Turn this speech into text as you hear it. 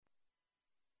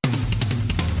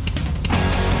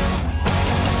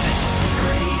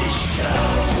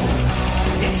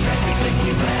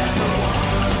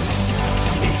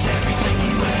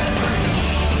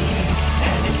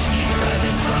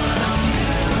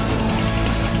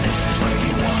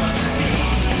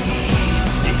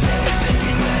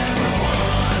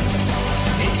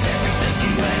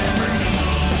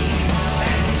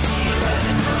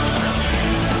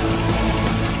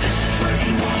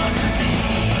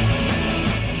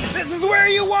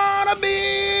wanna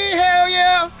be. Hell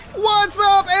yeah. What's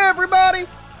up, everybody?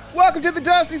 Welcome to the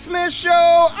Dusty Smith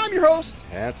Show. I'm your host,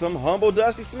 handsome, humble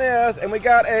Dusty Smith, and we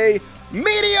got a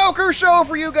mediocre show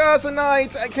for you guys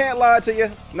tonight. I can't lie to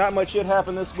you. Not much shit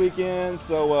happened this weekend,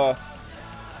 so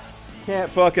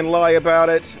can't fucking lie about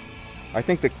it. I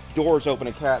think the door's open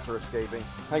and cats are escaping.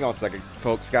 Hang on a second,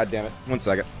 folks. God damn it. 1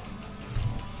 second.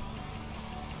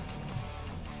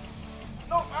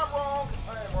 Nope, I'm wrong.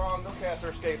 I am wrong. No cats are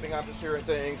escaping. I'm just hearing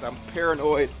things. I'm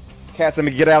paranoid. Cats have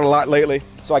been get out a lot lately,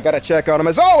 so I gotta check on them.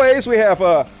 As always, we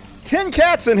have 10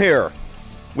 cats in here,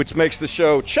 which makes the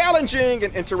show challenging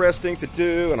and interesting to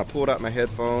do. And I pulled out my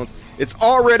headphones. It's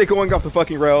already going off the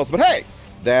fucking rails, but hey,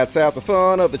 that's out the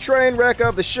fun of the train wreck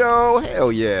of the show.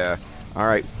 Hell yeah. All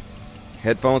right.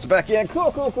 Headphones back in.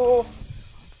 Cool.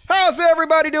 How's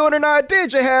everybody doing tonight?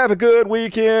 Did you have a good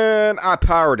weekend? I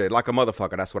pirated like a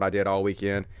motherfucker. That's what I did all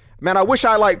weekend. Man, I wish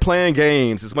I liked playing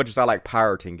games as much as I like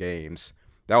pirating games.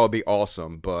 That would be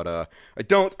awesome, but I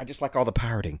don't. I just like all the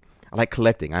pirating. I like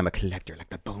collecting. I'm a collector, like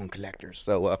the bone collector.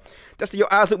 So, Dusty,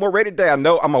 your eyes look more rated today. I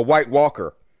know I'm a White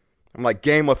Walker. I'm like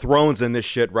Game of Thrones in this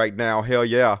shit right now. Hell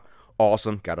yeah.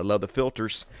 Awesome. Gotta love the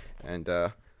filters. And,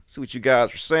 see what you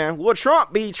guys are saying. Will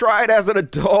Trump be tried as an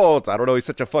adult? I don't know. He's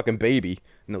such a fucking baby.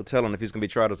 No telling if he's going to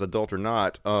be tried as an adult or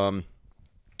not.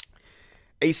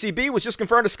 ACB was just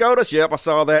confirmed as SCOTUS. Yep, I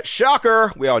saw that.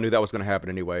 Shocker. We all knew that was going to happen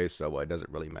anyway, so it doesn't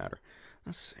really matter.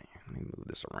 Let's see. Let me move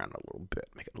this around a little bit.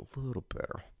 Make it a little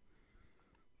better.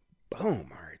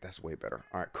 Boom. All right, that's way better.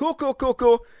 All right,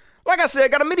 cool. Like I said,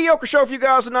 got a mediocre show for you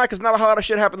guys tonight because not a lot of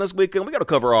shit happened this weekend. We got to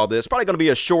cover all this. Probably going to be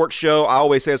a short show. I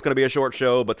always say it's going to be a short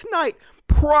show, but tonight,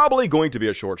 probably going to be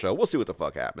a short show. We'll see what the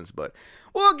fuck happens, but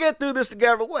we'll get through this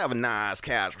together. We'll have a nice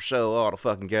casual show all the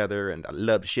fucking together, and I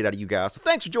love the shit out of you guys. So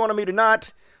thanks for joining me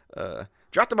tonight.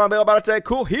 Dropped in my mail about it today.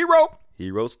 Cool hero.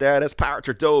 Hero status. Pirates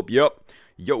are dope. Yup.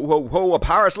 Yo ho ho, a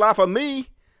pirate's life for me.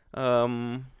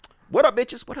 What up,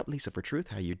 bitches? What up, Lisa for Truth?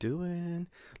 How you doing?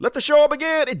 Let the show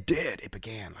begin. It did. It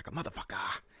began like a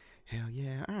motherfucker. Hell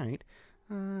yeah. All right.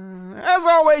 As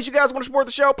always, you guys want to support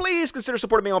the show, please consider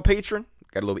supporting me on Patreon.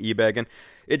 Got a little e-bagging.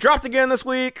 It dropped again this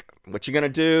week. What you gonna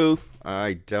do?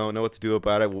 I don't know what to do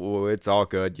about it. It's all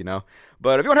good, you know.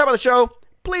 But if you want to help out the show,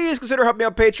 please consider helping me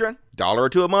on Patreon. $1 or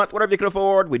 $2 a month, whatever you can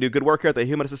afford. We do good work here at the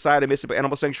Human Society of Mississippi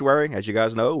Animal Sanctuary. As you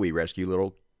guys know, we rescue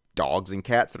little dogs and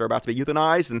cats that are about to be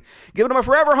euthanized and giving them a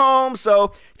forever home.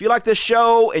 So if you like this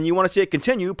show and you want to see it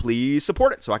continue, please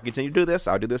support it so I can continue to do this.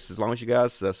 I'll do this as long as you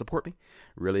guys support me.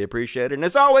 Really appreciate it. And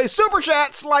as always, super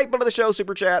chats, like below the show,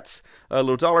 super chats. A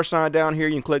little dollar sign down here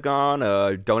you can click on,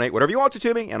 donate whatever you want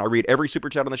to me, and I'll read every super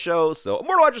chat on the show. So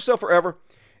immortalize yourself forever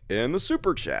in the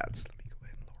super chats. Let me go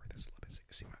ahead and lower this a little bit so you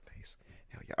can see my face.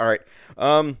 Hell yeah. All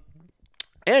right.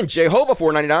 And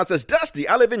Jehovah499 says, Dusty,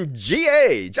 I live in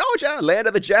GA, Georgia, land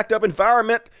of the jacked up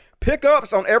environment.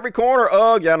 Pickups on every corner.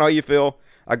 Ugh, yeah, I know how you feel.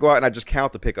 I go out and I just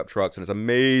count the pickup trucks, and it's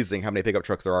amazing how many pickup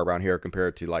trucks there are around here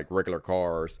compared to, like, regular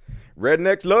cars.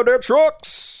 Rednecks love their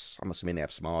trucks. I'm assuming they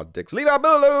have small dicks. Levi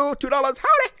Boogaloo, $2.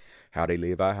 Howdy. Howdy,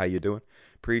 Levi. How you doing?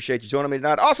 Appreciate you joining me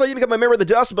tonight. Also, you become a member of the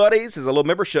Dust Buddies. There's a little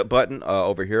membership button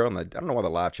over here on the. I don't know why the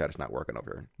live chat is not working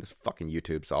over here. This fucking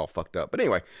YouTube's all fucked up. But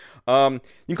anyway,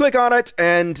 you click on it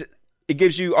and it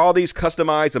gives you all these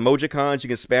customized emojicons. You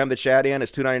can spam the chat in.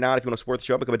 It's $2.99 if you want to support the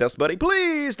show. Become a Dust Buddy.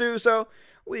 Please do so.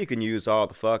 We can use all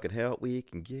the fucking help we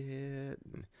can get.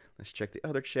 Let's check the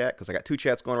other chat because I got 2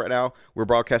 chats going right now. We're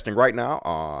broadcasting right now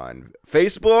on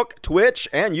Facebook, Twitch,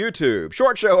 and YouTube.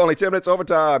 Short show, only 10 minutes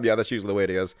overtime. Yeah, that's usually the way it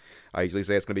is. I usually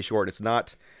say it's going to be short. It's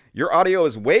not. Your audio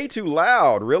is way too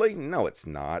loud. Really? No, it's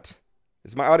not.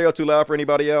 Is my audio too loud for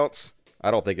anybody else? I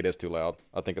don't think it is too loud.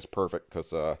 I think it's perfect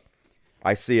because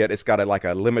I see it. It's got like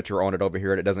a limiter on it over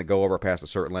here, and it doesn't go over past a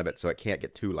certain limit, so it can't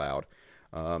get too loud.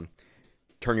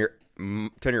 Turn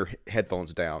your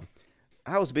headphones down.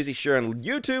 I was busy sharing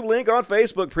YouTube link on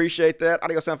Facebook. Appreciate that.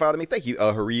 Audio sound file to me. Thank you,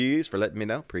 Hariz, for letting me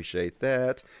know. Appreciate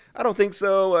that. I don't think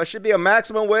so. Should be a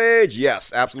maximum wage.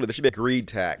 Yes, absolutely. There should be a greed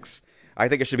tax. I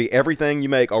think it should be everything you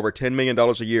make over $10 million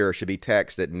a year should be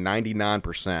taxed at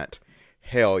 99%.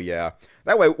 Hell yeah.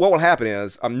 That way, what will happen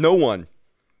is no one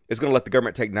is going to let the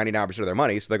government take 99% of their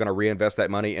money, so they're going to reinvest that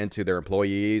money into their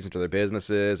employees, into their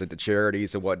businesses, into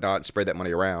charities and whatnot, and spread that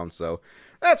money around. So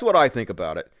that's what I think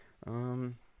about it.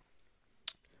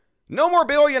 No more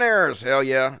billionaires. Hell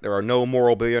yeah. There are no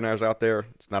moral billionaires out there.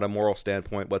 It's not a moral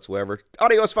standpoint whatsoever.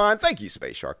 Audio is fine. Thank you,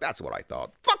 Space Shark. That's what I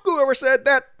thought. Fuck whoever said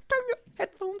that. Turn your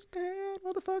headphones down,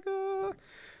 motherfucker.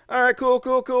 All right,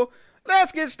 cool.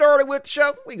 Let's get started with the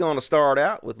show. We're going to start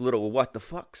out with a little what the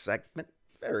fuck segment.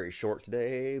 Very short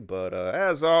today, but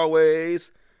as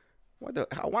always,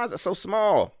 Why is it so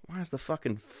small? Why is the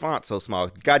fucking font so small?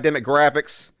 Goddamn it,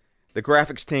 graphics. The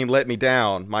graphics team let me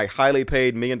down. My highly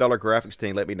paid $1 million graphics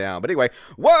team let me down. But anyway,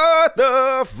 what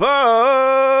the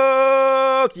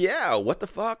fuck? Yeah, what the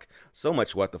fuck? So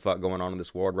much what the fuck going on in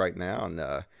this world right now. And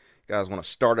you guys want to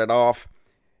start it off?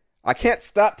 I can't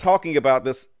stop talking about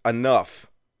this enough.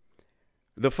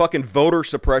 The fucking voter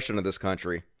suppression of this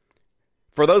country.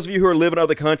 For those of you who are living in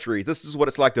other countries, this is what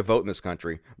it's like to vote in this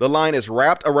country. The line is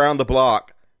wrapped around the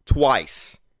block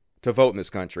twice to vote in this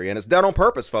country. And it's done on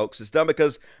purpose, folks. It's done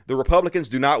because the Republicans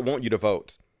do not want you to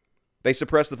vote. They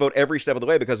suppress the vote every step of the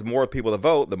way because the more people that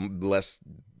vote, the less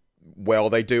well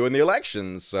they do in the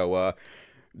elections. So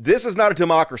this is not a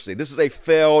democracy. This is a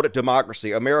failed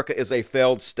democracy. America is a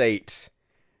failed state.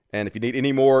 And if you need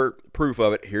any more proof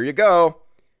of it, here you go.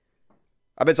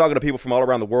 I've been talking to people from all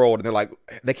around the world, and they're like,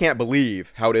 they can't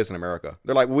believe how it is in America.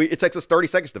 They're like, it takes us 30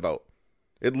 seconds to vote.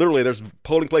 It literally, there's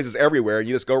polling places everywhere, and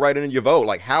you just go right in and you vote.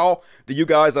 Like, how do you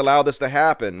guys allow this to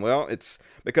happen? Well, it's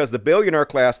because the billionaire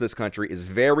class of this country is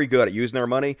very good at using their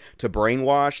money to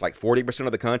brainwash like 40%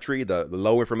 of the country, the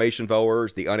low information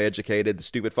voters, the uneducated, the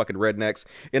stupid fucking rednecks,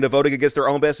 into voting against their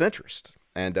own best interest.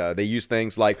 And they use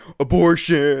things like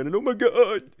abortion and, oh my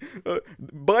God,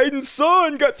 Biden's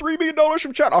son got $3 million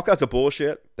from China. All kinds of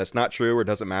bullshit that's not true or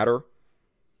doesn't matter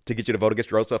to get you to vote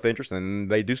against your own self-interest. And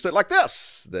they do stuff like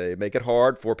this. They make it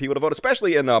hard for people to vote,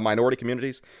 especially in minority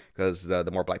communities, because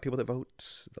the more black people that vote,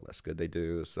 the less good they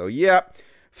do. So, yeah,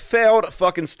 failed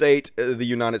fucking state, the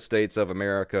United States of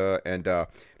America. And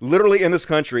literally in this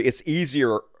country, it's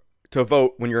easier to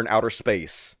vote when you're in outer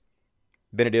space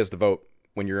than it is to vote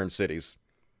when you're in cities.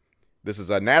 This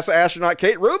is a NASA astronaut,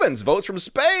 Kate Rubins, votes from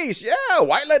space. Yeah,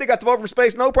 white lady got to vote from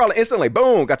space, no problem. Instantly,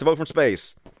 boom, got to vote from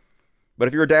space. But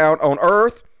if you're down on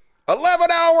Earth, 11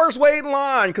 hours wait in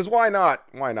line, because why not?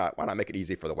 Why not? Why not make it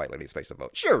easy for the white lady in space to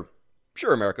vote? Sure,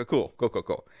 America, cool.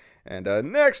 And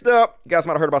next up, you guys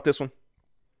might have heard about this one.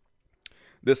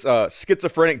 This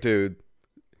schizophrenic dude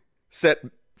set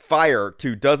fire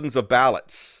to dozens of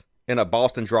ballots in a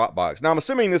Boston Dropbox. Now, I'm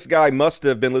assuming this guy must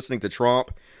have been listening to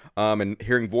Trump and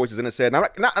hearing voices in his head. And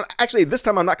actually, this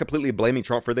time I'm not completely blaming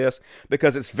Trump for this,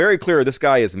 because it's very clear this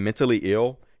guy is mentally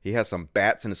ill. He has some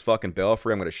bats in his fucking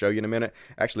belfry. I'm going to show you in a minute.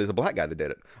 Actually, there's a black guy that did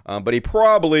it. But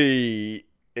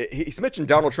he's mentioned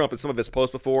Donald Trump in some of his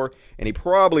posts before, and he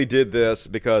probably did this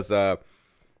because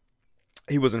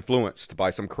he was influenced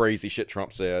by some crazy shit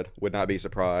Trump said. Would not be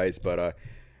surprised. But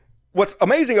what's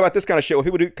amazing about this kind of shit, when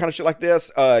people do kind of shit like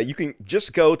this, you can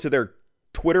just go to their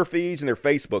Twitter feeds and their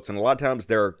Facebooks, and a lot of times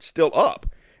they're still up.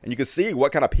 And you can see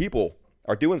what kind of people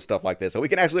are doing stuff like this. So we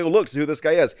can actually look to see who this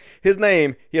guy is. His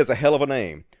name, he has a hell of a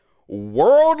name.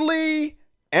 Worldly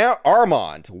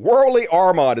Armand. Worldly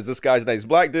Armand is this guy's name. He's a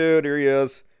black dude. Here he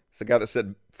is. It's the guy that set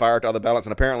fire to all the ballots.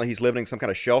 And apparently he's living in some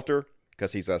kind of shelter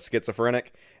because he's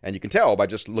schizophrenic. And you can tell by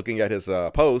just looking at his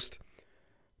post.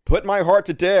 Put my heart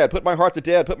to dead. Put my heart to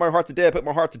dead. Put my heart to dead. Put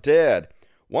my heart to dead.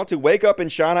 Want to wake up in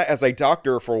China as a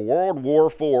doctor for World War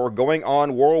IV, going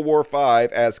on World War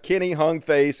V as Kenny Hung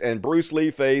face and Bruce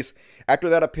Lee face after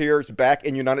that appears back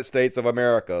in United States of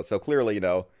America. So clearly,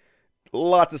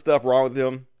 lots of stuff wrong with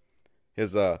him.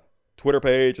 His Twitter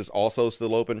page is also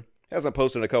still open. Hasn't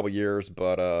posted in a couple years,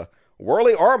 but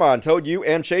Worley Armand told you,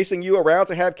 am chasing you around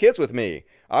to have kids with me.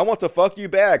 I want to fuck you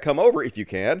bad. Come over if you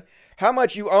can. How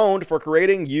much you owned for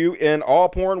creating you in all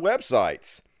porn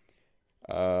websites?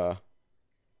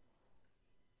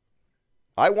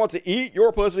 I want to eat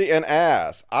your pussy and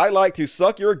ass. I like to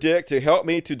suck your dick to help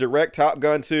me to direct Top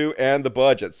Gun 2 and the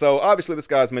budget. So obviously this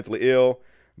guy's mentally ill,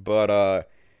 but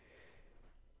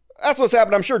that's what's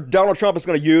happening. I'm sure Donald Trump is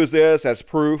going to use this as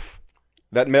proof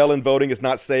that mail-in voting is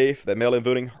not safe, that mail-in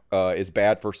voting is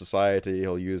bad for society.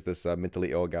 He'll use this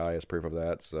mentally ill guy as proof of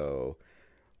that. So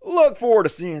look forward to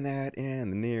seeing that in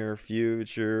the near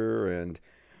future. And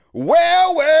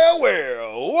well,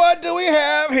 what do we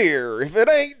have here? If it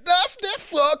ain't Dusty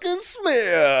fucking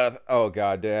Smith. Oh,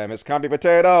 goddamn, it's Commie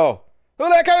Potato. Who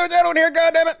let Commie Potato in here,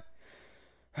 goddammit?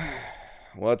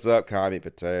 What's up, Commie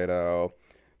Potato?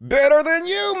 Better than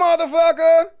you,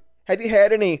 motherfucker. Have you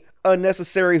had any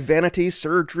unnecessary vanity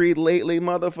surgery lately,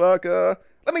 motherfucker?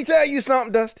 Let me tell you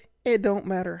something, Dusty. It don't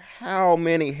matter how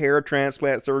many hair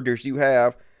transplant surgeries you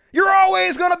have. You're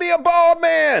always gonna be a bald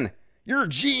man. Your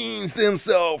genes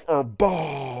themselves are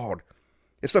bald.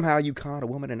 If somehow you con a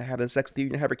woman into having sex with you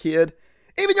and have a kid,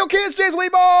 even your kids' genes will be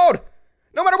bald.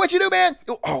 No matter what you do, man,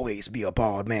 you'll always be a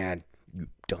bald man. You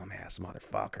dumbass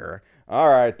motherfucker. All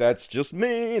right, that's just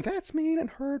mean. That's mean and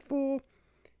hurtful.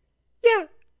 Yeah,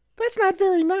 that's not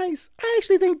very nice. I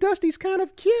actually think Dusty's kind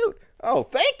of cute. Oh,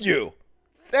 thank you.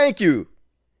 Thank you,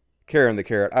 Karen the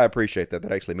Carrot, I appreciate that.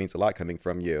 That actually means a lot coming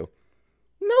from you.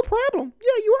 No problem.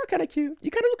 Yeah, you are kind of cute. You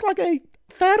kind of look like a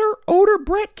fatter, older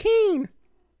Brett Keane.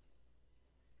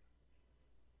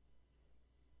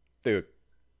 Dude,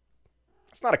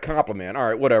 it's not a compliment. All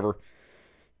right, whatever.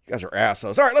 You guys are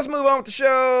assholes. All right, let's move on with the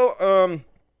show.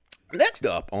 Next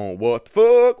up on What the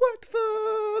Fuck? What the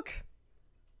Fuck?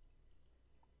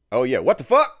 Oh, yeah, what the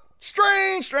fuck?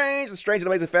 Strange, the strange and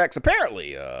amazing facts.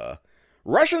 Apparently,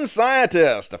 Russian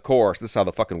scientists, of course, this is how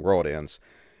the fucking world ends,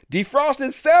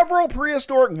 defrosted several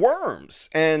prehistoric worms,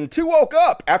 and two woke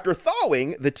up. After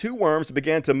thawing, the two worms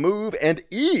began to move and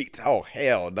eat. Oh,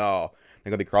 hell no.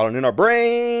 They're going to be crawling in our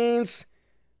brains.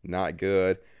 Not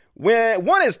good. When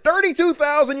one is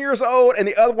 32,000 years old and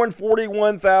the other one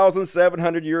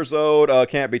 41,700 years old.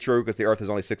 Can't be true because the Earth is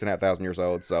only 6,500 years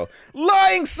old. So,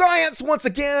 lying science once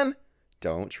again.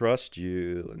 Don't trust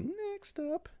you. Next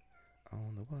up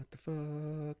on the What the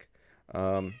Fuck.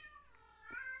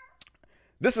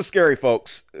 This is scary,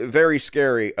 folks. Very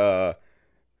scary.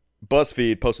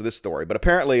 BuzzFeed posted this story. But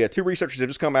apparently, two researchers have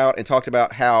just come out and talked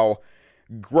about how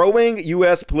growing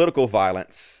U.S. political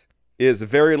violence is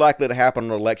very likely to happen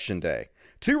on Election Day.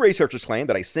 Two researchers claim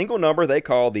that a single number they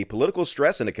call the political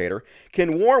stress indicator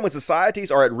can warn when societies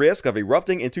are at risk of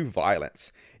erupting into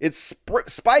violence. It's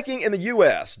spiking in the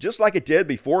U.S., just like it did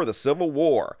before the Civil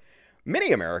War.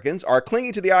 Many Americans are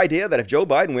clinging to the idea that if Joe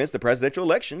Biden wins the presidential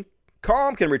election,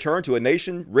 calm can return to a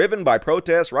nation riven by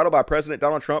protests, rattled by President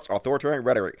Donald Trump's authoritarian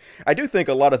rhetoric. I do think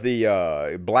a lot of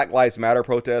the Black Lives Matter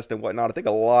protests and whatnot, I think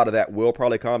a lot of that will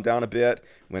probably calm down a bit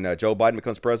when Joe Biden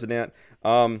becomes president.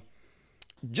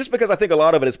 Just because I think a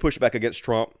lot of it is pushback against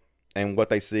Trump and what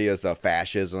they see as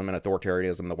fascism and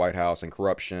authoritarianism in the White House and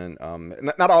corruption.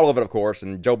 Not all of it, of course,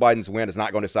 and Joe Biden's win is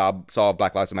not going to solve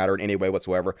Black Lives Matter in any way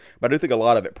whatsoever, but I do think a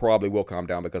lot of it probably will calm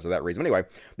down because of that reason. Anyway,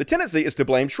 the tendency is to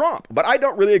blame Trump, but I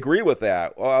don't really agree with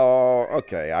that.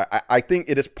 Okay, I think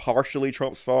it is partially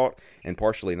Trump's fault and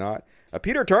partially not.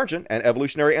 Peter Turchin, an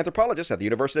evolutionary anthropologist at the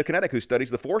University of Connecticut who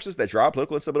studies the forces that drive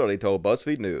political instability, told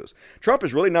BuzzFeed News, Trump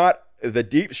is really not the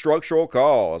deep structural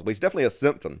cause, but he's definitely a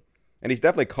symptom. And he's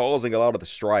definitely causing a lot of the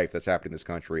strife that's happening in this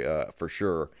country, for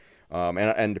sure.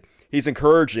 And he's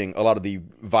encouraging a lot of the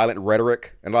violent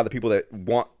rhetoric and a lot of the people that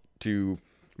want to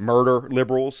murder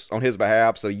liberals on his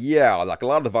behalf. So, yeah, like a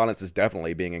lot of the violence is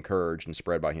definitely being encouraged and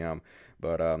spread by him.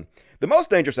 But the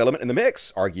most dangerous element in the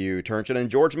mix, argue Turchin and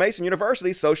George Mason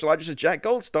University sociologist Jack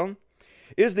Goldstone,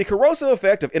 is the corrosive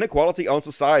effect of inequality on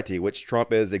society, which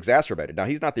Trump has exacerbated. Now,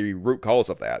 he's not the root cause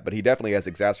of that, but he definitely has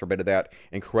exacerbated that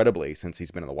incredibly since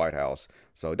he's been in the White House.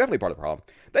 So definitely part of the problem.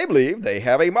 They believe they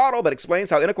have a model that explains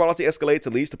how inequality escalates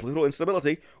and leads to political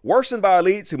instability, worsened by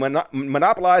elites who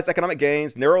monopolize economic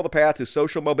gains, narrow the path to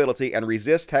social mobility, and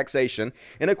resist taxation.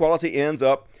 Inequality ends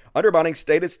up undermining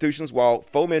state institutions while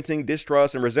fomenting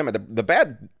distrust and resentment. The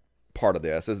bad part of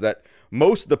this is that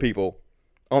most of the people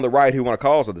on the right who want to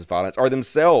cause this violence are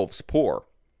themselves poor.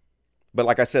 But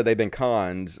like I said, they've been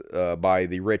conned by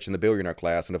the rich and the billionaire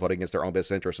class into voting against their own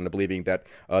best interests and into believing that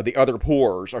the other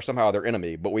poors are somehow their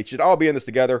enemy. But we should all be in this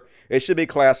together. It should be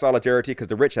class solidarity because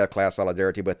the rich have class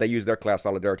solidarity, but they use their class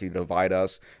solidarity to divide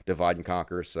us, divide and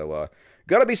conquer. So,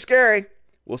 gonna be scary.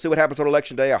 We'll see what happens on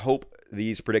Election Day. I hope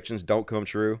these predictions don't come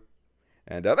true.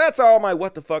 And that's all my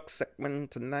What the Fuck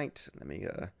segment tonight. Let me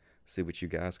see what you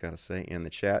guys got to say in the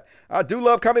chat. I do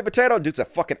love Commie Potato. Dude's a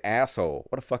fucking asshole.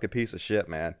 What a fucking piece of shit,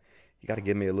 man. You got to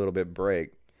give me a little bit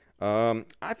break. I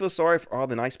feel sorry for all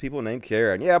the nice people named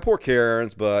Karen. Yeah, poor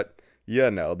Karens, but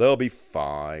you know, they'll be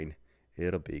fine.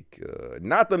 It'll be good.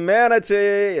 Not the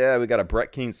manatee. Yeah, we got a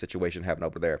Brett Keane situation happening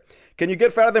over there. Can you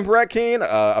get fatter than Brett Keane?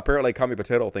 Apparently, Commie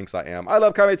Potato thinks I am. I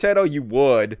love Commie Potato. You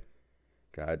would.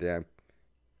 Goddamn.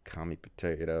 Commie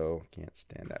Potato. Can't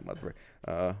stand that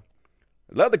motherfucker.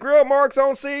 Love the grill marks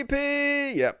on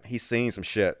CP. Yep, he's seen some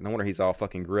shit. No wonder he's all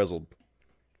fucking grizzled.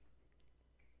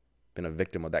 Been a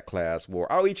victim of that class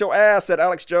war. I'll eat your ass, said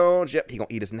Alex Jones. Yep, he gonna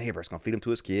eat his neighbors. Gonna feed him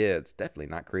to his kids. Definitely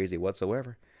not crazy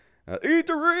whatsoever. Eat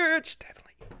the rich.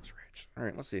 Definitely eat those rich. All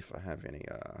right, let's see if I have any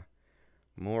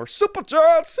more super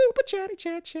chats. Super chatty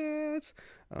chats.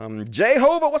 Jay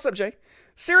Hova, what's up, Jay?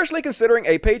 Seriously considering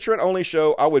a patron-only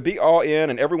show. I would be all in,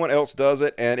 and everyone else does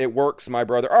it, and it works, my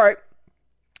brother. All right.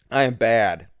 I am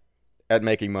bad at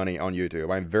making money on YouTube.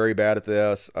 I'm very bad at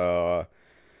this. I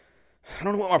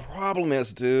don't know what my problem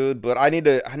is, dude, but I need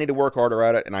to work harder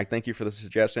at it, and I thank you for the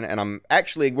suggestion. And I'm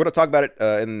actually going to talk about it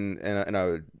in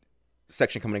a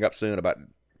section coming up soon about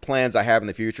plans I have in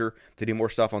the future to do more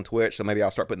stuff on Twitch. So maybe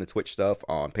I'll start putting the Twitch stuff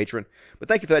on Patreon. But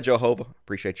thank you for that, Jehovah.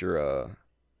 Appreciate your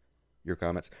your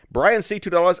comments. Brian C,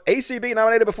 $2. ACB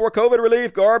nominated before COVID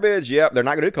relief. Garbage. Yep, they're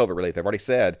not going to do COVID relief. They've already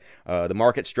said. The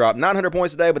market's dropped 900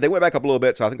 points today, but they went back up a little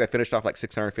bit, so I think they finished off like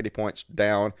 650 points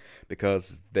down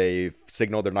because they've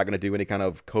signaled they're not going to do any kind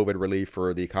of COVID relief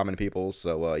for the common people.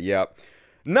 So, yep,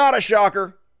 not a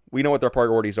shocker. We know what their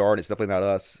priorities are, and it's definitely not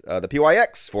us. The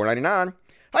PYX, $4.99.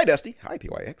 Hi, Dusty. Hi,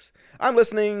 PYX. I'm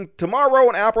listening tomorrow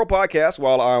on Apple Podcasts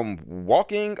while I'm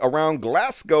walking around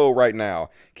Glasgow right now.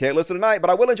 Can't listen tonight, but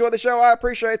I will enjoy the show. I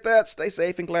appreciate that. Stay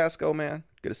safe in Glasgow, man.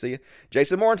 Good to see you.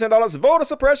 Jason Moore, $10. Voter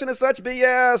suppression is such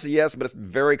BS. Yes, but it's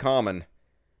very common.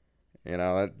 You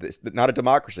know, it's not a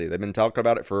democracy. They've been talking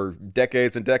about it for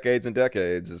decades and decades and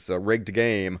decades. It's a rigged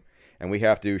game, and we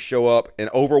have to show up in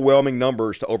overwhelming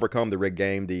numbers to overcome the rigged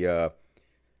game the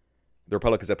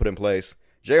Republicans have put in place.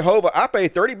 Jehovah, I pay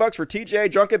 $30 for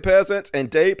TJ, Drunken Peasants, and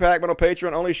Dave Packman on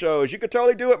Patreon only shows. You could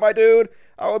totally do it, my dude.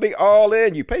 I will be all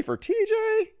in. You pay for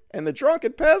TJ and the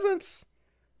Drunken Peasants?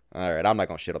 All right, I'm not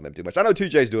going to shit on them too much. I know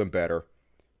TJ's doing better.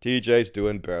 TJ's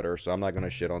doing better, so I'm not going to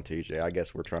shit on TJ. I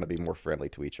guess we're trying to be more friendly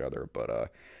to each other.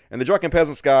 But and the Drunken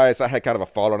Peasants guys, I had kind of a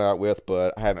falling out with,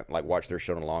 but I haven't watched their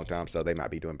show in a long time, so they might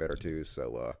be doing better too.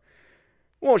 So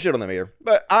won't shit on them either.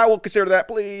 But I will consider that.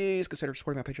 Please consider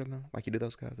supporting my Patreon, though. Like you do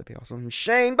those guys. That'd be awesome.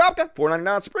 Shane Babka,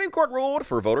 $4.99. Supreme Court ruled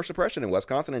for voter suppression in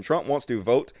Wisconsin, and Trump wants to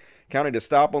vote counting to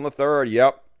stop on the 3rd.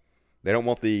 Yep. They don't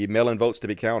want the mail-in votes to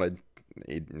be counted.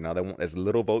 They want as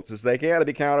little votes as they can to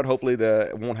be counted. Hopefully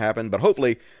it won't happen. But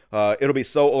hopefully it'll be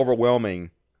so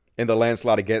overwhelming in the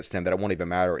landslide against him that it won't even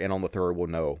matter. And on the 3rd, we'll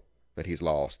know that he's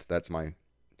lost. That's my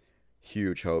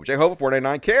huge hope. Jehovah,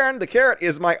 $4.99. Karen, the carrot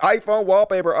is my iPhone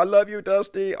wallpaper. I love you,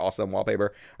 Dusty. Awesome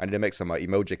wallpaper. I need to make some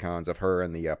emojicons of her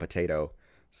and the potato.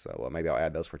 So maybe I'll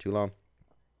add those for too long.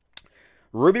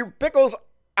 Ruby Pickles,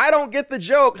 I don't get the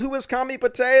joke. Who is Kami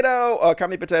Potato?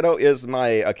 Kami Potato is my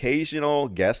occasional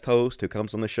guest host who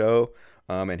comes on the show.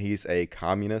 And he's a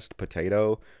communist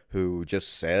potato who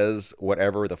just says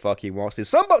whatever the fuck he wants to.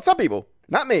 Some people,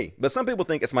 not me, but some people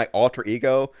think it's my alter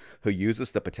ego who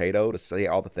uses the potato to say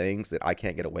all the things that I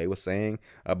can't get away with saying.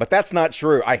 But that's not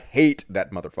true. I hate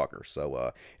that motherfucker. So,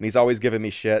 and he's always giving me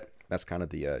shit. That's kind of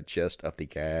the gist of the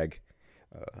gag.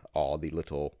 All the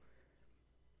little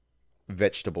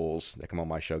vegetables that come on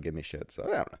my show give me shit. So, I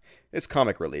don't know. It's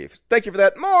comic relief. Thank you for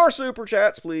that. More super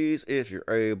chats, please, if you're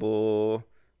able.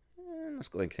 Let's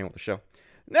go ahead and continue with the show.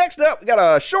 Next up, we got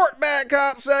a short bad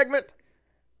cop segment.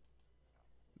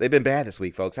 They've been bad this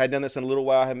week, folks. I hadn't done this in a little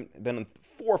while. I haven't been in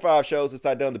 4 or 5 shows since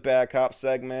I've done the bad cop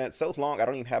segment. So long, I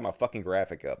don't even have my fucking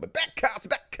graphic up. But bad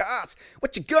cops,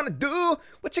 what you gonna do?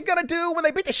 What you gonna do when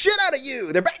they beat the shit out of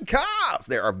you? They're bad cops.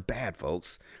 They are bad,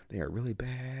 folks. They are really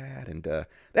bad. And they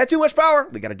have too much power.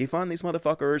 We gotta defund these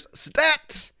motherfuckers.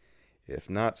 Stat!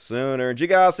 If not sooner. Did you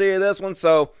guys see this one?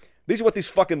 So, these are what these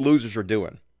fucking losers are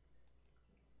doing.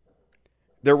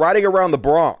 They're riding around the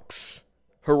Bronx,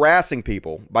 harassing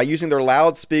people by using their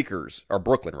loudspeakers, or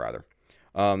Brooklyn, rather.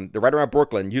 They're riding around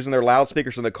Brooklyn using their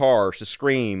loudspeakers in the cars to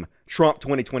scream Trump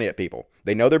 2020 at people.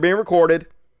 They know they're being recorded.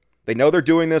 They know they're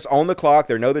doing this on the clock.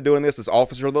 They know they're doing this as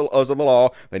officers of the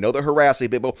law. They know they're harassing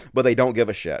people, but they don't give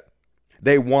a shit.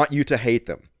 They want you to hate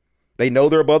them. They know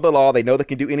they're above the law. They know they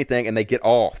can do anything, and they get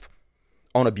off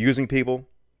on abusing people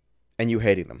and you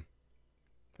hating them.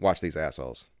 Watch these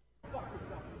assholes.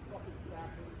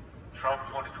 Trump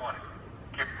 2020.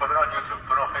 Put it on YouTube.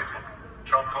 Put it on Facebook.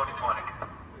 Trump 2020.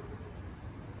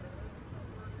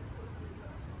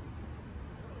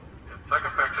 Take a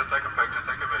picture. Take a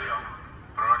video.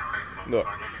 Put it on your Facebook. Look,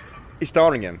 put it on your YouTube. he's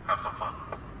taunting him. Have some fun.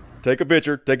 Take a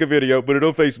picture. Take a video. Put it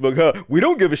on Facebook. Huh? We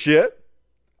don't give a shit.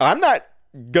 I'm not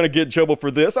going to get in trouble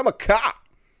for this. I'm a cop.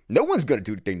 No one's going to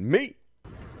do anything to me.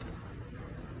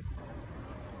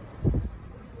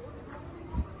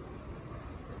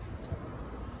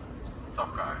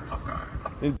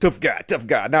 Tough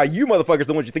guy. Now, you motherfuckers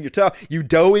don't want you to think you're tough. You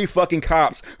doughy fucking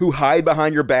cops who hide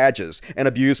behind your badges and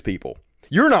abuse people.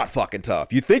 You're not fucking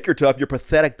tough. You think you're tough. You're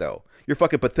pathetic, though. You're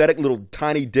fucking pathetic little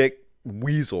tiny dick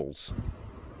weasels.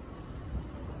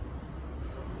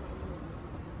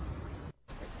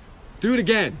 Do it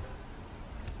again.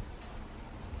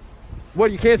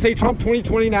 What, you can't say Trump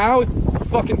 2020 now?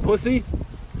 Fucking pussy.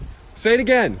 Say it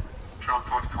again. Trump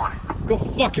 2020. Go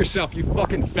fuck yourself, you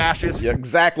fucking fascist. Yeah,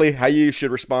 exactly how you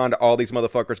should respond to all these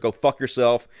motherfuckers. Go fuck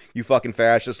yourself, you fucking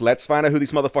fascist. Let's find out who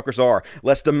these motherfuckers are.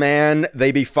 Let's demand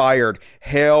they be fired.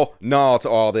 Hell no to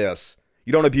all this.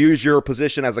 You don't abuse your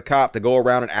position as a cop to go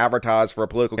around and advertise for a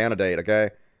political candidate,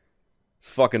 okay? It's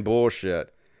fucking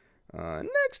bullshit.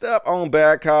 Next up on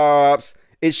Bad Cops,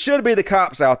 it should be the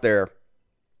cops out there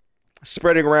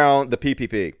spreading around the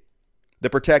PPP, the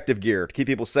protective gear to keep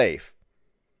people safe.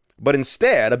 But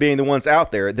instead of being the ones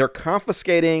out there, they're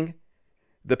confiscating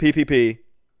the PPP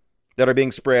that are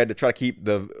being spread to try to keep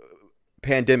the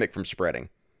pandemic from spreading.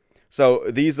 So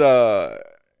these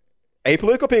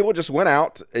apolitical people just went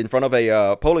out in front of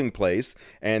a polling place,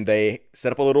 and they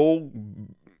set up a little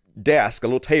desk, a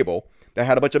little table that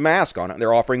had a bunch of masks on it.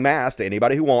 They're offering masks to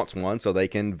anybody who wants one so they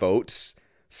can vote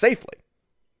safely.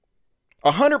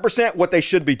 100% what they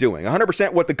should be doing.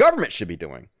 100% what the government should be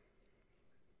doing.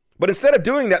 But instead of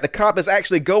doing that, the cop is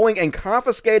actually going and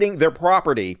confiscating their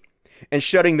property and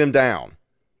shutting them down.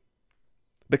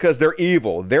 Because they're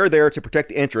evil. They're there to protect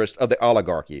the interest of the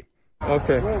oligarchy.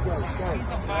 Okay.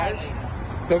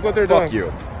 Look what they're doing. Fuck you.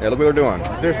 Yeah, look what they're doing.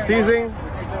 They're seizing.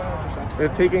 They're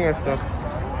taking our stuff.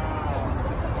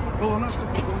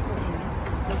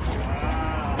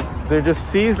 They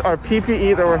just seized our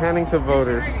PPE that we're handing to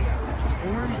voters.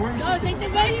 No, take the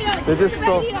video. They just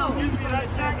stole.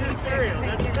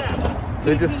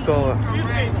 They just stole it.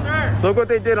 Look what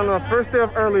they did on the first day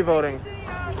of early voting.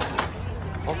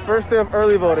 On first day of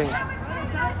early voting.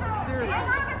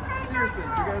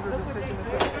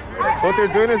 What they're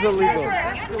doing is illegal. You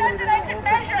said that I can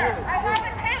measure. I have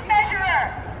a tape measure.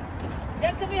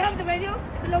 Yeah, can we have the video?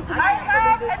 I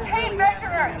have a tape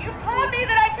measurer. You told me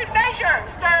that I could measure,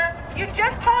 sir. You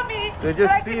just told me that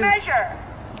I could measure.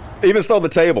 Even stole the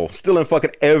table. Stealing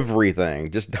fucking everything.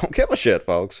 Just don't give a shit,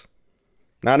 folks.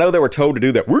 Now, I know they were told to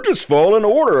do that. We're just following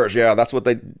orders. Yeah, that's what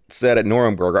they said at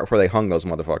Nuremberg right before they hung those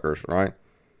motherfuckers, right?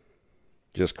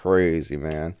 Just crazy,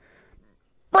 man.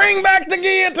 Bring back the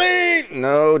guillotine!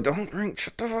 No, don't bring...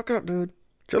 Shut the fuck up, dude.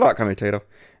 Chill out, commentator.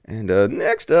 And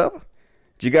next up,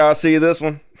 did you guys see this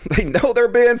one? They know they're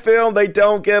being filmed. They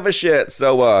don't give a shit.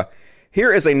 So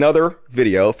here is another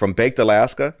video from Baked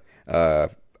Alaska.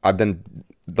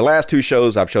 The last two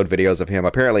shows I've showed videos of him.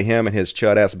 Apparently him and his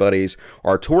chud-ass buddies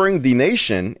are touring the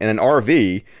nation in an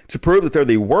RV to prove that they're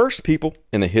the worst people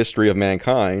in the history of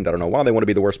mankind. I don't know why they want to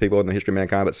be the worst people in the history of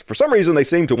mankind, but for some reason they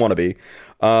seem to want to be.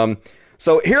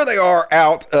 So here they are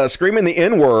out screaming the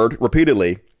N-word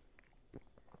repeatedly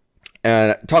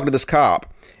and talking to this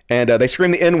cop. And they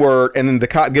scream the N-word, and then the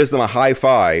cop gives them a high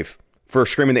five for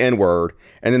screaming the N-word.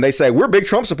 And then they say, we're big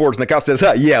Trump supporters. And the cop says,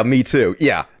 yeah, me too.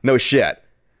 Yeah, no shit.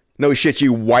 No shit,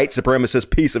 you white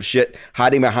supremacist piece of shit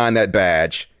hiding behind that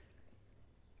badge.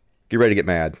 Get ready to get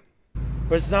mad.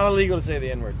 But it's not illegal to say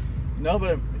the N-word. No,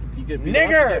 but if you get beat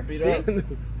Nigger! up, you get beat up.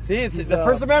 See, it's the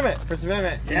First Amendment. First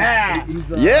Amendment. Yeah!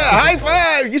 Yeah, high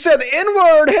five! You said the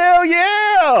N-word, hell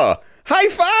yeah! High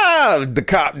five! The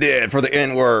cop did for the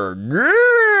N-word.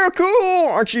 Yeah, cool!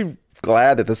 Aren't you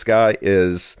glad that this guy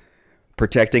is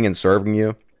protecting and serving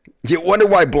you? You wonder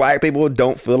why black people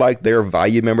don't feel like they're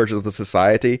valued members of the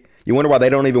society? You wonder why they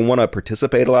don't even want to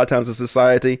participate a lot of times in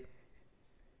society?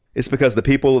 It's because the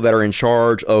people that are in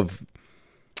charge of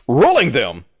ruling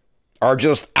them are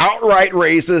just outright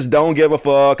racist, don't give a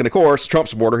fuck. And of course, Trump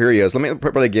supporter, here he is. Let me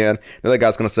put it again. The other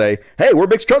guy's going to say, hey, we're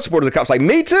big Trump supporters. The cop's like,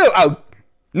 me too. Oh,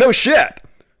 no shit.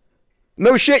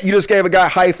 No shit, you just gave a guy a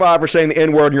high five for saying the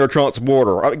N-word and you're a Trump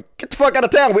supporter. I mean, get the fuck out of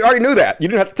town. We already knew that. You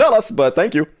didn't have to tell us, but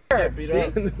thank you.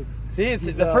 See, it's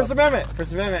the First Amendment.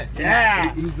 First Amendment.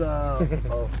 Yeah!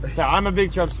 So I'm a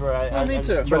big Trump supporter. Me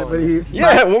too.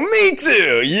 Yeah, well, me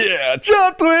too. Yeah,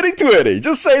 Trump 2020.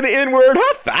 Just say the N-word.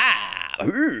 High five.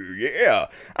 Ooh, yeah.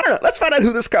 I don't know. Let's find out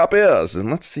who this cop is, and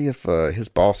let's see if his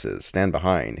bosses stand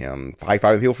behind him.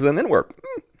 High-fiving people for the N-word.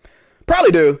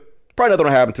 Probably do. Probably nothing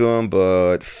will happen to him,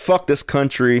 but fuck this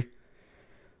country.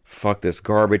 Fuck this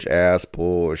garbage-ass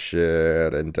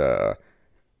bullshit. And,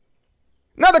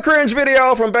 another cringe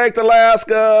video from Baked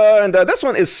Alaska. And this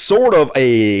one is sort of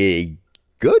a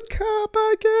good cop,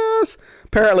 I guess.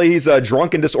 Apparently, he's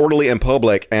drunk and disorderly in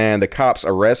public, and the cops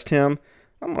arrest him.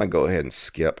 I'm going to go ahead and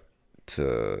skip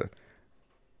to...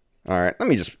 All right, I'm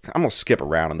going to skip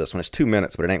around on this one. It's 2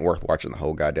 minutes, but it ain't worth watching the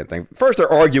whole goddamn thing. First,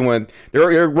 they're arguing.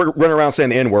 They're running around saying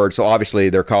the N-word, so obviously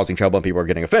they're causing trouble and people are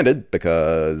getting offended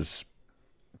because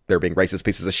they're being racist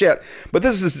pieces of shit. But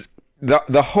this is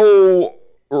the whole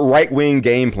right-wing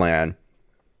game plan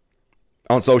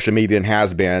on social media and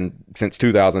has been since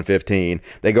 2015.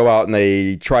 They go out and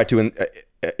they try to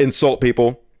insult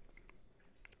people,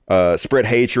 spread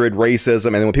hatred, racism,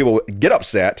 and then when people get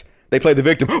upset, they play the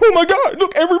victim. Oh my God,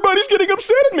 look, everybody's getting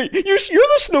upset at me. You're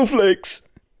the snowflakes.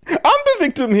 I'm the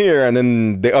victim here. And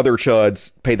then the other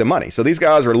chuds pay the money. So these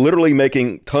guys are literally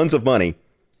making tons of money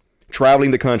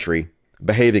traveling the country,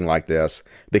 behaving like this,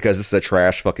 because this is a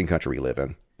trash fucking country we live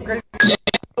in.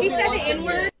 He said the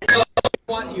N-word.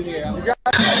 Want you here.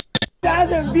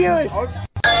 Doesn't view it.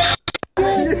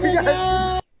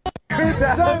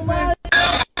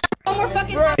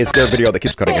 It's their video that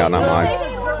keeps cutting out, not mine.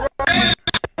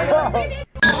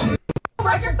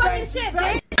 shit,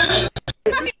 bitch.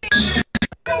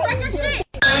 Fucking your shit.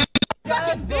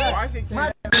 Fucking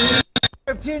bitch.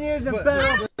 15 years in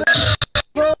federal.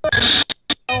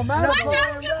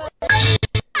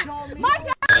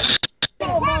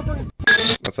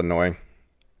 That's annoying.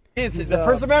 It's the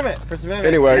First Amendment. First Amendment.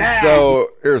 Anyway, so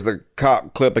here's the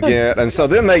cop clip again, and so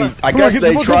then I guess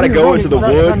they try to go into the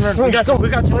woods We got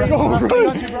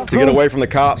to get away from the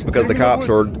cops because the cops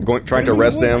are trying to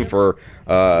arrest them for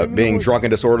being drunk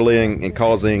and disorderly and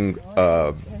causing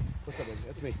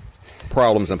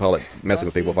problems in public, messing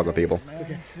with people, fucking with people.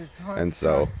 And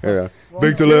so, yeah.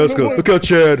 Big Alaska, look how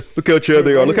Chad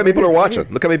they are. Look how many people are watching.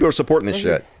 Look how many people are supporting this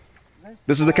shit.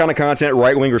 This is the kind of content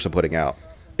right-wingers are putting out.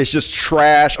 It's just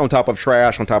trash on top of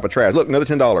trash on top of trash. Look, another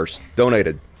 $10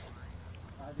 donated.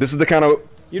 This is the kind of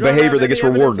behavior that gets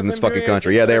rewarded in this fucking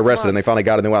country. Yeah, they arrested him. They finally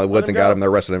got him out of the woods and got him. They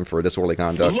arrested him for disorderly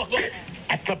conduct. Look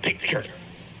at the picture.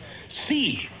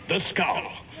 See the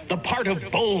skull. The part of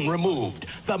bone removed.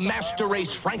 The master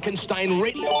race Frankenstein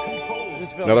radio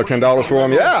control. Another $10 for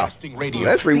him. Yeah.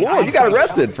 That's reward. You got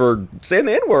arrested for saying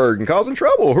the N-word and causing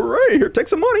trouble. Hooray. Here, take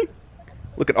some money.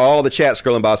 Look at all the chat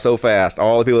scrolling by so fast.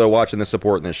 All the people that are watching this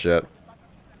supporting this shit.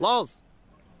 Laws.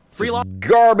 Free law.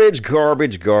 Garbage,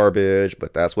 garbage, garbage.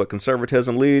 But that's what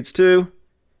conservatism leads to.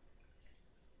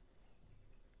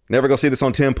 Never gonna see this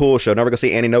on Tim Pool show. Never gonna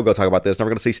see Annie No-Go talk about this. Never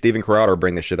gonna see Steven Crowder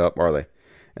bring this shit up, are they?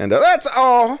 And that's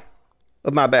all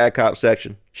of my bad cop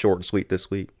section. Short and sweet this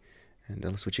week. And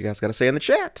let's see what you guys got to say in the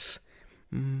chat.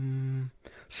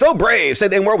 So brave. Say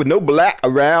the N-word with no black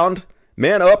around.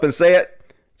 Man up and say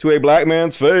it to a black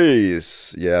man's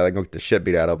face. Yeah, they're going to get the shit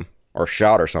beat out of them. Or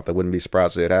shot or something. Wouldn't be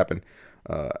surprised to see it happen.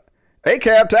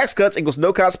 ACAB tax cuts equals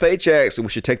no cost paychecks. And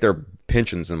we should take their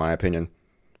pensions, in my opinion.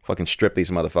 Fucking strip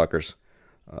these motherfuckers.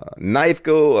 Knife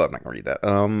go. I'm not going to read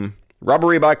that.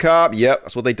 Robbery by cop. Yep,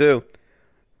 that's what they do.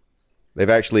 They've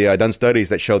actually done studies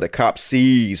that show that cops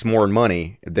seize more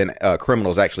money than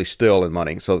criminals actually steal in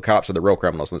money. So the cops are the real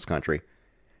criminals in this country.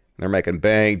 They're making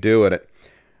bank doing it.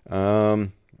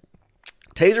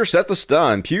 Taser sets the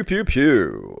stun. Pew, pew,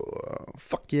 pew.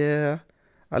 Fuck yeah.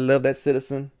 I love that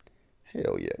citizen.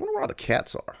 Hell yeah. I wonder where all the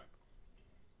cats are.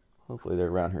 Hopefully they're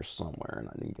around here somewhere.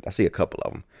 And I see a couple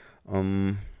of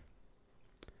them.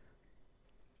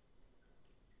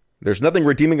 There's nothing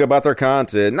redeeming about their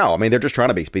content. No, I mean, they're just trying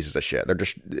to be pieces of shit.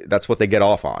 That's what they get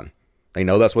off on. They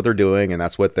know that's what they're doing, and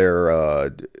that's what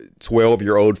their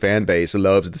 12-year-old fan base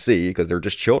loves to see because they're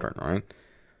just children, right?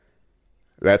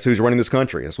 That's who's running this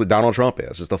country. That's what Donald Trump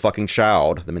is. Just a fucking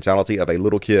child, the mentality of a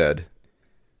little kid.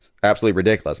 It's absolutely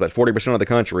ridiculous. But 40% of the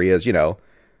country is,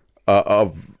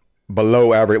 of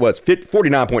below average. Well, it's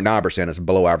 49.9% is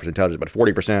below average intelligence, but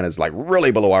 40% is like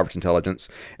really below average intelligence.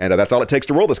 And that's all it takes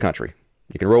to rule this country.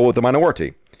 You can roll with the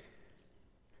minority.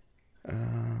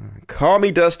 Call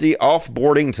me Dusty,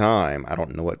 offboarding time. I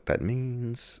don't know what that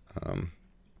means.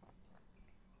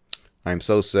 I'm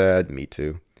so sad. Me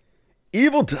too.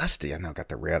 Evil Dusty. I know, got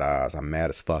the red eyes. I'm mad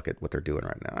as fuck at what they're doing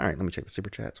right now. All right, let me check the super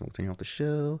chats. We'll continue off the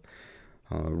show.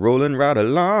 Rolling right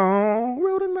along.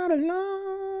 Rolling right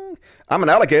along. I'm an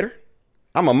alligator.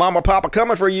 I'm a mama papa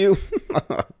coming for you.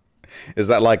 Is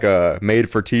that like made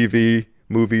for TV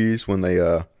movies when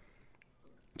they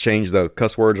change the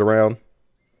cuss words around?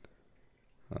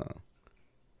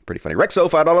 Pretty funny. Rexo,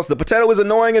 $5. The potato is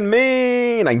annoying and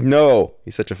mean. I know.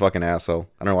 He's such a fucking asshole.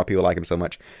 I don't know why people like him so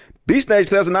much. Beast Age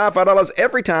 2009, $5.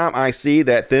 Every time I see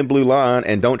that thin blue line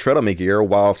and don't tread on me gear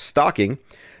while stalking,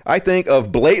 I think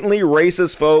of blatantly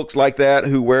racist folks like that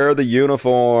who wear the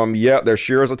uniform. Yep, there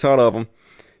sure is a ton of them.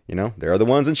 They're the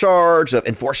ones in charge of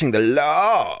enforcing the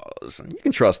laws. You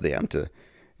can trust them to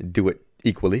do it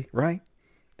equally, right?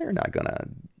 They're not gonna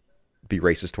be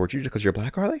racist towards you just because you're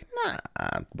black, are they? Nah,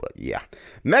 but yeah.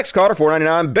 Max Carter,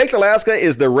 $4.99. Baked Alaska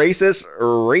is the racist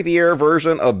rapier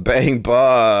version of Bang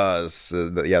Buzz.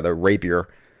 Yeah, the rapier.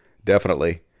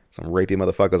 Definitely. Some rapey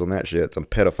motherfuckers on that shit. Some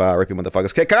pedophile rapey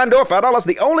motherfuckers. Okay, Condor, $5.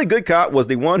 The only good cop was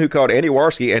the one who called Andy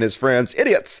Warski and his friends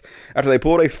idiots after they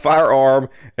pulled a firearm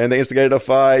and they instigated a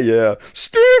fight. Yeah.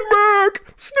 Stand back!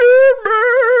 Stand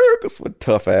back! That's what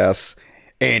tough ass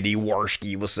Andy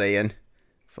Warski was saying.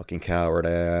 Fucking coward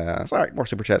ass. All right, more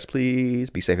super chats, please.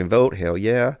 Be safe and vote. Hell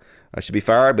yeah. I should be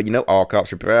fired, but all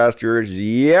cops are bastards.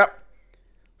 Yep.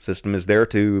 System is there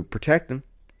to protect them.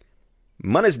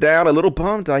 Money's down. A little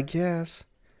bummed, I guess.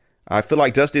 I feel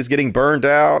like Dusty is getting burned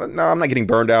out. No, I'm not getting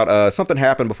burned out. Something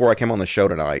happened before I came on the show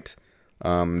tonight that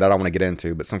I want to get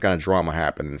into, but some kind of drama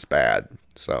happened and it's bad.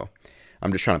 So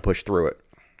I'm just trying to push through it.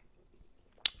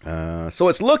 So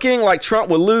it's looking like Trump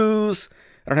will lose.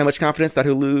 I don't have much confidence that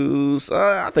he'll lose.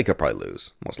 I think he'll probably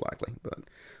lose, most likely. But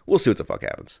we'll see what the fuck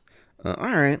happens. All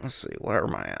right, let's see. Where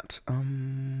am I at?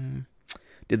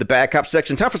 Did the bad cop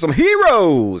section. Time for some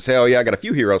heroes. Hell yeah, I got a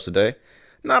few heroes today.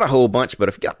 Not a whole bunch, but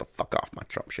if you got the fuck off my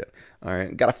Trump shit. All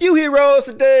right, got a few heroes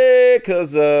today,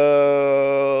 because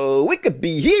we could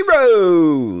be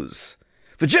heroes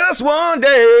for just one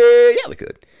day. Yeah, we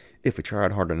could, if we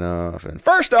tried hard enough. And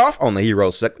first off, on the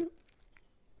heroes segment.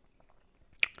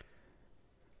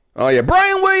 Oh yeah,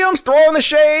 Brian Williams throwing the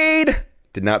shade.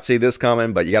 Did not see this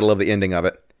coming, but you gotta love the ending of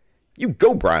it. You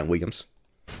go, Brian Williams.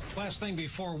 Last thing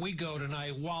before we go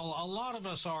tonight, while a lot of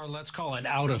us are, let's call it,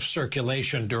 out of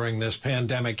circulation during this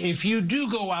pandemic, if you do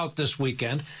go out this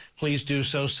weekend, please do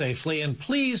so safely, and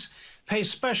please pay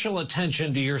special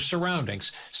attention to your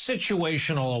surroundings.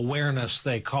 Situational awareness,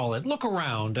 they call it. Look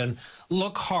around and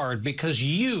look hard, because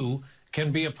you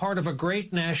can be a part of a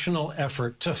great national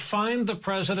effort to find the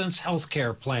president's health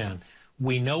care plan.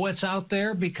 We know it's out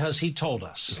there because he told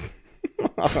us.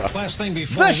 Last thing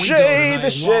before the shade,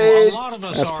 the shade. A lot of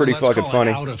us That's are, pretty fucking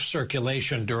funny. Out of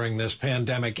circulation during this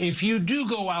pandemic. If you do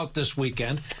go out this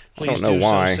weekend, please I don't know do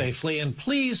why. so safely, and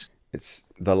please. It's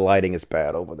the lighting is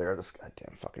bad over there. This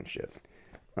goddamn fucking shit.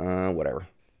 Whatever.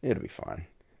 It'll be fine.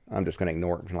 I'm just gonna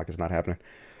ignore it like it's not happening.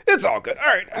 It's all good. All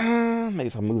right. Maybe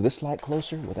if I move this light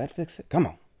closer, will that fix it? Come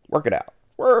on, work it out.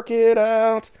 Work it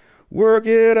out. Work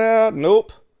it out.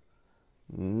 Nope.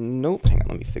 Nope. Hang on,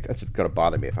 let me fix. That's gonna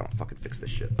bother me if I don't fucking fix this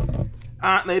shit.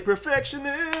 I'm a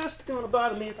perfectionist. Gonna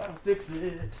bother me if I don't fix it.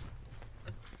 Alright.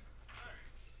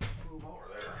 Move over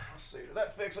there. Let's see. Did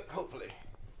that fix it? Hopefully.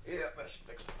 Yeah, that should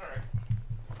fix it. Alright.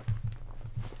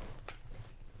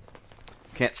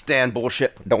 Can't stand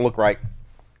bullshit. Don't look right.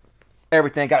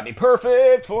 Everything gotta be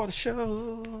perfect for the show.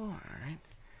 Alright.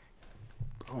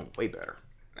 Boom. Way better.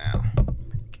 Now.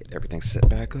 Get everything set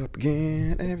back up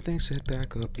again. Everything set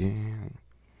back up again.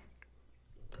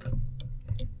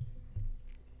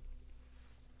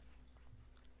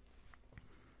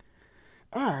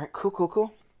 Alright,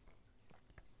 cool.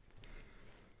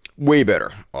 Way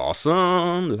better.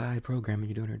 Awesome. Live programming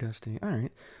you doing here, Dusty.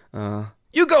 Alright.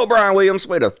 You go, Brian Williams.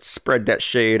 Way to spread that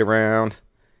shade around.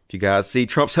 If you guys see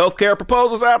Trump's healthcare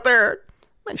proposals out there,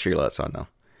 make sure you let us all know.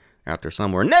 Out there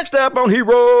somewhere. Next up on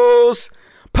Heroes,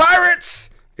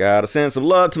 Pirates. Gotta send some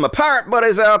love to my pirate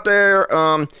buddies out there.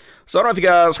 So I don't know if you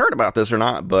guys heard about this or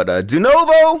not, but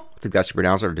Denuvo, I think that's your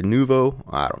pronouncer, Denuvo,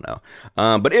 I don't know.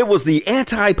 But it was the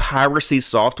anti-piracy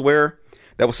software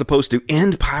that was supposed to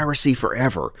end piracy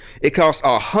forever. It cost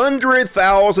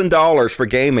 $100,000 for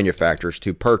game manufacturers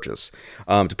to purchase,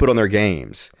 to put on their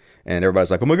games. And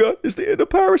everybody's like, oh my God, it's the end of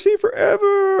piracy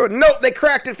forever. Nope, they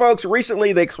cracked it, folks.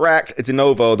 Recently, they cracked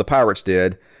Denuvo, the pirates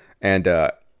did. And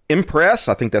Impress,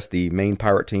 I think that's the main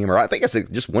pirate team, or I think it's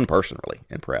just one person, really,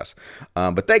 Impress.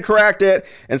 But they cracked it.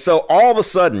 And so all of a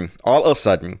sudden,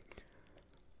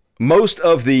 most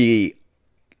of the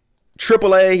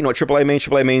AAA, you know what AAA means?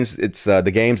 AAA means it's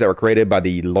the games that were created by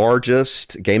the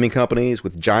largest gaming companies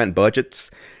with giant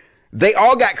budgets. They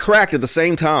all got cracked at the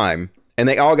same time. And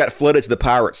they all got flooded to the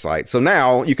pirate site. So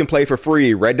now you can play for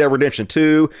free Red Dead Redemption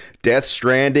 2, Death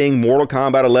Stranding, Mortal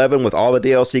Kombat 11 with all the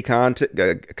DLC content,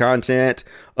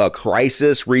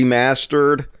 Crysis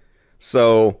Remastered.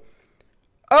 So,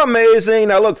 amazing.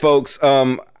 Now look, folks,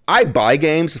 I buy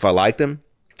games if I like them.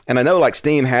 And I know like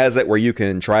Steam has it where you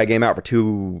can try a game out for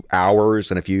 2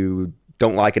 hours. And if you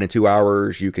don't like it in 2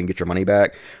 hours, you can get your money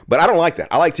back. But I don't like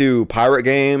that. I like to pirate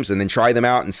games and then try them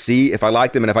out and see if I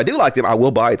like them. And if I do like them, I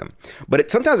will buy them. But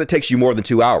sometimes it takes you more than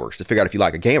 2 hours to figure out if you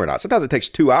like a game or not. Sometimes it takes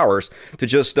 2 hours to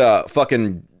just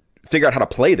fucking figure out how to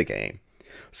play the game.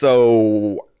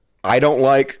 So I don't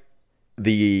like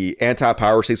the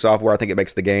anti-piracy software. I think it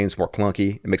makes the games more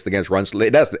clunky. It makes the games run slow.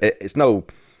 It's no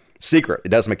secret. It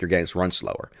does make your games run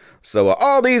slower. So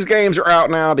all these games are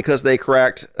out now because they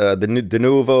cracked the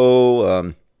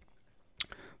Denuvo.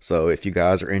 So if you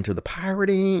guys are into the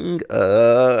pirating,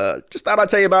 just thought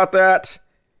I'd tell you about that.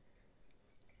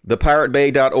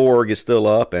 ThePirateBay.org is still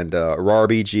up, and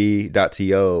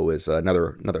RARBG.to is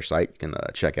another site you can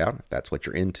check out if that's what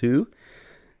you're into.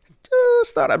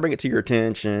 Just thought I'd bring it to your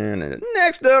attention. And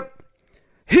next up,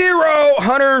 Hero,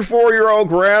 104-year-old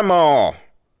grandma.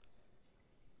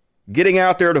 Getting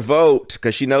out there to vote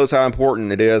because she knows how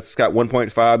important it is. It's got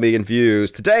 1.5 million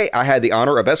views. Today, I had the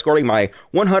honor of escorting my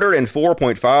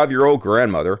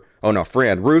 104.5-year-old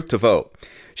friend, Ruth, to vote.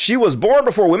 She was born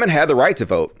before women had the right to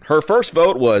vote. Her first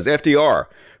vote was FDR.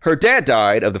 Her dad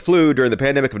died of the flu during the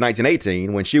pandemic of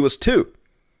 1918 when she was 2.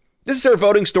 This is her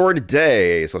voting story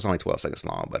today. So it's only 12 seconds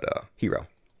long, but Hero.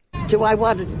 Do I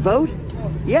want to vote?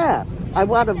 Yeah, I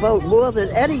want to vote more than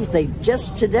anything.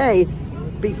 Just today,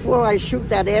 before I shoot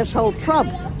that asshole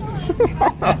Trump.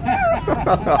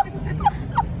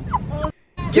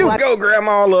 You go,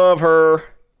 Grandma. Love her.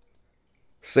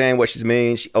 Saying what she's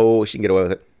mean. She can get away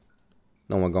with it.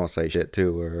 No one gonna say shit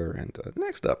to her. And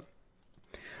next up,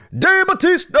 Dave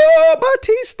Batista.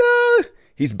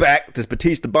 He's back with this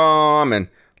Batista bomb. And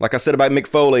like I said about Mick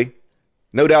Foley,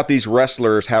 no doubt these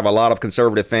wrestlers have a lot of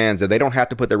conservative fans, and they don't have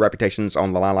to put their reputations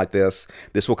on the line like this.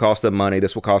 This will cost them money.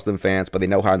 This will cost them fans, but they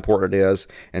know how important it is,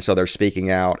 and so they're speaking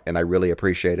out, and I really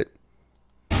appreciate it.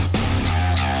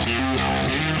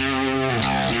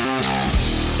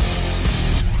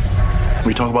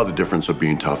 We talk about the difference of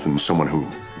being tough and someone who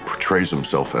portrays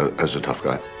himself as a tough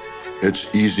guy.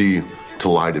 It's easy to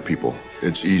lie to people.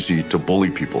 It's easy to bully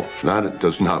people. That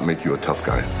does not make you a tough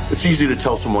guy. It's easy to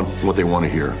tell someone what they want to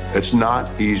hear. It's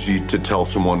not easy to tell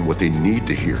someone what they need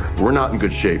to hear. We're not in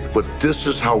good shape, but this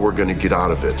is how we're going to get out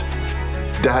of it.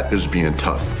 That is being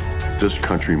tough. This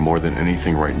country, more than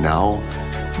anything right now,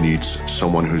 needs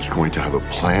someone who's going to have a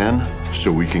plan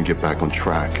so we can get back on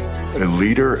track. A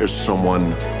leader is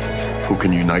someone who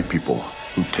can unite people,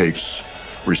 who takes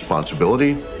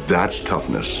responsibility. That's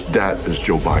toughness. That is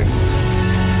Joe Biden.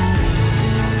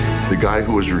 The guy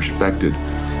who is respected,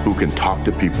 who can talk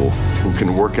to people, who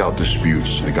can work out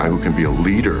disputes, the guy who can be a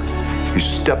leader. He's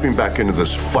stepping back into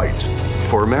this fight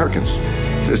for Americans.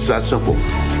 It's that simple.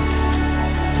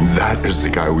 That is the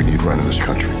guy we need running this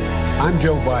country. I'm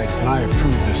Joe Biden, and I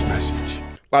approve this message.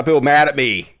 A lot of people mad at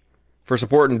me for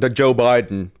supporting Joe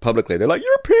Biden publicly. They're like,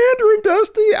 you're pandering,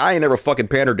 Dusty. I ain't never fucking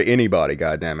pandered to anybody,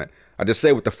 goddammit. I just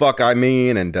say what the fuck I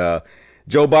mean, and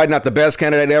Joe Biden, not the best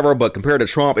candidate ever, but compared to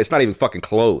Trump, it's not even fucking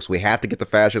close. We have to get the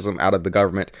fascism out of the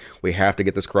government. We have to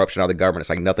get this corruption out of the government. It's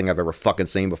like nothing I've ever fucking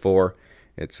seen before.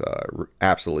 It's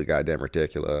absolutely goddamn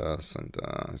ridiculous. And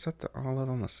is that all of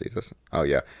them? Let's see. Oh,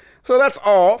 yeah. So that's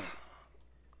all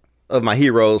of my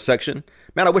heroes section.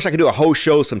 Man, I wish I could do a whole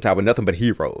show sometime with nothing but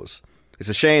heroes. It's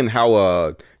a shame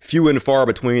how few and far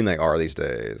between they are these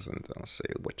days. And let's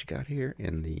see what you got here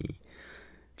in the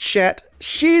chat.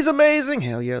 She's amazing.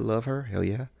 Hell yeah, love her. Hell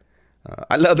yeah.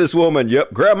 I love this woman.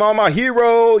 Yep, Grandma, my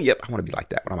hero. Yep, I want to be like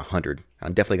that when I'm 100.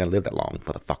 I'm definitely going to live that long,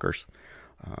 motherfuckers.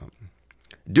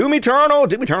 Doom Eternal.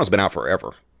 Doom Eternal's been out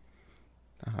forever.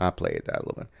 I played that a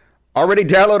little bit. Already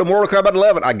downloaded Mortal Kombat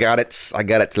 11. I got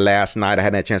it last night. I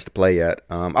hadn't had a chance to play yet.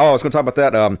 I was going to talk about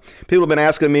that. People have been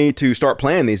asking me to start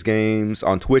playing these games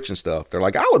on Twitch and stuff. They're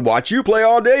like, I would watch you play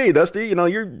all day, Dusty. You know,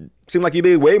 you seem like you'd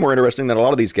be way more interesting than a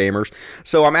lot of these gamers.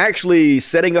 So I'm actually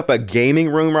setting up a gaming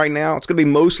room right now. It's going to be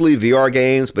mostly VR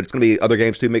games, but it's going to be other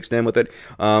games too mixed in with it.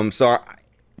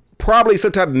 Probably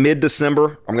sometime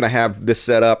mid-December, I'm going to have this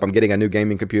set up. I'm getting a new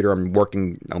gaming computer. I'm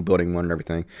working on building one and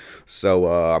everything. So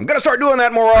I'm going to start doing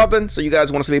that more often. So you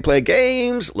guys want to see me play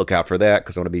games? Look out for that,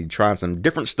 because I'm going to be trying some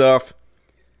different stuff.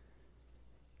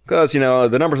 Because, you know,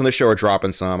 the numbers on this show are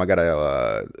dropping some. I got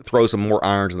to throw some more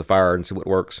irons in the fire and see what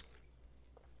works.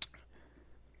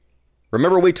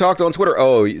 Remember we talked on Twitter?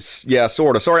 Oh, yeah,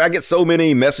 sort of. Sorry, I get so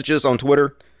many messages on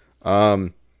Twitter.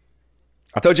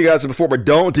 I told you guys this before, but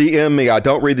don't DM me. I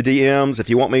don't read the DMs. If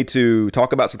you want me to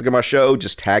talk about something on my show,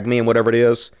 just tag me in whatever it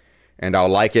is, and I'll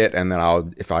like it, and then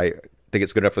if I think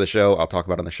it's good enough for the show, I'll talk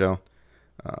about it on the show.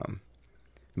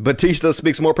 Batista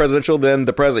speaks more presidential than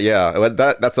the president. Yeah,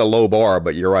 that's a low bar,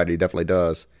 but you're right. He definitely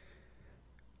does.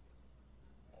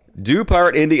 Do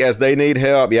pirate indie as they need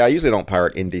help. Yeah, I usually don't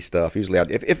pirate indie stuff. Usually,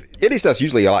 if indie stuff's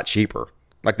usually a lot cheaper.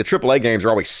 Like the AAA games are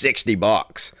always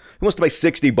 $60. Who wants to pay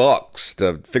 $60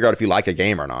 to figure out if you like a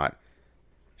game or not?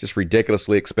 Just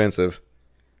ridiculously expensive.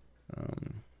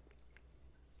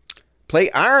 Play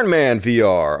Iron Man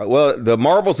VR. Well, the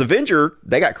Marvel's Avenger,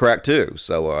 they got cracked too.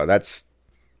 So that's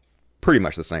pretty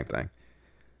much the same thing.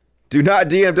 Do not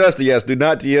DM Dusty. Yes, do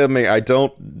not DM me. I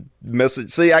don't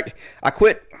message. See, I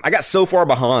quit. I got so far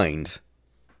behind,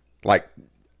 like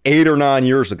 8 or 9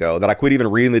 years ago, that I quit even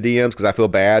reading the DMs because I feel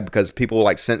bad, because people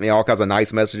like sent me all kinds of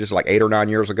nice messages like 8 or 9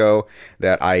 years ago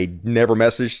that I never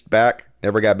messaged back,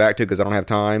 never got back to because I don't have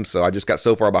time. So I just got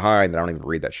so far behind that I don't even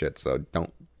read that shit. So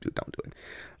don't do it.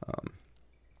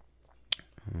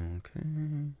 Okay.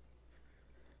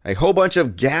 A whole bunch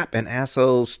of Gap and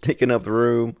assholes sticking up the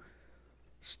room.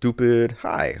 Stupid.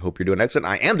 Hi. Hope you're doing excellent.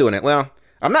 I am doing it. Well,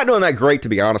 I'm not doing that great, to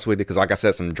be honest with you, because like I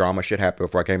said, some drama shit happened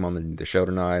before I came on the show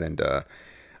tonight, and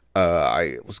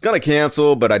I was going to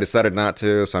cancel, but I decided not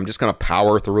to, so I'm just going to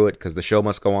power through it because the show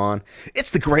must go on. It's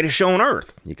the greatest show on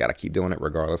earth. You got to keep doing it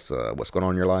regardless of what's going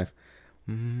on in your life.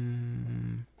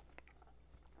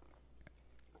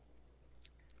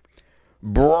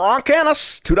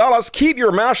 Broncanus, $2. Keep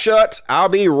your mouth shut. I'll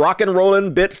be rock and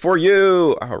rolling bit for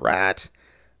you. All right.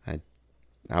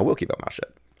 I will keep my mouth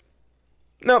shut.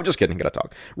 No, just kidding. Gotta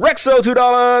talk. Rexo, $2.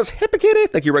 Hippie Kitty.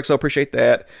 Thank you, Rexo. Appreciate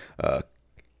that.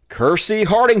 Kersey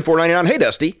Harding, $4.99. Hey,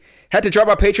 Dusty. Had to drop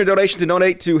my Patreon donation to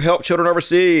donate to help children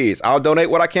overseas. I'll donate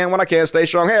what I can when I can. Stay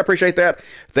strong. Hey, I appreciate that.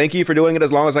 Thank you for doing it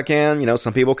as long as I can. You know,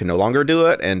 some people can no longer do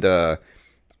it, and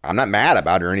I'm not mad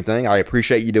about it or anything. I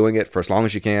appreciate you doing it for as long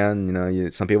as you can. You know,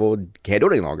 some people can't do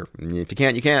it any longer. If you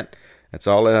can't, you can't. That's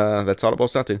all it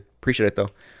boils down to. Appreciate it,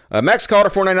 though. Max Calder,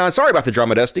 $4.99. Sorry about the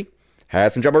drama, Dusty.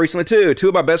 Had some drama recently, too. Two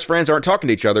of my best friends aren't talking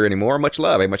to each other anymore. Much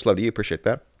love. Hey, much love to you. Appreciate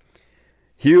that.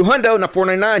 Hugh Hundo, now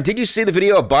 $4.99. Did you see the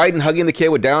video of Biden hugging the kid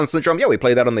with Down syndrome? Yeah, we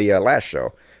played that on the last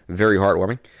show. Very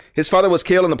heartwarming. His father was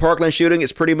killed in the Parkland shooting.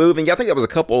 It's pretty moving. Yeah, I think that was a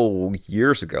couple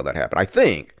years ago that happened. I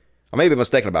think. I may be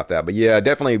mistaken about that. But yeah,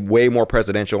 definitely way more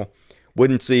presidential.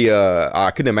 Wouldn't see,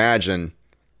 I couldn't imagine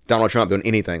Donald Trump doing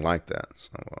anything like that.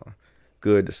 So,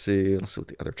 good to see. Let's see what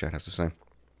the other chat has to say.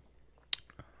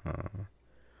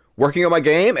 Working on my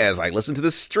game as I listen to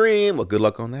this stream. Well, good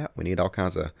luck on that. We need all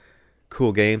kinds of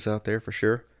cool games out there for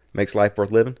sure. Makes life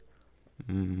worth living.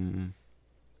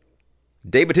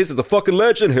 Dave Bautista is a fucking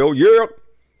legend. Hell yeah.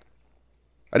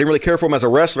 I didn't really care for him as a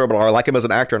wrestler, but I like him as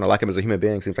an actor and I like him as a human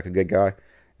being. Seems like a good guy.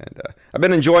 And I've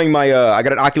been enjoying my, I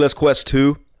got an Oculus Quest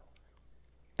 2.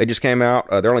 They just came out.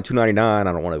 They're only $2.99. I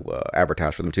don't want to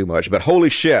advertise for them too much, but holy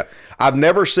shit. I've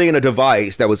never seen a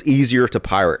device that was easier to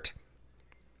pirate.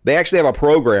 They actually have a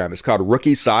program. It's called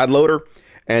Rookie Sideloader.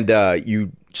 And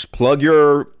you just plug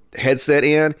your headset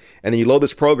in, and then you load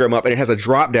this program up, and it has a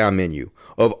drop-down menu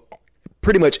of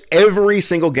pretty much every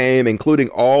single game, including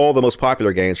all the most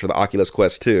popular games for the Oculus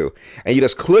Quest 2. And you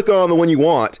just click on the one you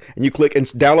want, and you click and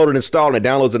download and install, and it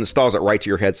downloads and installs it right to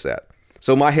your headset.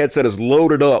 So my headset is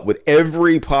loaded up with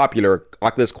every popular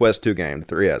Oculus Quest 2 game that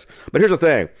there is. But here's the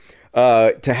thing.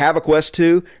 To have a Quest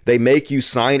 2, they make you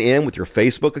sign in with your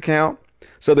Facebook account.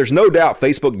 So there's no doubt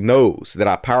Facebook knows that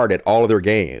I pirated all of their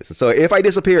games. So if I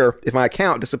disappear, if my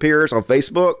account disappears on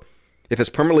Facebook, if it's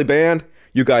permanently banned,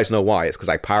 you guys know why. It's because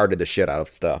I pirated the shit out of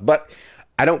stuff. But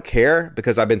I don't care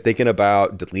because I've been thinking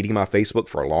about deleting my Facebook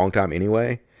for a long time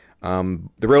anyway.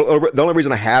 The only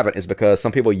reason I haven't is because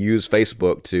some people use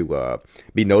Facebook to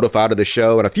be notified of the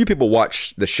show. And a few people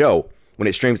watch the show when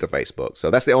it streams to Facebook.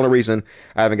 So that's the only reason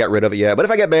I haven't got rid of it yet. But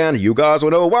if I get banned, you guys will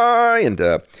know why. And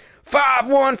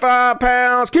 515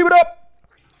 pounds. Keep it up.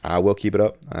 I will keep it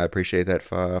up. I appreciate that,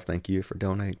 5. Thank you for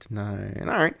donating tonight. All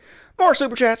right. More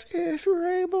super chats if you're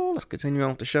able. Let's continue on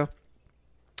with the show.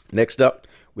 Next up,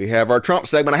 we have our Trump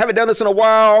segment. I haven't done this in a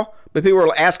while, but people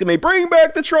were asking me, bring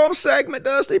back the Trump segment,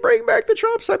 Dusty. Bring back the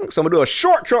Trump segment. So I'm going to do a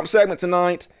short Trump segment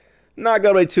tonight. Not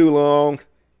going to be too long.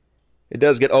 It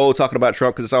does get old talking about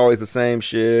Trump because it's always the same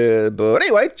shit. But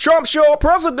anyway, Trump's your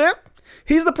president.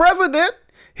 He's the president.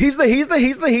 He's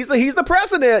the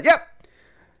president. Yep.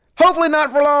 Hopefully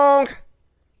not for long,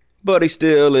 but he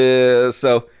still is.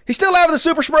 So he's still having the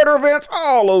super spreader events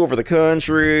all over the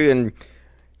country. And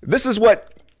this is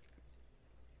what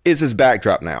is his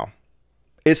backdrop now.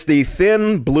 It's the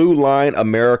thin blue line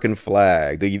American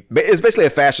flag. It's basically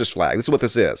a fascist flag. This is what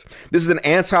this is. This is an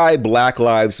anti-Black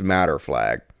Lives Matter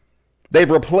flag. They've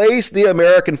replaced the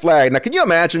American flag. Now, can you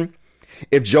imagine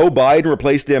if Joe Biden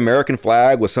replaced the American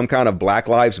flag with some kind of Black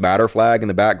Lives Matter flag in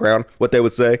the background? What they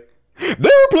would say?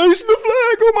 They're replacing the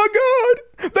flag. Oh my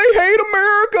God. They hate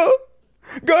America.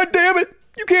 God damn it.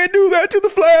 You can't do that to the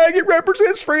flag. It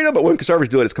represents freedom. But when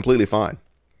conservatives do it, it's completely fine.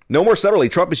 No more subtly,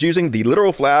 Trump is using the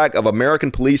literal flag of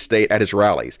American police state at his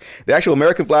rallies. The actual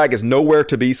American flag is nowhere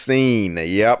to be seen.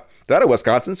 Yep. That of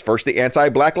Wisconsin's. First, the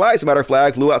anti-Black Lives Matter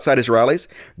flag flew outside his rallies.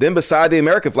 Then beside the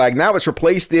American flag. Now it's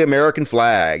replaced the American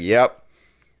flag. Yep.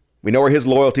 We know where his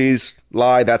loyalties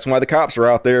lie. That's why the cops are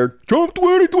out there. Trump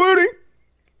 2020.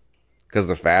 Because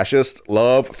the fascists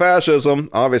love fascism,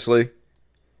 obviously.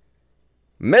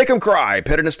 Make them cry.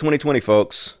 Pettiness 2020,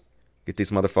 folks. Get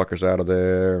these motherfuckers out of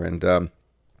there. And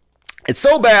it's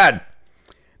so bad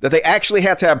that they actually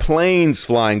had to have planes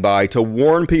flying by to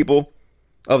warn people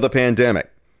of the pandemic.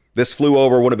 This flew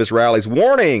over one of his rallies.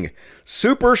 Warning!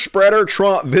 Super spreader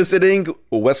Trump visiting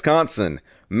Wisconsin.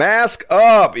 Mask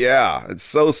up! Yeah, it's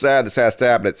so sad this has to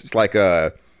happen. It's like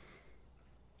a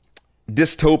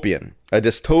dystopian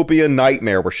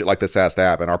nightmare where shit like this has to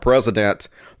happen. Our president,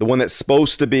 the one that's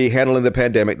supposed to be handling the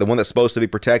pandemic, the one that's supposed to be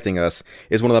protecting us,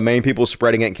 is one of the main people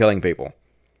spreading it and killing people.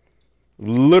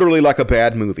 Literally like a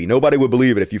bad movie. Nobody would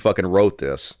believe it if you fucking wrote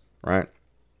this, right?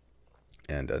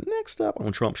 And next up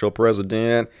on Trump Show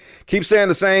President, keep saying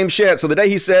the same shit. So the day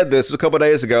he said this, a couple of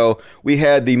days ago, we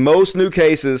had the most new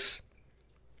cases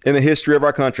in the history of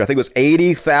our country. I think it was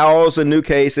 80,000 new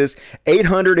cases.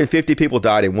 850 people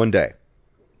died in one day.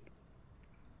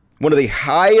 One of the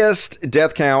highest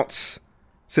death counts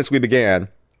since we began.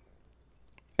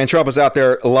 And Trump is out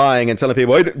there lying and telling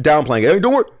people, hey, downplaying it. Hey,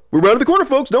 don't worry. We're right in the corner,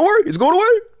 folks. Don't worry. It's going away.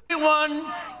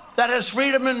 Anyone that has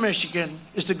freedom in Michigan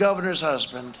is the governor's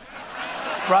husband.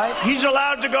 Right? He's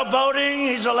allowed to go voting.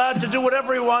 He's allowed to do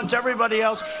whatever he wants, everybody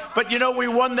else. But, you know, we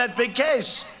won that big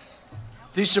case.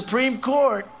 The Supreme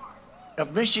Court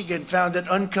of Michigan found it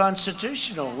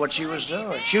unconstitutional what she was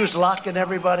doing. She was locking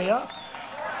everybody up.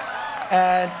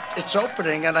 And it's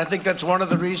opening, and I think that's one of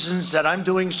the reasons that I'm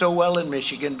doing so well in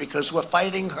Michigan, because we're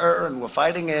fighting her and we're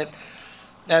fighting it.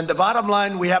 And the bottom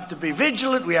line, we have to be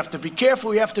vigilant, we have to be careful,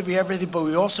 we have to be everything, but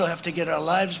we also have to get our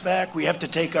lives back. We have to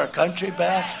take our country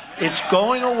back. It's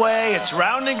going away. It's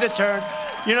rounding the turn.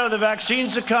 You know, the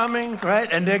vaccines are coming, right?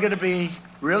 And they're going to be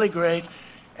really great.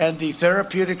 And the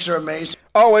therapeutics are amazing.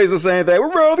 Always the same thing. We're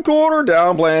around the corner,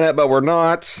 downplaying it, but we're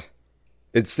not.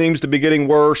 It seems to be getting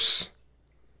worse.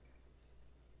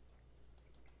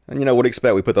 And you know, what do you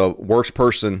expect? We put the worst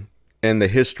person in the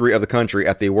history of the country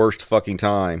at the worst fucking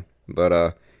time.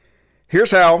 But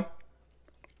here's how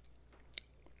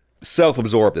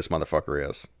self-absorbed this motherfucker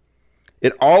is.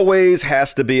 It always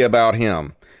has to be about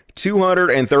him.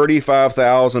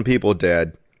 235,000 people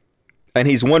dead. And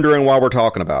he's wondering why we're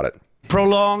talking about it.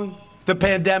 Prolong the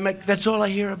pandemic. That's all I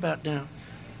hear about now.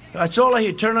 That's all I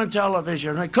hear. Turn on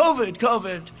television. Right? COVID,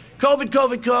 COVID, COVID,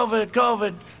 COVID, COVID,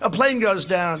 COVID. A plane goes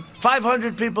down.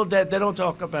 500 people dead. They don't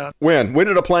talk about it. When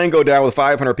did a plane go down with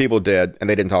 500 people dead and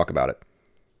they didn't talk about it?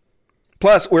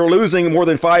 Plus, we're losing more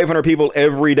than 500 people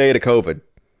every day to COVID.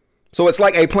 So it's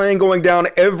like a plane going down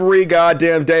every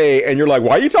goddamn day, and you're like,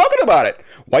 why are you talking about it?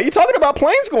 Why are you talking about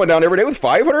planes going down every day with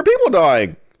 500 people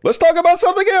dying? Let's talk about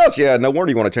something else. Yeah, no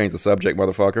wonder you want to change the subject,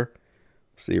 motherfucker.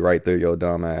 See right there, yo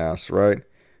dumb ass, right?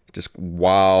 Just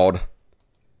wild.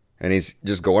 And he's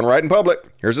just going right in public.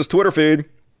 Here's his Twitter feed.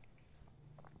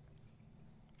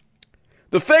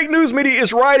 The fake news media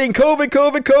is writing COVID,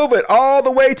 COVID, COVID all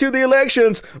the way to the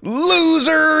elections.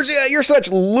 Losers! Yeah, you're such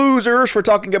losers for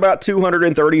talking about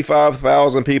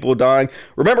 235,000 people dying.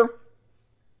 Remember,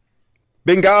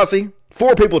 Benghazi,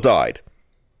 4 people died.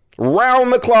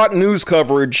 Round-the-clock news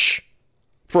coverage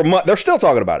for months. They're still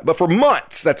talking about it, but for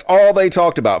months, that's all they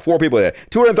talked about. 4 people dead.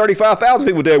 235,000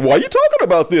 people dead. Why are you talking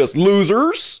about this,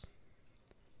 losers?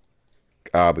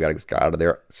 God, we gotta get this guy out of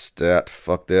there. Stat,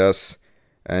 fuck this.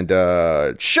 And,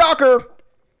 shocker!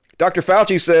 Dr.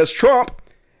 Fauci says Trump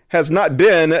has not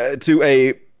been to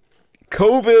a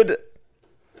COVID...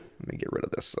 Let me get rid of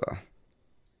this.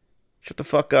 Shut the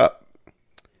fuck up.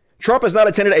 Trump has not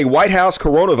attended a White House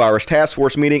coronavirus task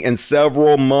force meeting in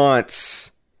several months.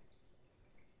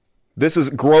 This is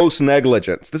gross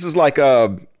negligence. This is like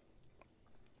a...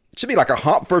 It should be like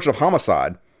a version of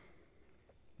homicide.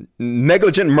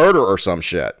 Negligent murder or some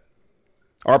shit.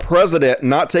 Our president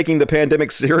not taking the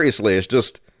pandemic seriously is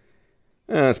just,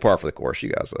 it's par for the course. You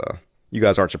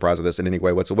guys aren't surprised at this in any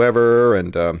way whatsoever.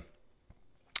 And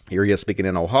here he is speaking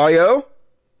in Ohio.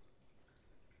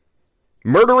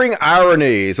 Murdering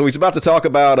irony. So he's about to talk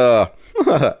about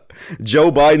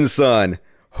Joe Biden's son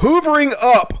hoovering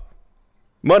up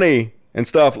money and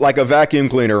stuff like a vacuum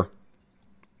cleaner.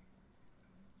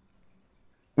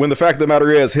 When the fact of the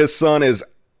matter is, his son is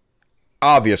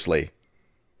obviously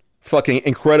fucking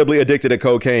incredibly addicted to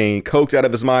cocaine, coked out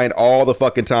of his mind all the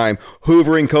fucking time,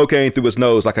 hoovering cocaine through his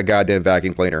nose like a goddamn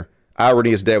vacuum cleaner.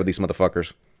 Irony is dead with these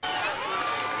motherfuckers.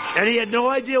 And he had no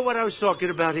idea what I was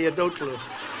talking about. He had no clue.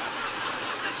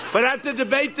 But at the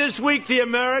debate this week, the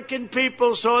American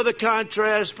people saw the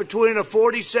contrast between a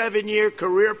 47-year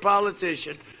career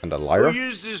politician and a liar who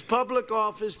used his public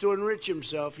office to enrich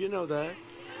himself. You know that.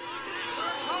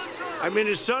 I mean,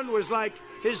 his son was like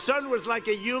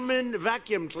a human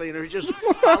vacuum cleaner. Just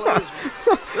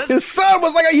his son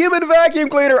was like a human vacuum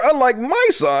cleaner, unlike my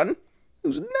son,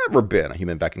 who's never been a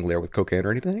human vacuum cleaner with cocaine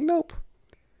or anything. Nope.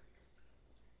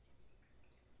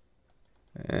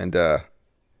 And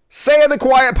saying the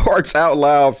quiet parts out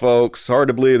loud, folks. Hard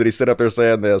to believe that he's sitting up there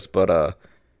saying this, but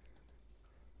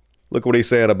look what he's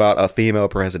saying about a female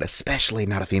president, especially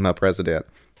not a female president.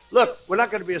 Look, we're not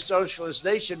going to be a socialist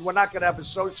nation. We're not going to have a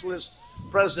socialist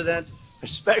president,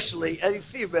 especially a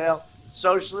female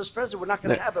socialist president. We're not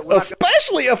going to have it.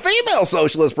 Especially a female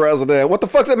socialist president. What the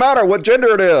fuck's it matter what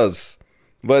gender it is?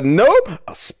 But nope,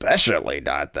 especially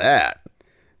not that.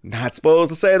 Not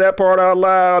supposed to say that part out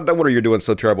loud. No wonder you're doing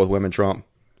so terrible with women, Trump.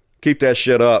 Keep that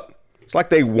shit up. It's like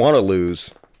they want to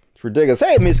lose. It's ridiculous.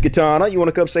 Hey, Miss Katana, you want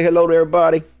to come say hello to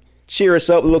everybody? Cheer us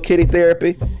up with a little kitty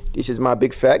therapy. This is my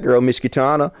big fat girl, Miss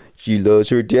Katana. She loves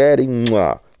her daddy.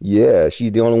 Mwah. Yeah,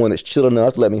 she's the only one that's chill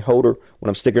enough to let me hold her when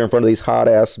I'm sticking her in front of these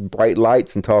hot-ass bright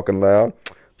lights and talking loud.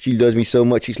 She loves me so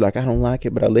much, she's like, I don't like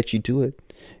it, but I'll let you do it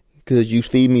because you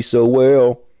feed me so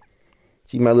well.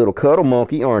 She's my little cuddle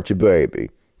monkey, aren't you, baby?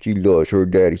 She loves her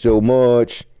daddy so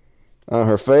much. I'm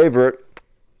her favorite.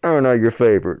 Aren't I your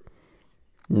favorite?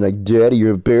 Like, Daddy,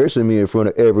 you're embarrassing me in front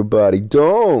of everybody.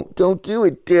 Don't do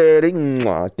it, Daddy.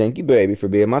 Mwah. Thank you, baby, for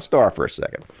being my star for a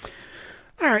second.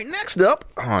 All right, next up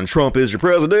on Trump is Your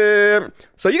President.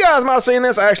 So you guys might have seen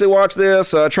this. I actually watched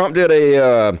this. Trump did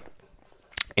a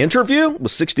interview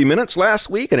with 60 Minutes last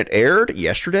week, and it aired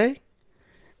yesterday.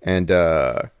 And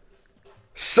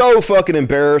so fucking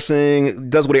embarrassing.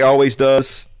 Does what he always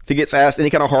does. If he gets asked any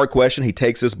kind of hard question, he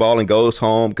takes his ball and goes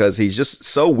home because he's just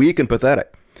so weak and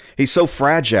pathetic. He's so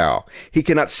fragile. He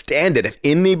cannot stand it if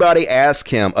anybody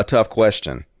asks him a tough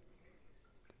question.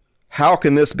 How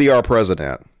can this be our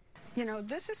president? You know,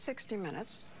 this is 60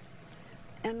 Minutes,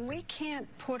 and we can't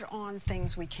put on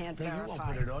things we can't verify. You won't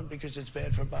put it on because it's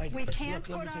bad for Biden. We can't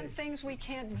put on things we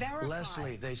can't verify.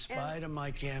 Leslie, they spied on my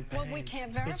campaign. Well, we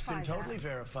can't verify It's been totally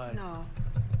verified. No.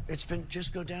 It's been,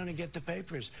 just go down and get the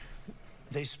papers.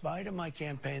 They spied on my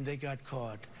campaign, they got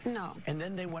caught. No. And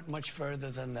then they went much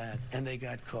further than that, and they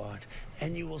got caught.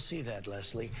 And you will see that,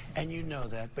 Leslie, and you know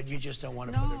that, but you just don't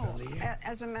want to put it on the air.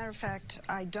 As a matter of fact,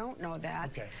 I don't know that.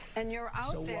 Okay. And you're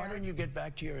out so there. So why don't you get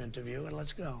back to your interview, and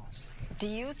let's go. Do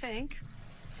you think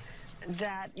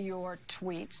that your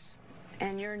tweets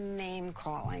and your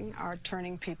name-calling are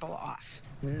turning people off?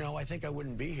 No, I think I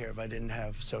wouldn't be here if I didn't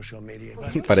have social media.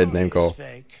 Well, if I didn't name call.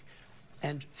 Fake.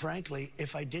 And frankly,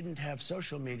 if I didn't have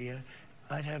social media,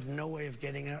 I'd have no way of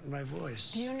getting out my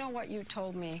voice. Do you know what you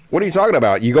told me? What are you talking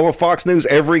about? You go on Fox News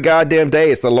every goddamn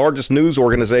day. It's the largest news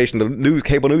organization, the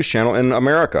cable news channel in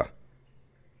America.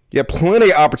 You have plenty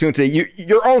of opportunity.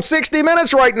 You're on 60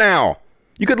 Minutes right now.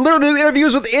 You could literally do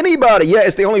interviews with anybody. Yeah,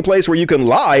 it's the only place where you can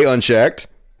lie unchecked.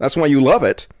 That's why you love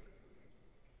it.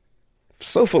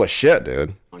 So full of shit, dude.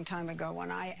 A long time ago, when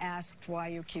I asked why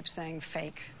you keep saying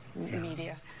fake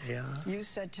media, you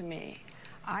said to me,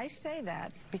 I say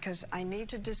that because I need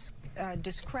to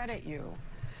discredit you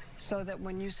so that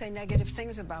when you say negative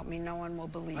things about me, no one will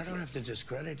believe you. I don't have to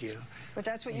discredit you. But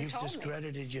that's what you told me. You've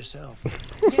discredited yourself.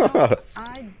 You know,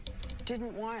 I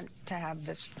didn't want to have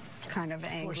this kind of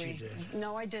angry. Of course you did.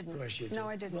 No, I didn't. Of course you did. No,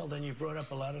 I didn't. Well, then you brought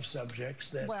up a lot of subjects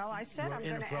that Well, I said I'm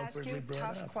going to ask you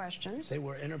tough questions. They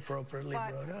were inappropriately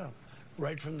brought up.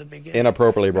 Right from the beginning.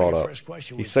 Inappropriately brought up.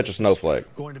 He's such a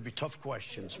snowflake. Going to be tough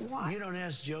questions. Why? You don't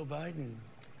ask Joe Biden.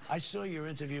 I saw your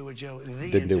interview with Joe.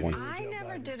 Didn't do one. I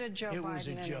never did a Joe Biden interview. It was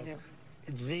a joke.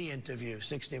 The interview,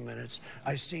 60 Minutes.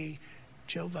 I see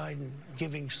Joe Biden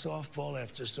giving softball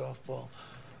after softball.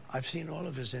 I've seen all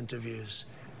of his interviews.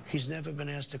 He's never been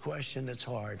asked a question that's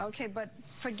hard. Okay, but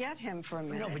forget him for a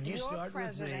minute. No, but you start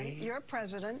with me. You're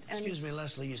president. And excuse me,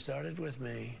 Leslie, you started with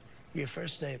me. Your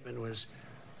first statement was,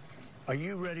 are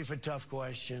you ready for tough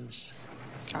questions?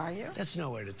 Are you? That's no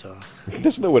way to talk.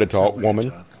 That's no way to talk,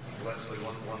 woman. Leslie,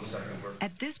 one second.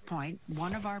 At this point,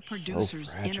 one of our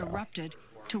producers interrupted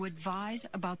to advise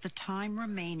about the time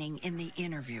remaining in the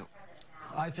interview.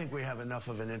 I think we have enough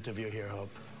of an interview here,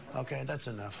 Hope. Okay, that's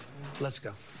enough. Let's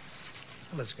go.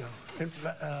 Let's go.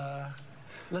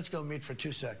 Let's go meet for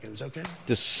 2 seconds, okay?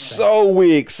 Just so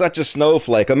weak, such a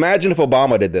snowflake. Imagine if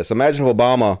Obama did this. Imagine if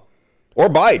Obama or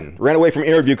Biden ran away from an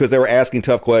interview because they were asking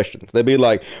tough questions. They'd be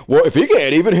like, well, if he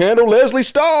can't even handle Leslie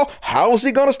Stahl, how's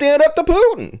he going to stand up to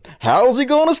Putin? How's he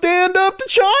going to stand up to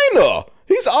China?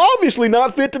 He's obviously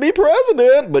not fit to be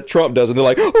president. But Trump doesn't. They're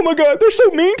like, oh my God, they're so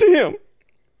mean to him.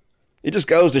 It just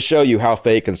goes to show you how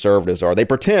fake conservatives are. They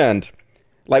pretend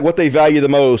like what they value the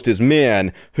most is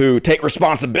men who take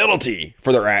responsibility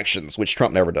for their actions, which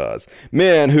Trump never does.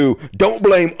 Men who don't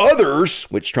blame others,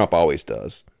 which Trump always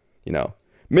does. You know,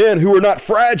 men who are not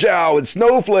fragile and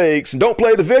snowflakes and don't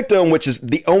play the victim, which is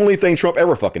the only thing Trump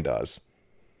ever fucking does.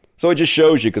 So it just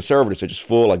shows you conservatives are just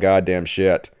full of goddamn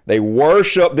shit. They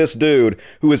worship this dude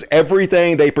who is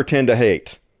everything they pretend to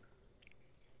hate.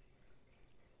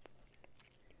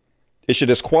 It should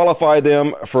disqualify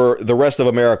them for the rest of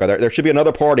America. There should be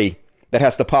another party that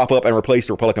has to pop up and replace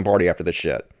the Republican Party after this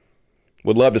shit.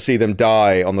 Would love to see them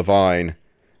die on the vine.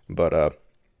 But,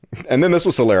 and then this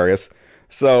was hilarious.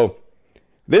 So,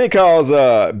 then he calls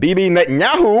Bibi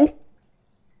Netanyahu,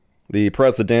 the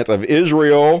president of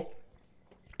Israel,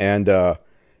 and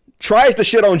tries to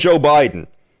shit on Joe Biden.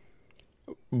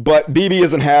 But Bibi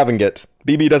isn't having it.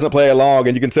 Bibi doesn't play along,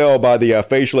 and you can tell by the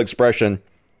facial expression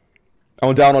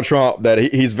on Donald Trump that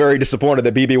he's very disappointed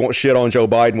that Bibi won't shit on Joe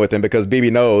Biden with him, because Bibi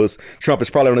knows Trump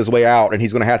is probably on his way out and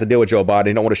he's going to have to deal with Joe Biden.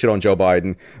 He don't want to shit on Joe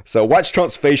Biden. So watch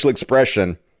Trump's facial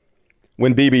expression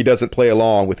when Bibi doesn't play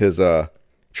along with his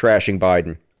trashing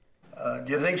Biden.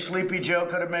 Do you think Sleepy Joe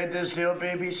could have made this deal,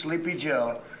 baby? Sleepy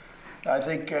Joe. I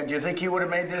think. Do you think he would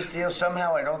have made this deal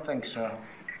somehow? I don't think so.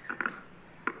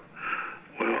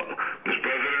 Well, Mr.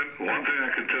 President, one thing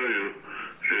I can tell you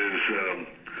is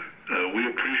we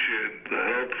appreciate the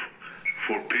help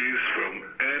for peace from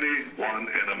anyone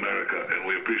in America, and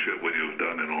we appreciate what you've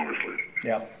done enormously.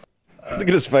 Yeah. Look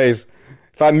at his face.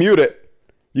 If I mute it,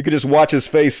 you could just watch his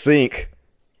face sink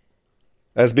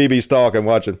as BB's talking,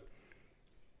 watching.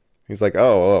 He's like,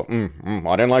 I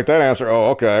didn't like that answer.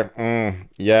 Oh, okay.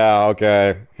 Yeah,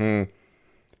 okay.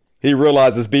 He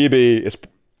realizes BB is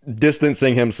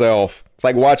distancing himself. It's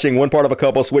like watching one part of a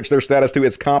couple switch their status to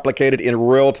it's complicated in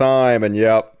real time, and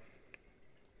yep.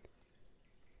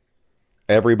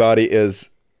 Everybody is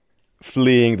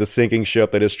fleeing the sinking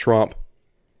ship that is Trump.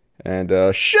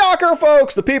 And shocker,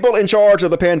 folks, the people in charge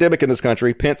of the pandemic in this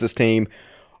country, Pence's team,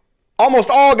 almost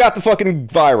all got the fucking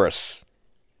virus.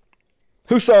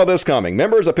 Who saw this coming?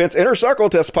 Members of Pence's inner circle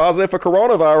test positive for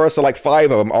coronavirus, so like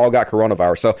 5 of them all got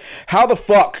coronavirus. So how the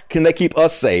fuck can they keep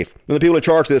us safe when the people in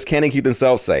charge of this can't even keep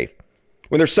themselves safe?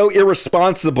 When they're so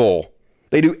irresponsible,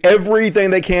 they do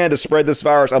everything they can to spread this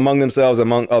virus among themselves,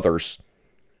 among others.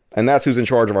 And that's who's in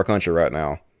charge of our country right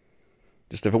now.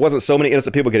 Just if it wasn't so many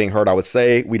innocent people getting hurt, I would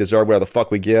say we deserve whatever the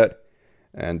fuck we get.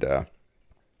 And,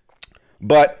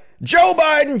 but Joe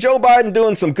Biden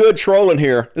doing some good trolling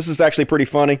here. This is actually pretty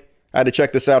funny. I had to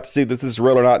check this out to see that this is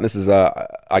real or not. And this is,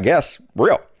 I guess,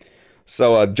 real.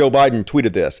 So Joe Biden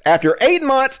tweeted this. After 8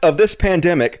 months of this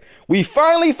pandemic, we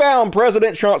finally found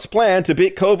President Trump's plan to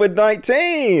beat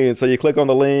COVID-19. So you click on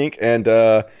the link and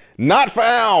not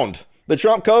found. The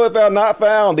Trump COVID found not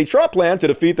found. The Trump plan to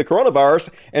defeat the coronavirus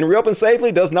and reopen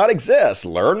safely does not exist.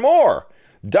 Learn more.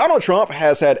 Donald Trump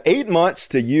has had 8 months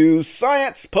to use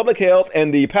science, public health,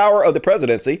 and the power of the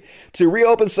presidency to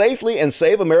reopen safely and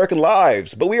save American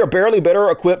lives. But we are barely better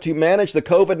equipped to manage the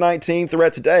COVID-19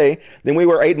 threat today than we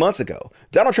were 8 months ago.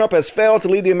 Donald Trump has failed to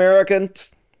lead the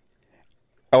Americans.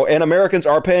 Oh, and Americans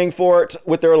are paying for it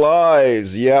with their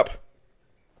lives. Yep.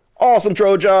 Awesome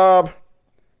Tro job.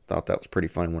 Thought that was pretty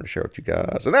funny. I want to share with you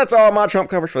guys. And that's all my Trump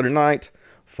coverage for tonight.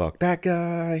 Fuck that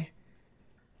guy.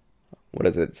 What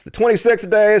is it? It's the 26th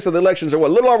today, so the elections are a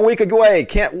little over a week away.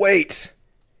 Can't wait.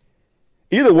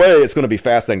 Either way, it's going to be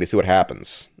fascinating to see what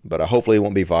happens. But hopefully it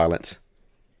won't be violent.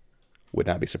 Would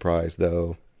not be surprised,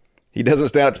 though. He doesn't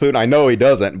stand up to Putin. I know he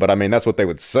doesn't, but I mean, that's what they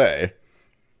would say.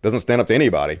 Doesn't stand up to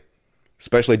anybody,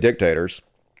 especially dictators.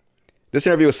 This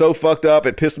interview was so fucked up,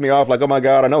 it pissed me off. Like, oh my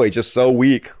God, I know he's just so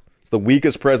weak. It's the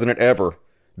weakest president ever.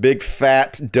 Big,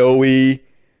 fat, doughy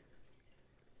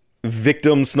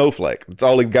victim snowflake. That's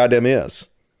all he goddamn is.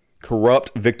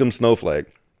 Corrupt victim snowflake.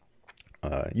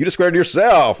 You discredit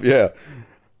yourself. Yeah.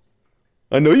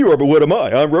 I know you are, but what am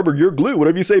I? I'm rubber, you're glue.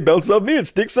 Whatever you say bounces off me and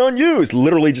sticks on you. It's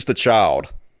literally just a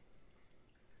child.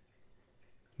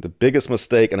 The biggest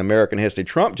mistake in American history.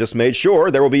 Trump just made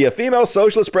sure there will be a female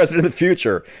socialist president in the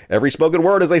future. Every spoken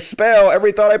word is a spell.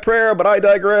 Every thought a prayer, but I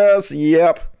digress.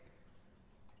 Yep.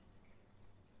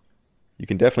 You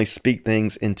can definitely speak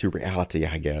things into reality,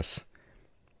 I guess.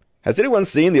 Has anyone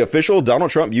seen the official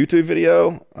Donald Trump YouTube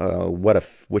video?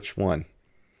 Which one?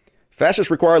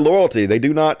 Fascists require loyalty. They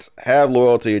do not have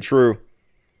loyalty. True.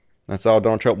 That's all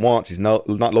Donald Trump wants. He's not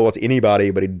loyal to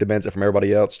anybody, but he demands it from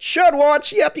everybody else. Chud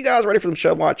Watch. Yep, you guys ready for some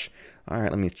Chud Watch? All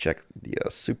right, let me check the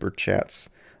super chats.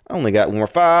 I only got one more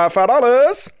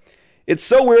 $5. It's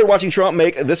so weird watching Trump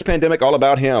make this pandemic all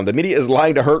about him. The media is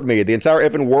lying to hurt me. The entire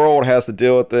effing world has to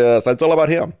deal with this. It's all about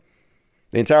him.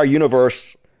 The entire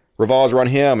universe revolves around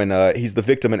him, and he's the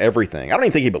victim in everything. I don't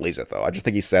even think he believes it, though. I just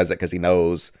think he says it because he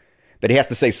knows that he has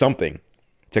to say something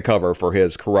to cover for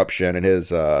his corruption and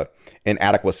his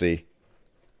inadequacy.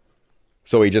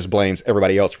 So he just blames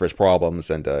everybody else for his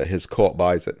problems, and his cult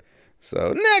buys it.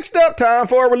 So next up, time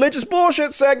for a religious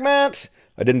bullshit segment.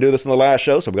 I didn't do this in the last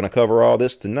show, so I'm going to cover all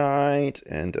this tonight.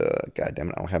 And, God damn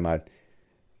it, I don't have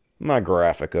my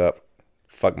graphic up.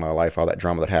 Fuck my life, all that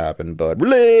drama that happened. But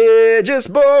religious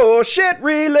bullshit,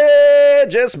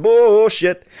 religious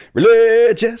bullshit,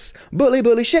 religious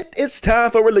bully shit. It's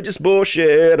time for religious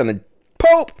bullshit. And the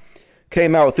Pope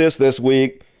came out with this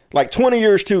week, like 20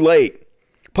 years too late.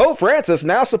 Pope Francis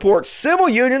now supports civil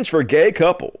unions for gay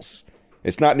couples.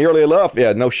 It's not nearly enough.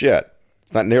 Yeah, no shit.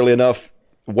 It's not nearly enough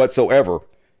whatsoever.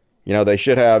 You know, they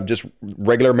should have just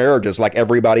regular marriages like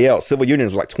everybody else. Civil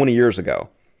unions were like 20 years ago.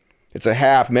 It's a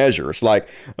half measure. It's like,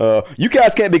 you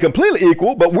guys can't be completely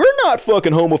equal, but we're not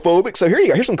fucking homophobic. So here you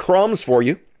go. Here's some crumbs for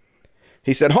you.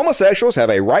 He said, homosexuals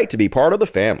have a right to be part of the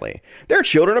family. They're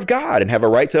children of God and have a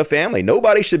right to a family.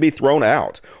 Nobody should be thrown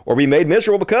out or be made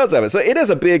miserable because of it. So it is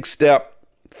a big step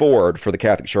forward for the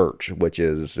Catholic Church, which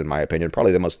is, in my opinion,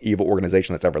 probably the most evil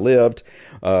organization that's ever lived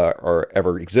or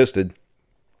ever existed.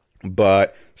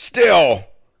 But still,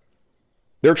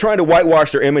 they're trying to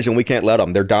whitewash their image, and we can't let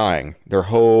them. They're dying. Their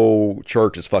whole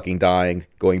church is fucking dying,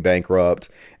 going bankrupt,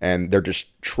 and they're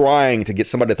just trying to get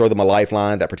somebody to throw them a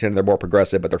lifeline that pretend they're more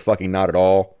progressive, but they're fucking not at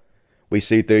all. We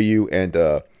see through you,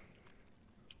 and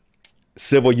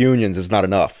civil unions is not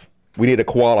enough. We need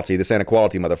equality. This ain't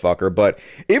equality, motherfucker. But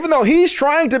even though he's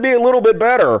trying to be a little bit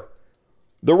better,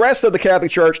 the rest of the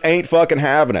Catholic Church ain't fucking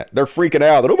having it. They're freaking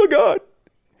out that, oh my God,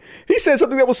 he said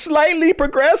something that was slightly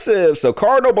progressive. So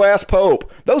Cardinal Blas Pope,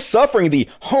 those suffering the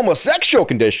homosexual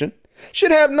condition,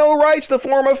 should have no rights to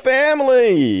form a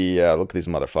family. Yeah, look at these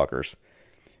motherfuckers.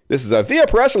 This is a via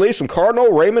press release from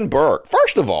Cardinal Raymond Burke.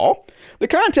 First of all, the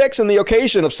context and the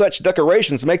occasion of such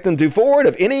declarations make them devoid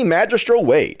of any magistral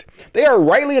weight. They are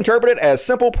rightly interpreted as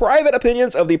simple private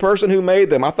opinions of the person who made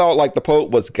them. I thought like the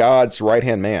Pope was God's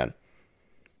right-hand man.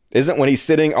 Isn't when he's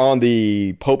sitting on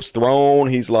the Pope's throne,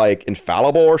 he's like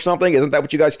infallible or something? Isn't that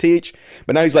what you guys teach?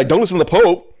 But now he's like, don't listen to the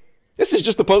Pope. This is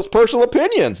just the Pope's personal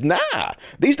opinions. Nah,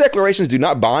 these declarations do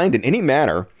not bind in any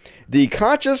manner the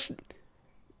consciences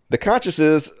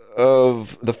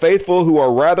of the faithful, who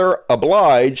are rather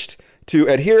obliged to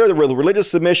adhere with religious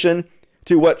submission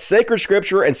to what sacred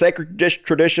scripture and sacred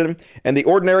tradition and the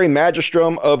ordinary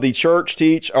magistrum of the church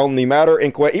teach on the matter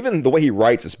in question. Even the way he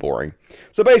writes is boring.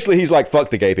 So basically he's like, fuck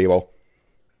the gay people.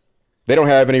 They don't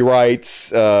have any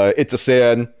rights. It's a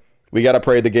sin. We got to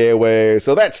pray the gay away.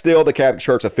 So that's still the Catholic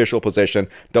Church's official position.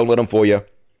 Don't let them fool you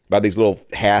by these little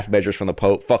half measures from the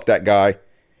Pope. Fuck that guy.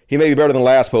 He may be better than the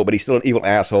last Pope, but he's still an evil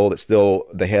asshole that's still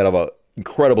the head of an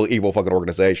incredibly evil fucking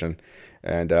organization.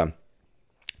 And I don't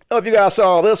know if you guys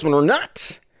saw this one or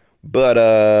not, but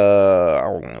I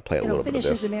want to play a little bit of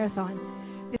this. The marathon.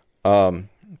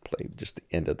 Play just the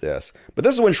end of this. But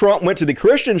this is when Trump went to the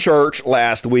Christian church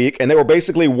last week, and they were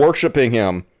basically worshiping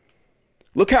him.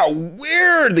 Look how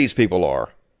weird these people are.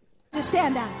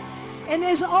 Understand that. And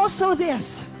there's also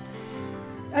this.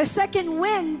 A second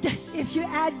wind, if you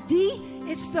add D,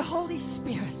 it's the Holy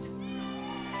Spirit.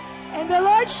 And the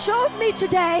Lord showed me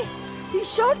today, He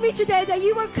showed me today that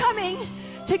you were coming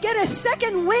to get a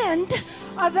second wind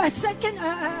of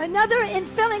another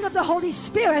infilling of the Holy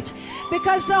Spirit,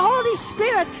 because the Holy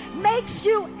Spirit makes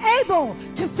you able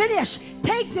to finish.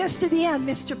 Take this to the end,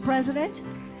 Mr. President.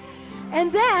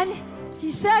 And then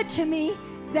He said to me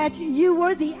that you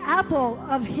were the apple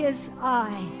of His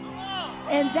eye.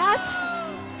 And that's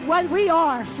what we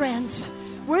are, friends.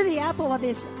 We're the apple of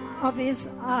his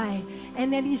eye.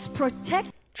 And then He's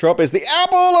protecting. Trump is the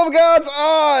apple of God's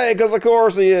eye, because of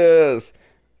course he is.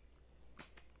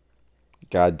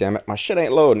 God damn it, my shit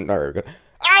ain't loading. There we go.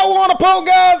 I want to pull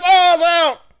God's eyes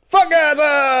out. Fuck God's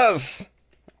eyes.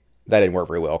 That didn't work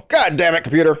very well. God damn it,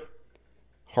 computer.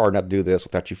 Hard enough to do this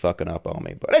without you fucking up on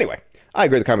me. But anyway, I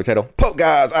agree with the comment title. Poke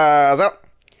God's eyes out.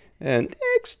 And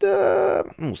next up,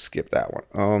 we'll skip that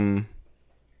one.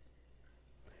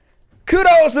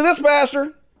 Kudos to this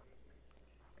pastor.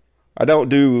 I don't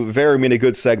do very many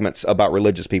good segments about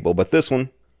religious people, but this one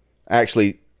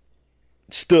actually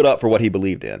stood up for what he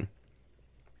believed in.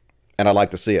 And I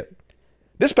like to see it.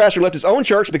 This pastor left his own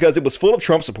church because it was full of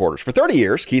Trump supporters. For 30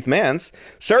 years, Keith Mans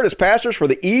served as pastors for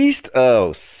the East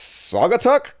of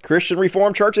Saugatuck Christian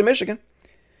Reformed Church in Michigan.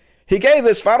 He gave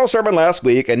his final sermon last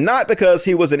week, and not because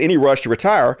he was in any rush to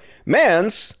retire.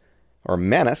 Mans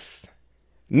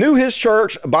knew his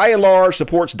church, by and large,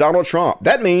 supports Donald Trump.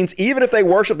 That means even if they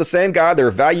worship the same God,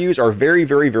 their values are very,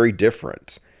 very, very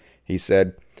different. He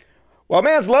said, while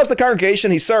Mans loves the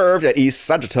congregation he served at East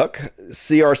Saugatuck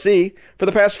CRC for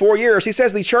the past 4 years, he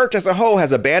says the church as a whole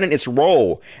has abandoned its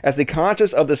role as the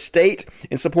conscience of the state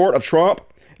in support of Trump,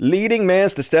 leading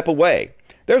Mans to step away.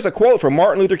 There's a quote from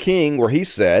Martin Luther King where he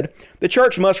said, the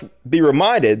church must be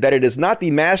reminded that it is not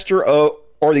the master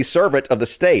or the servant of the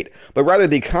state, but rather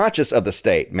the conscience of the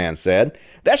state, Mans said.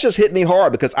 That's just hit me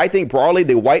hard because I think broadly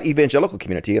the white evangelical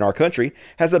community in our country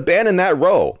has abandoned that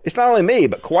role. It's not only me,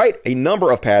 but quite a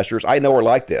number of pastors I know are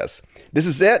like this. This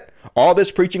is it. All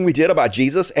this preaching we did about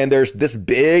Jesus, and there's this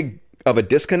big of a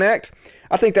disconnect.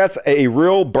 I think that's a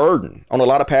real burden on a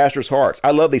lot of pastors' hearts. I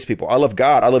love these people. I love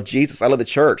God. I love Jesus. I love the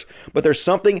church. But there's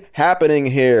something happening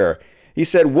here. He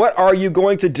said, what are you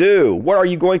going to do? What are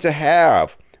you going to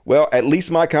have? Well, at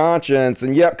least my conscience.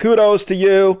 And yep, kudos to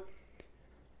you.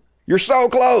 You're so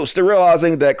close to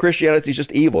realizing that Christianity is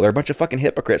just evil. They're a bunch of fucking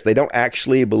hypocrites. They don't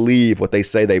actually believe what they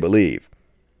say they believe.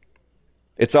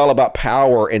 It's all about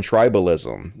power and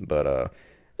tribalism. But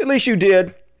at least you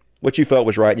did what you felt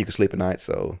was right and you could sleep at night.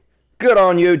 So good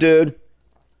on you, dude.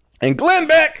 And Glenn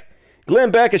Beck Glenn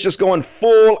Beck is just going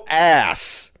full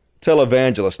ass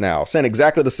televangelist now, saying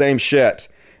exactly the same shit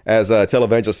as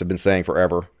televangelists have been saying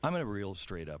forever. I'm going to be real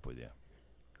straight up with you.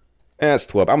 That's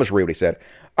 12. I'm just read what he said.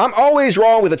 I'm always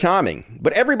wrong with the timing,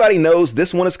 but everybody knows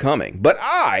this one is coming. But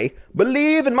I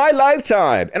believe in my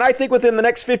lifetime, and I think within the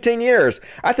next 15 years,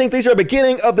 I think these are the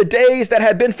beginning of the days that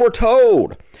have been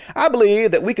foretold. I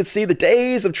believe that we could see the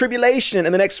days of tribulation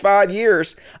in the next 5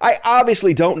 years. I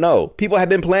obviously don't know. People have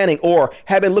been planning or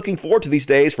have been looking forward to these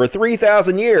days for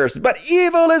 3,000 years, but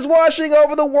evil is washing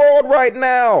over the world right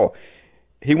now.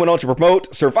 He went on to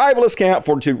promote Survivalist Camp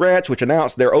Fortitude Ranch, which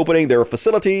announced they're opening their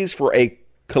facilities for a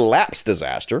collapse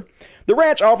disaster. The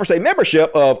ranch offers a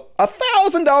membership of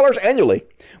 $1,000 annually,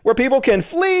 where people can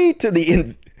flee to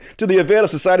the event of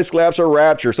society's collapse or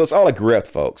rapture. So it's all a grift,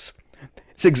 folks.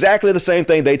 It's exactly the same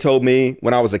thing they told me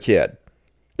when I was a kid.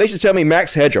 They should tell me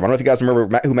Max Headroom. I don't know if you guys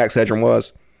remember who Max Headroom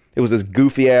was. It was this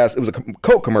goofy ass, it was a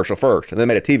Coke commercial first, and they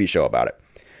made a TV show about it.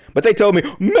 But they told me,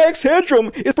 Max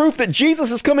Headroom is proof that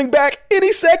Jesus is coming back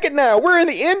any second now. We're in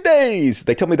the end days.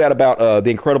 They told me that about the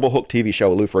Incredible Hulk TV show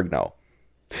with Lou Ferrigno.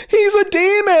 He's a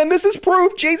demon. This is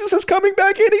proof Jesus is coming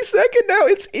back any second now.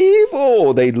 It's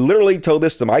evil. They literally told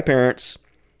this to my parents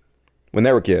when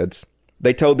they were kids.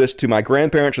 They told this to my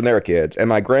grandparents when they were kids, and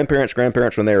my grandparents'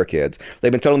 grandparents when they were kids.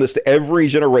 They've been telling this to every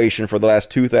generation for the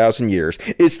last 2,000 years.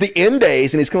 It's the end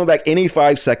days, and he's coming back any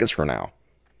 5 seconds from now.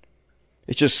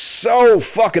 It's just so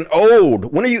fucking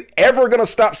old. When are you ever going to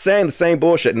stop saying the same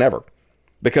bullshit? Never.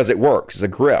 Because it works. It's a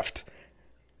grift.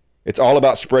 It's all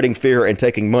about spreading fear and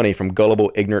taking money from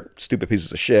gullible, ignorant, stupid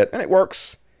pieces of shit. And it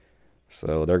works.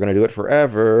 So they're going to do it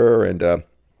forever. And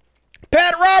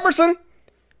Pat Robertson.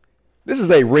 This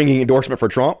is a ringing endorsement for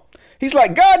Trump. He's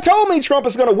like, God told me Trump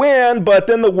is going to win, but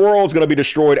then the world's going to be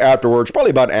destroyed afterwards.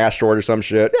 Probably about an asteroid or some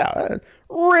shit. Yeah,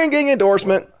 ringing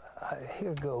endorsement.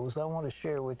 Here goes. I want to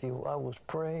share with you. I was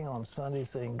praying on Sunday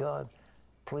saying, God,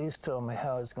 please tell me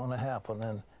how it's going to happen.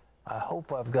 And I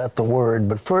hope I've got the word.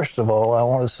 But first of all, I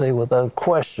want to say without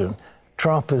question,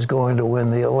 Trump is going to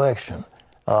win the election.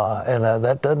 And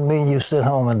that doesn't mean you sit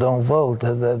home and don't vote.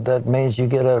 That means you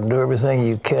get out and do everything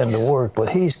you can to work. But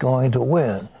he's going to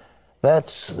win.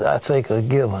 That's, I think, a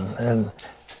given.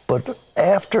 But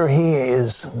after he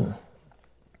is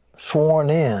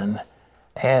sworn in,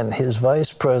 and his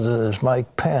vice president is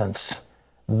Mike Pence,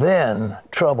 then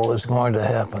trouble is going to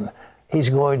happen. He's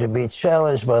going to be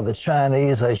challenged by the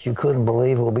Chinese, as you couldn't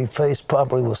believe, will be faced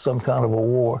probably with some kind of a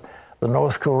war. The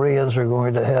North Koreans are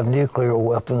going to have nuclear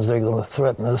weapons. They're going to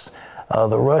threaten us.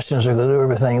 The Russians are going to do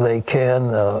everything they can.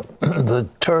 The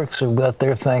Turks have got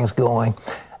their things going.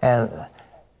 And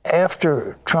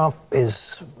after Trump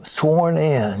is sworn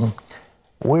in,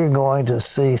 we're going to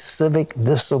see civic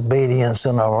disobedience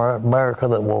in our America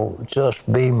that will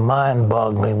just be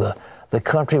mind-boggling. The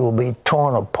country will be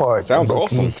torn apart. Sounds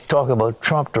awesome. You talk about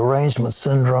Trump derangement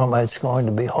syndrome, it's going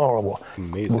to be horrible.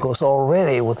 Amazing. Because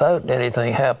already, without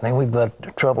anything happening, we've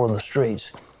got trouble in the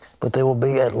streets. But there will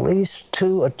be at least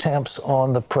 2 attempts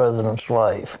on the president's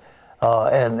life.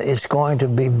 And it's going to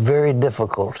be very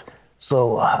difficult.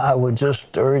 So I would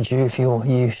just urge you, if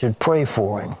you should pray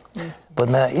for him. But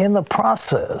now, in the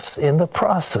process,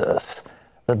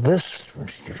 that this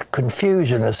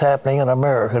confusion is happening in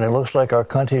America, and it looks like our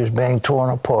country is being torn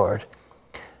apart,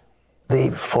 the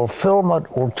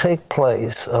fulfillment will take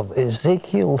place of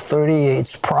Ezekiel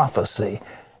 38's prophecy.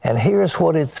 And here's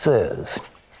what it says.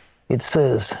 It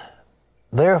says,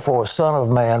 therefore, Son of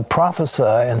Man, prophesy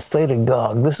and say to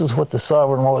Gog. This is what the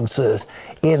sovereign Lord says.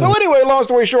 So anyway, long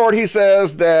story short, he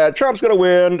says that Trump's going to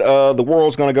win, the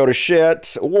world's going to go to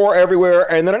shit, war everywhere,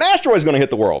 and then an asteroid's going to hit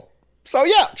the world. So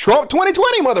yeah, Trump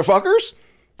 2020, motherfuckers.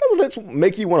 Doesn't that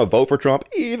make you want to vote for Trump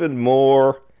even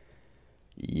more?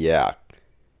 Yeah.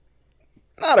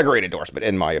 Not a great endorsement,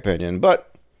 in my opinion,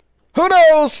 but who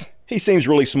knows? He seems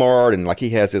really smart and like he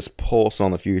has his pulse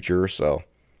on the future, so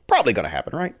probably going to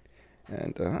happen, right?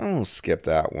 And I'm going to skip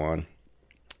that one.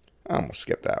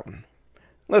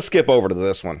 Let's skip over to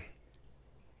this one.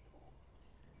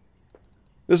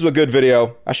 This is a good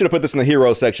video. I should have put this in the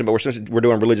hero section, but since we're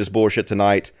doing religious bullshit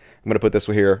tonight, I'm going to put this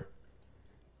one here.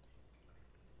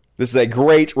 This is a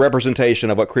great representation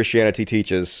of what Christianity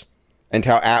teaches and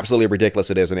how absolutely ridiculous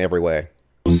it is in every way.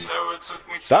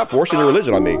 Stop forcing your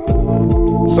religion on me.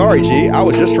 Sorry, G. I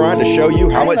was just trying to show you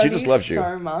how much Jesus loves you.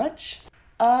 So much.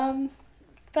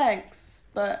 Thanks,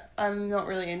 but I'm not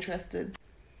really interested.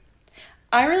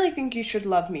 I really think you should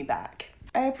love me back.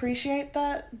 I appreciate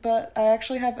that, but I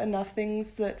actually have enough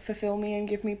things that fulfill me and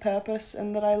give me purpose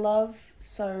and that I love,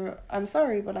 so I'm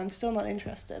sorry, but I'm still not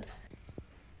interested.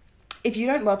 If you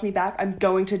don't love me back, I'm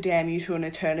going to damn you to an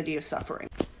eternity of suffering.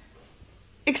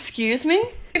 Excuse me?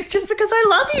 It's just because I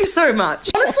love you so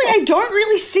much. Honestly, I don't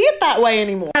really see it that way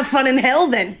anymore. Have fun in hell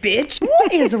then, bitch.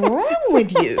 What is wrong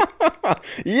with you?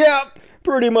 Yep,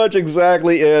 pretty much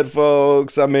exactly it,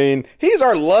 folks. I mean, he's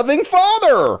our loving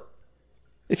father.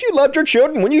 If you loved your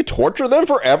children, wouldn't you torture them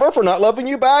forever for not loving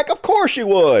you back? Of course you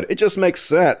would. It just makes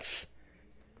sense.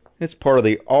 It's part of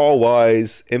the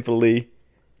all-wise, infinitely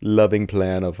loving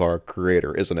plan of our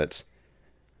Creator, isn't it?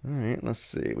 All right, let's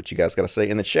see what you guys got to say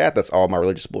in the chat. That's all my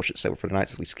religious bullshit say for tonight,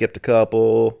 since we skipped a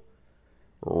couple.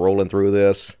 Rolling through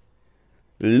this.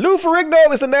 Lou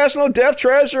Ferrigno is the national death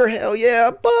treasure. Hell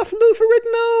yeah, buff Lou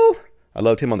Ferrigno. I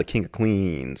loved him on The King of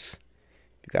Queens.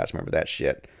 If you guys remember that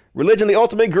shit. Religion, the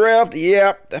ultimate graft.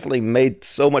 Yeah, definitely made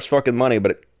so much fucking money, but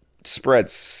it spread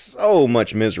so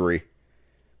much misery.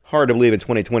 Hard to believe in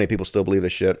 2020 people still believe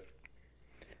this shit.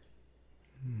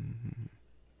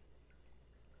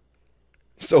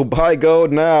 So buy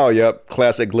gold now. Yep,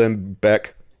 classic Glenn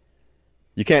Beck.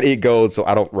 You can't eat gold, so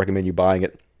I don't recommend you buying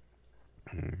it.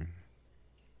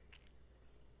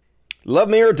 Love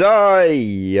me or die.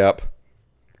 Yep.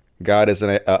 God is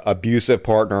an abusive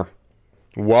partner.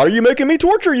 Why are you making me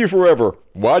torture you forever?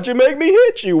 Why'd you make me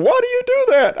hit you? Why do you do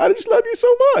that? I just love you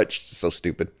so much. It's so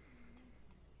stupid.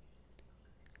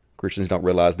 Christians don't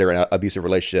realize they're in an abusive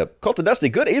relationship. Cult of Dusty,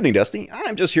 good evening, Dusty.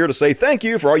 I'm just here to say thank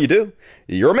you for all you do.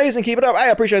 You're amazing. Keep it up. I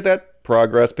appreciate that.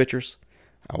 Progress pictures.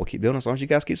 I will keep doing it as long as you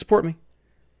guys keep supporting me.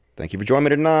 Thank you for joining me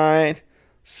tonight.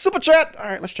 Super chat. All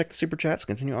right, let's check the super chats.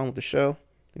 Continue on with the show.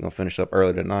 I'm going to finish up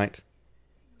early tonight.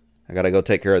 I got to go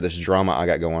take care of this drama I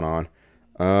got going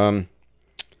on.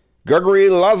 Gregory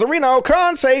Lazarino,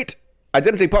 cons hate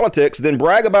identity politics, then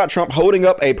brag about Trump holding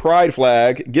up a pride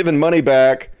flag, giving money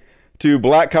back to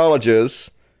black colleges,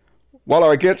 while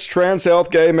are against trans health,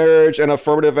 gay marriage, and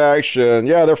affirmative action.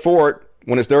 Yeah, they're for it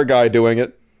when it's their guy doing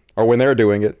it, or when they're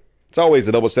doing it. It's always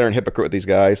a double standard and hypocrite with these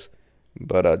guys.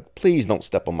 But please don't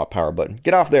step on my power button.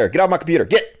 Get off there. Get off my computer.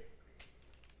 Get.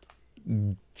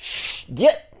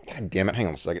 God damn it. Hang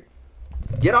on a second.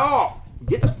 Get off.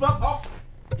 Get the fuck off.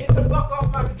 Get the fuck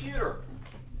off my computer.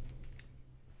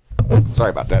 Sorry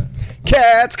about that.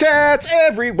 Cats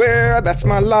everywhere. That's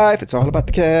my life. It's all about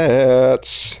the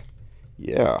cats.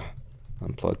 Yeah.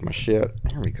 Unplugged my shit.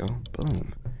 There we go.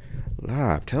 Boom.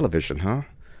 Live television, huh?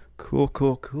 Cool.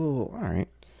 All right.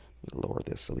 Let me lower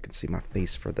this so we can see my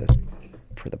face for the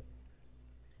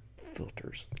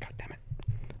filters. God damn it.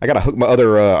 I gotta hook my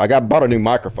other. Bought a new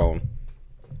microphone.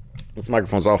 This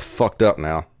microphone's all fucked up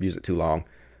now. Used it too long.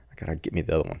 I gotta get me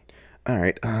the other one. All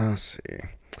right. Let's see.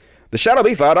 The Shadow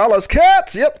Bee, $5.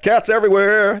 Cats. Yep, cats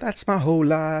everywhere. That's my whole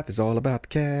life. It's all about the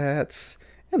cats.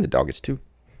 And the doggies, too.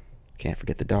 Can't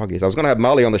forget the doggies. I was going to have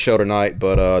Molly on the show tonight,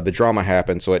 but the drama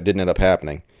happened, so it didn't end up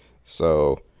happening.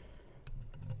 So,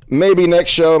 maybe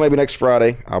next show, maybe next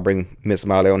Friday, I'll bring Miss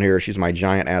Molly on here. She's my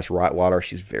giant-ass Rottweiler.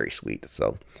 She's very sweet.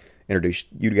 So, introduce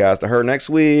you guys to her next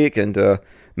week. And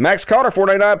Max Carter,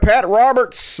 $4.99. Pat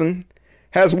Robertson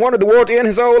has wanted the world to end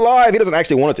his whole life. He doesn't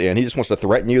actually want it to end. He just wants to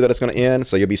threaten you that it's going to end,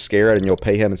 so you'll be scared and you'll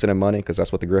pay him and send him money, because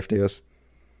that's what the grift is.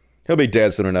 He'll be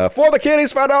dead soon enough. For the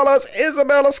kitties, $5.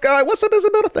 Isabella Sky. What's up,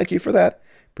 Isabella? Thank you for that.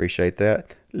 Appreciate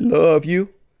that. Love you.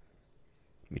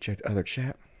 Let me check the other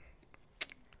chat.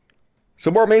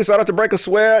 Support me so I don't have to break a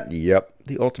sweat. Yep,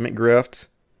 the ultimate grift.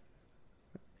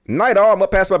 Night all, I'm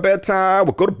up past my bedtime.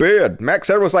 We'll go to bed. Max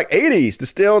Everyone's like 80s,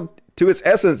 distilled to its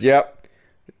essence. Yep,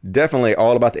 definitely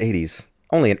all about the 80s.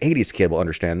 Only an 80s kid will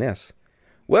understand this.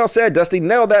 Well said, Dusty.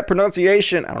 Nailed that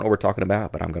pronunciation. I don't know what we're talking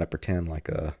about, but I'm going to pretend like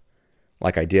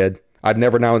I did. I've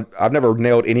never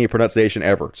nailed any pronunciation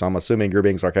ever, so I'm assuming you're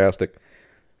being sarcastic.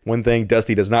 One thing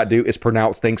Dusty does not do is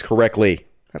pronounce things correctly.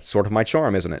 That's sort of my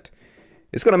charm, isn't it?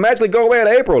 It's going to magically go away in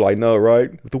April. I know,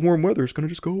 right? With the warm weather, it's going to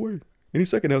just go away. Any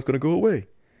second now, it's going to go away.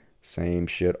 Same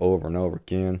shit over and over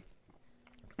again.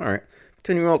 All right.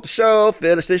 Continuing on with the show,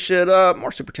 finish this shit up.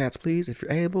 More super chats, please, if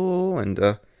you're able. And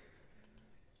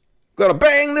gonna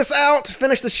bang this out.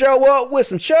 Finish the show up with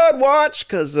some Chud Watch,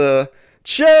 cause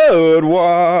Chud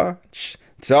Watch,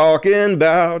 talking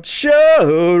about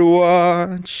Chud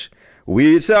Watch.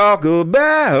 We talk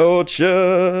about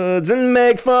chuds and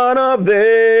make fun of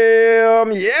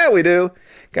them. Yeah, we do.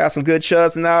 Got some good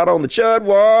chuds tonight on the Chud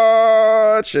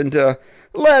Watch, and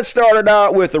let's start it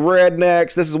out with the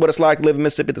Rednecks. This is what it's like to live in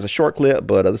Mississippi. This is a short clip,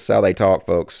 but this is how they talk,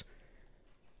 folks.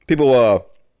 People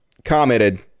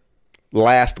commented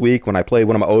last week when I played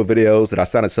one of my old videos that I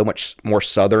sounded so much more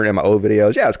Southern in my old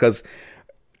videos. Yeah, it's because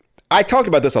I talked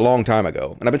about this a long time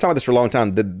ago, and I've been talking about this for a long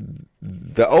time.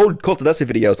 The old Cult of Dusty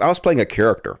videos, I was playing a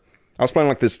character. I was playing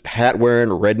like this hat-wearing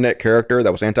redneck character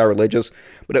that was anti-religious,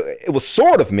 but it was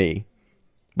sort of me,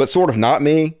 but sort of not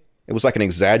me. It was like an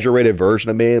exaggerated version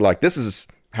of me. Like, this is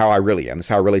how I really am. This is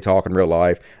how I really talk in real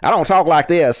life. I don't talk like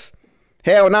this.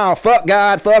 Hell no, fuck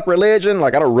God, fuck religion.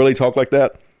 Like, I don't really talk like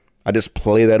that. I just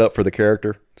play that up for the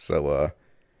character. So,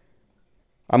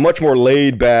 I'm much more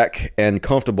laid back and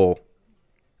comfortable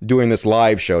doing this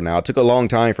live show now. It took a long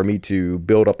time for me to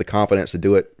build up the confidence to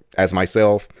do it as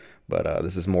myself. But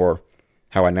this is more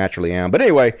how I naturally am. But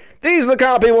anyway, these are the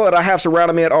kind of people that I have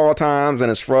surrounding me at all times,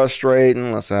 and it's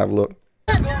frustrating. Let's have a look.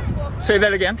 Say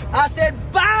that again. I said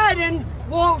Biden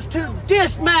wants to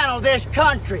dismantle this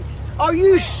country. Are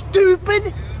you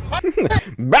stupid?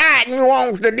 Biden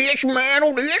wants to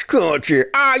dismantle this country.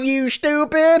 Are you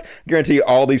stupid? Guarantee you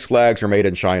all these flags are made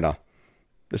in China.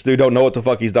 This dude don't know what the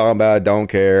fuck he's talking about. Don't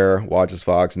care. Watches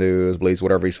Fox News. Believes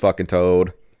whatever he's fucking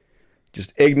told.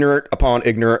 Just ignorant upon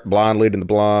ignorant. Blind leading the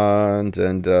blind.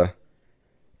 And, you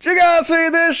guys see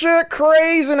this shit?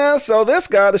 Craziness. So this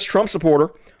guy, this Trump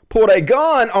supporter, pulled a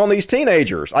gun on these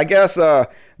teenagers. I guess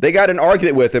they got in an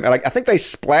argument with him, and I think they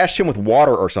splashed him with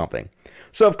water or something.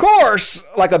 So, of course,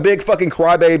 like a big fucking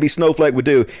crybaby snowflake would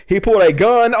do, he pulled a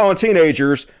gun on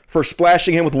teenagers for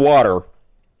splashing him with water.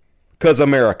 'Cause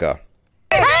America.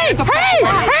 Hey,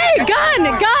 gun!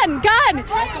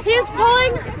 He's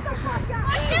pulling...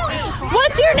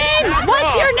 What's your name?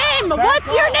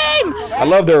 I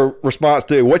love their response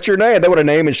too. What's your name? They would have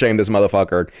name and shamed this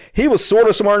motherfucker. He was sort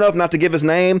of smart enough not to give his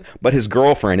name, but his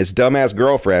girlfriend, his dumbass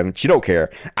girlfriend, she don't care.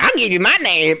 I'll give you my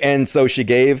name. And so she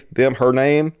gave them her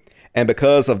name. And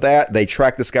because of that, they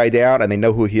tracked this guy down and they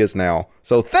know who he is now.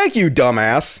 So thank you,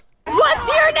 dumbass. What's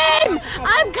your name?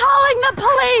 I'm calling the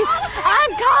police.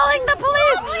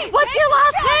 What's your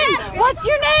last name? What's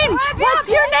your name?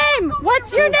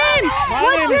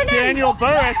 My name is Daniel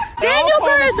Burris. Daniel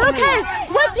Burris, okay.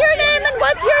 What's your name?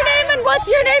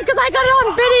 Because I got it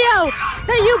on video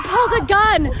that you pulled a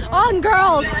gun on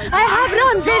girls. I have it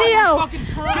on video.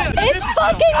 It's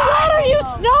fucking water, you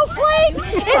snowflake.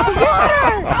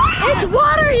 It's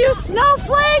water, you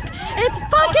snowflake. It's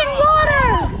fucking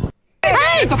water.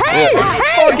 Hey,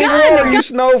 fucking water, you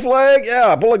snowflake.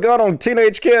 Yeah, pull a gun on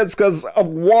teenage kids because of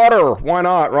water. Why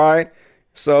not, right?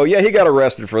 So, yeah, he got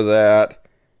arrested for that.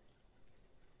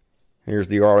 Here's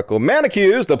the article. Man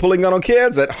accused of pulling gun on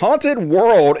kids at Haunted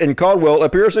World in Caldwell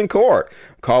appears in court.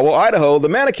 Caldwell, Idaho. The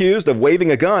man accused of waving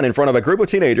a gun in front of a group of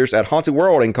teenagers at Haunted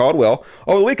World in Caldwell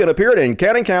over the weekend appeared in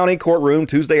Cannon County courtroom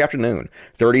Tuesday afternoon.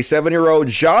 37-year-old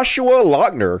Joshua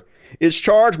Lochner is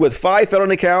charged with 5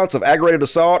 felony counts of aggravated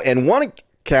assault and 1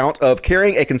 count of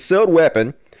carrying a concealed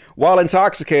weapon while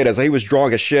intoxicated, so he was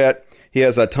drunk as shit. He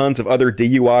has tons of other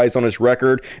DUIs on his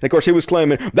record. And, of course, he was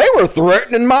claiming, they were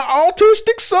threatening my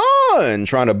autistic son.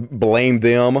 Trying to blame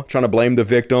them. Trying to blame the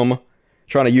victim.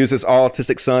 Trying to use his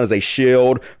autistic son as a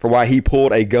shield for why he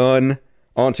pulled a gun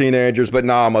on teenagers. But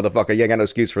nah, motherfucker, you ain't got no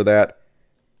excuse for that.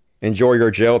 Enjoy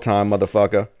your jail time,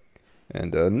 motherfucker.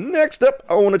 And next up,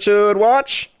 I want to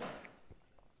watch.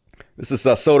 This is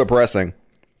so depressing.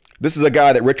 This is a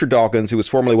guy that Richard Dawkins, who was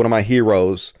formerly one of my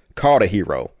heroes, called a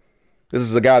hero. This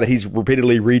is a guy that he's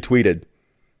repeatedly retweeted.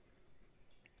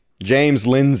 James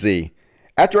Lindsay.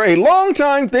 After a long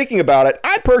time thinking about it,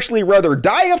 I'd personally rather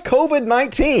die of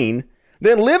COVID-19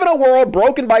 than live in a world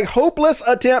broken by hopeless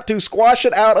attempt to squash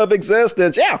it out of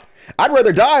existence. Yeah, I'd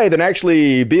rather die than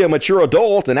actually be a mature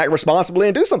adult and act responsibly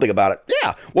and do something about it.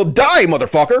 Yeah, well, die,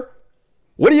 motherfucker.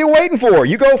 What are you waiting for?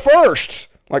 You go first.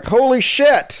 Like, holy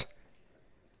shit.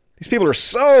 These people are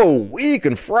so weak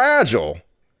and fragile.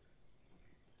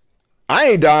 I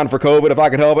ain't dying for COVID if I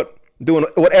can help it. Doing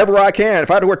whatever I can.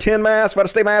 If I had to wear 10 masks, if I had to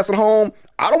stay my ass at home,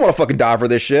 I don't want to fucking die for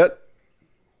this shit.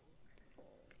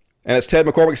 And as Ted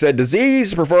McCormick said, disease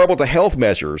is preferable to health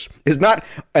measures. Is not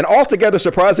an altogether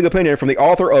surprising opinion from the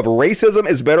author of Racism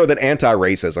is Better Than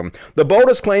Anti-Racism. The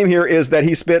boldest claim here is that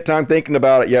he spent time thinking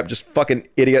about it. Yep, just fucking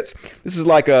idiots. This is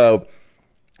like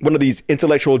one of these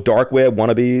intellectual dark web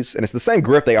wannabes, and it's the same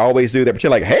grift they always do. They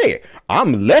pretend like, hey,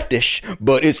 I'm leftish,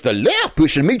 but it's the left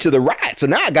pushing me to the right, so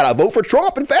now I gotta vote for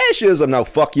Trump and fascism. No,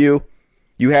 fuck you.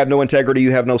 You have no integrity. You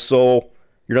have no soul.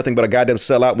 You're nothing but a goddamn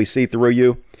sellout. We see through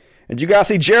you. And you guys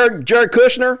see Jared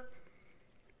Kushner?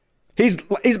 He's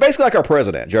basically like our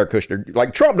president, Jared Kushner.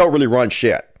 Like, Trump don't really run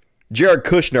shit. Jared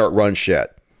Kushner runs shit.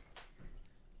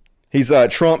 He's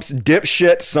Trump's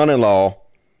dipshit son-in-law,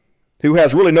 who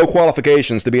has really no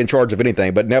qualifications to be in charge of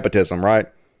anything but nepotism, right?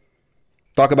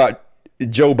 Talk about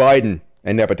Joe Biden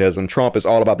and nepotism. Trump is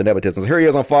all about the nepotism. Here he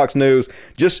is on Fox News,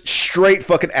 just straight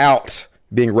fucking out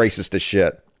being racist as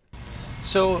shit.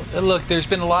 So, look, there's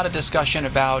been a lot of discussion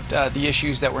about the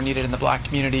issues that were needed in the black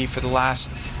community for the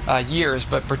last years,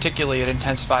 but particularly it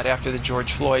intensified after the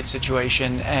George Floyd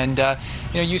situation. And,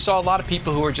 you saw a lot of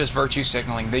people who were just virtue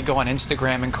signaling. They'd go on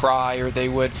Instagram and cry, or they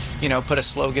would, put a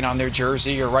slogan on their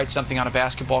jersey or write something on a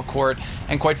basketball court.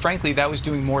 And quite frankly, that was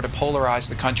doing more to polarize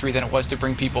the country than it was to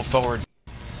bring people forward.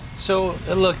 So,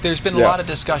 look, there's been a lot of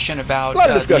discussion about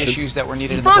the issues that were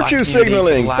needed in the black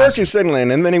community. Virtue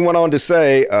signaling. And then he went on to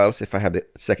say, let's see if I have the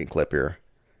second clip here.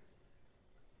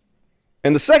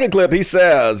 In the second clip, he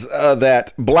says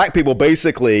that black people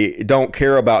basically don't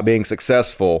care about being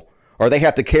successful, or they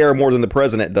have to care more than the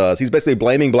president does. He's basically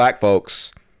blaming black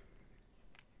folks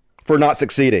for not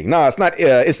succeeding. No, it's not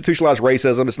institutionalized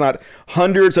racism. It's not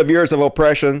hundreds of years of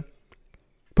oppression,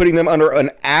 putting them under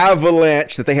an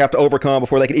avalanche that they have to overcome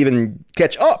before they can even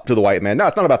catch up to the white man. No,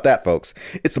 it's not about that, folks.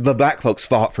 It's the black folks'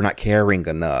 fault for not caring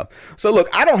enough. So, look,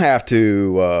 I don't have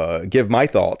to give my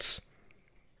thoughts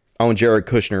on Jared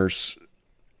Kushner's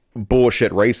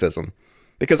bullshit racism,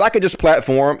 because I could just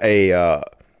platform a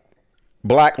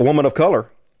black woman of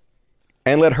color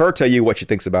and let her tell you what she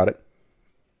thinks about it,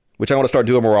 which I want to start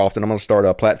doing more often. I'm going to start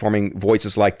platforming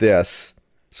voices like this,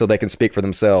 so they can speak for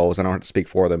themselves and I don't have to speak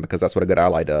for them, because that's what a good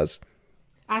ally does.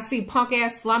 I see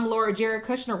punk-ass slumlord Jared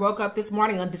Kushner woke up this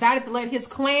morning and decided to let his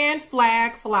Klan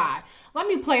flag fly. Let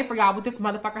me play for y'all what this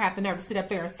motherfucker had the nerve to sit up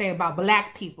there and say about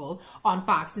black people on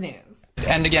Fox News.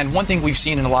 And again, one thing we've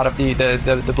seen in a lot of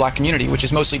the black community, which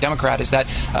is mostly Democrat, is that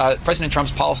President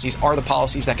Trump's policies are the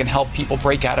policies that can help people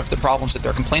break out of the problems that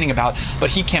they're complaining about, but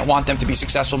he can't want them to be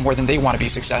successful more than they want to be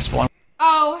successful.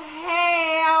 Oh,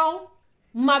 hell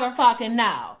motherfucking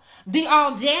no. The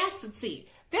audacity.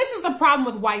 This is the problem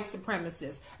with white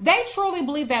supremacists. They truly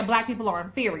believe that black people are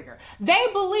inferior. They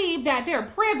believe that their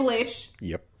privilege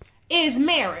is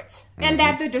merit, and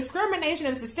that the discrimination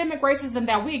and systemic racism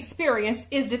that we experience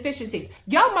is deficiencies.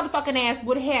 Your motherfucking ass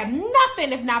would have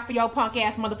nothing if not for your punk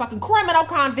ass motherfucking criminal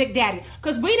convict daddy.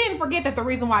 Because we didn't forget that the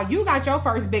reason why you got your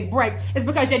first big break is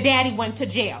because your daddy went to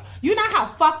jail. You know how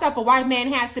fucked up a white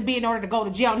man has to be in order to go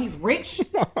to jail, and he's rich?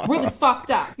 Really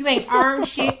fucked up. You ain't earned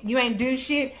shit, you ain't do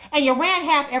shit, and you ran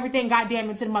half everything goddamn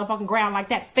into the motherfucking ground like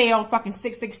that failed fucking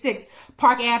 666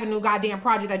 Park Avenue goddamn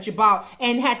project that you bought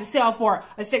and had to sell for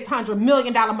a $600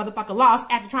 million motherfucking loss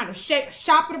after trying to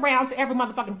shop it around to every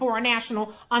motherfucking foreign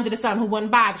national under the sun who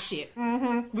wouldn't buy the shit.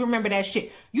 We remember that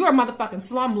shit. You're a motherfucking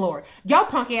slumlord. Your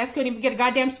punk ass couldn't even get a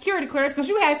goddamn security clearance because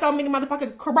you had so many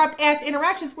motherfucking corrupt ass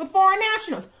interactions with foreign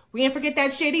nationals. We ain't forget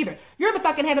that shit either. You're the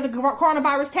fucking head of the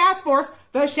coronavirus task force,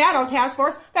 the shadow task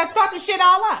force, that's fucking shit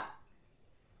all up.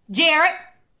 Jared,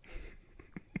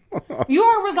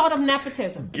 you're a result of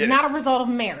nepotism, not a result of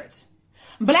merit.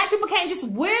 Black people can't just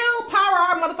willpower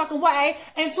our motherfucking way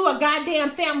into a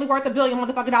goddamn family worth $1 billion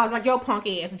motherfucking dollars like your punk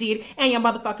ass did, and your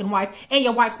motherfucking wife, and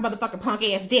your wife's motherfucking punk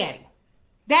ass daddy.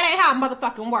 That ain't how it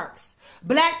motherfucking works.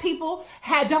 Black people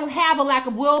don't have a lack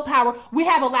of willpower. We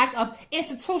have a lack of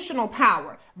institutional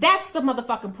power. That's the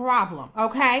motherfucking problem,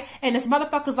 okay? And it's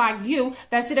motherfuckers like you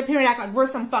that sit up here and act like we're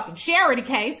some fucking charity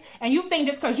case, and you think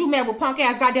just because you met with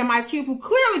punk-ass goddamn Ice Cube, who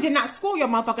clearly did not school your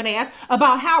motherfucking ass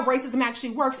about how racism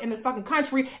actually works in this fucking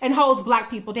country and holds black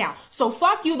people down. So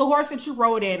fuck you, the horse that you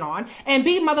rode in on, and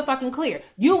be motherfucking clear.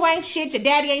 You ain't shit, your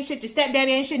daddy ain't shit, your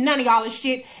stepdaddy ain't shit, none of y'all is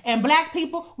shit, and black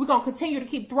people, we're gonna continue to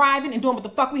keep thriving and doing what the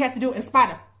fuck we have to do in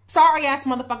spite of sorry-ass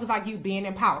motherfuckers like you being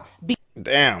in power.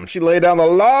 Damn, she laid down the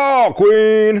law,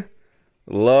 queen.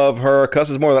 Love her.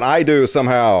 Cusses more than I do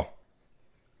somehow.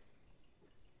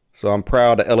 So I'm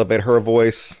proud to elevate her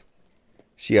voice.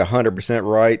 She 100%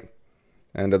 right.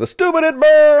 And the stupid it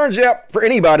burns. Yep. For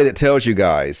anybody that tells you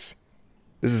guys,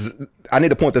 I need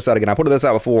to point this out again. I pointed this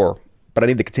out before, but I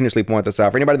need to continuously point this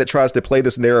out. For anybody that tries to play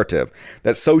this narrative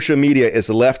that social media is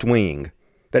left-wing,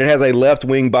 that it has a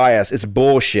left-wing bias, it's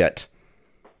bullshit.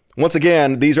 Once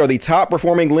again, these are the top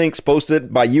performing links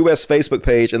posted by U.S. Facebook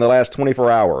page in the last 24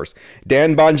 hours.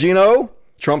 Dan Bongino,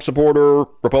 Trump supporter,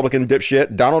 Republican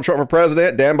dipshit. Donald Trump for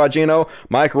president, Dan Bongino.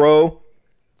 Mike Rowe,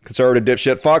 conservative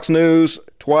dipshit. Fox News,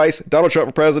 twice. Donald Trump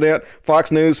for president.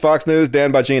 Fox News,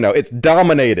 Dan Bongino. It's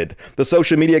dominated. The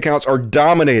social media accounts are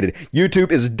dominated.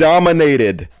 YouTube is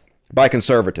dominated by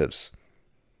conservatives.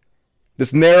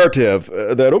 This narrative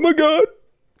that, oh my God,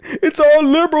 it's all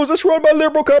liberals. It's run by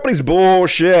liberal companies.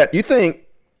 Bullshit. You think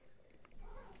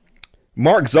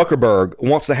Mark Zuckerberg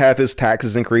wants to have his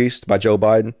taxes increased by Joe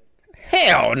Biden?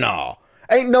 Hell no.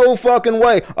 Ain't no fucking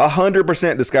way.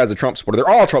 100% this guy's a Trump supporter. They're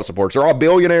all Trump supporters. They're all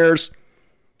billionaires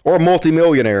or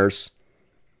multimillionaires.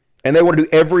 And they want to do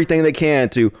everything they can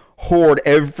to hoard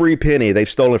every penny they've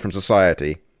stolen from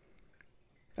society.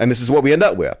 And this is what we end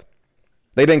up with.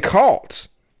 They've been caught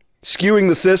skewing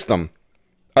the system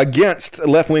against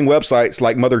left-wing websites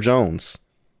like Mother Jones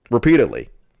repeatedly.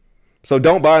 So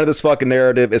don't buy into this fucking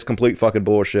narrative. It's complete fucking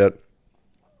bullshit.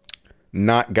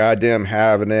 Not goddamn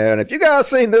having it. And if you guys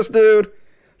seen this dude,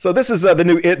 so this is the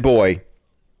new it boy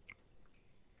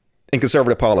in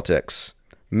conservative politics.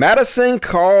 Madison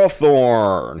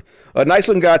Cawthorn, a nice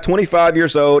looking guy, 25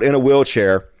 years old, in a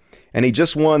wheelchair, and he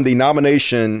just won the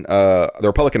nomination, the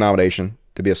Republican nomination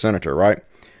to be a senator, right?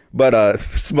 But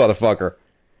this motherfucker,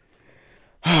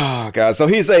 oh god, so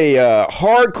he's a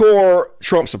hardcore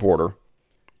Trump supporter.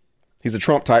 He's a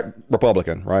Trump type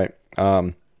Republican, right?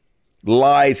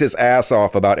 Lies his ass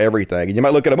off about everything. And you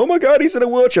might look at him, oh my god, he's in a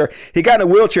wheelchair. He got in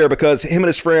a wheelchair because him and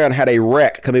his friend had a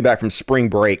wreck coming back from spring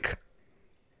break.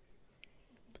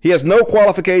 He has no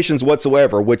qualifications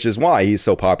whatsoever, which is why he's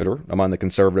so popular among the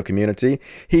conservative community.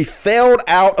 He failed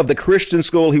out of the Christian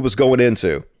school he was going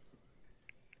into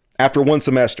after one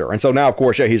semester. And so now, of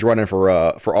course, yeah, he's running for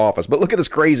office. But look at this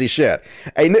crazy shit.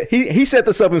 He set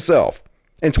this up himself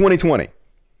in 2020.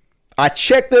 I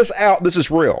checked this out. This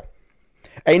is real.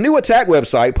 A new attack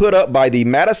website put up by the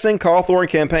Madison Cawthorn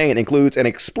campaign includes an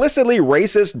explicitly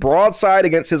racist broadside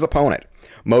against his opponent,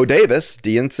 Mo Davis,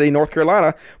 DNC, North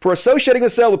Carolina, for associating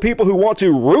himself with people who want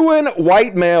to ruin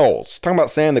white males. Talking about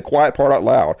saying the quiet part out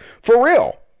loud. For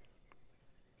real.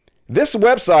 This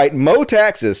website, Mo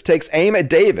Taxes, takes aim at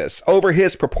Davis over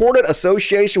his purported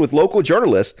association with local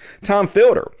journalist Tom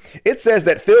Fielder. It says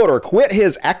that Fielder quit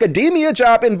his academia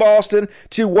job in Boston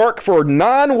to work for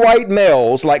non-white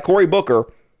males like Cory Booker,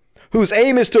 whose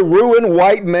aim is to ruin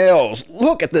white males.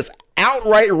 Look at this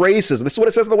outright racism. This is what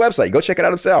it says on the website. Go check it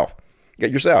out himself.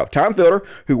 Get yourself. Tom Fielder,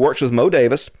 who works with Mo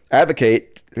Davis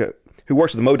Advocates,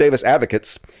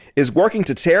 is working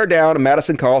to tear down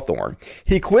Madison Cawthorn.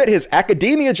 He quit his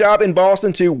academia job in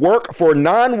Boston to work for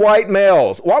non-white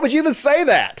males. Why would you even say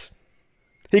that?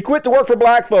 He quit to work for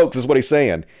black folks is what he's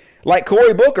saying. Like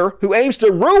Cory Booker, who aims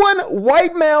to ruin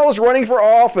white males running for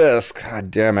office.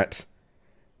 God damn it.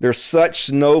 They're such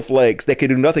snowflakes. They can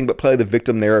do nothing but play the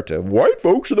victim narrative. White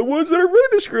folks are the ones that are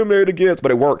really discriminated against.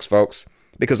 But it works, folks,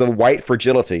 because of white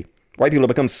fragility. White people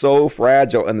have become so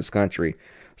fragile in this country.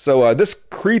 So this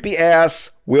creepy-ass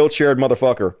wheelchaired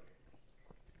motherfucker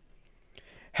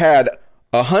had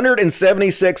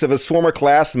 176 of his former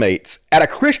classmates at a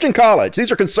Christian college,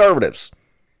 these are conservatives,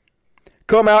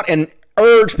 come out and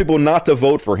urge people not to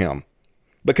vote for him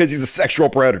because he's a sexual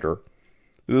predator.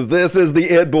 This is the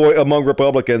it boy among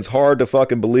Republicans. Hard to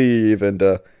fucking believe. And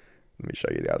let me show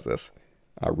you guys this.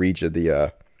 I'll read you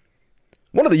the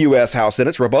one of the U.S. House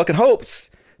Senate's Republican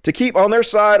hopes to keep on their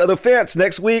side of the fence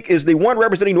next week is the one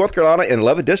representing North Carolina in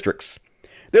 11 districts.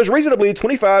 There's reason to believe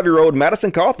 25-year-old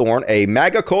Madison Cawthorn, a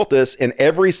MAGA cultist in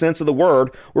every sense of the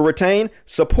word, will retain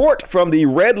support from the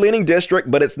red-leaning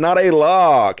district, but it's not a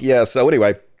lock. Yeah, so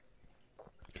anyway,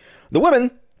 the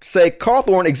women say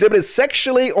Cawthorn exhibited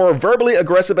sexually or verbally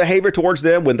aggressive behavior towards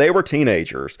them when they were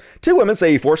teenagers. Two women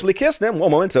say he forcibly kissed them.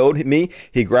 One woman told me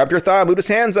he grabbed her thigh, moved his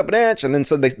hands up an inch, and then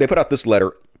so they put out this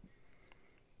letter.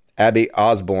 Abby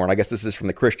Osborne, I guess this is from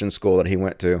the Christian school that he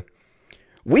went to.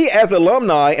 We, as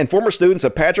alumni and former students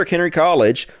of Patrick Henry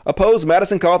College, oppose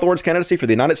Madison Cawthorn's candidacy for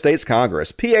the United States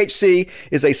Congress. PHC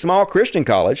is a small Christian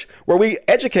college where we're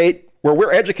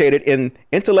educated in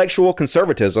intellectual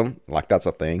conservatism, like that's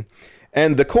a thing,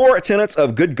 and the core tenets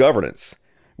of good governance,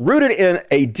 rooted in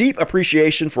a deep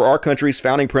appreciation for our country's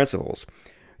founding principles.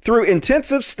 Through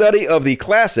intensive study of the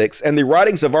classics and the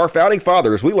writings of our founding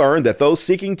fathers, we learned that those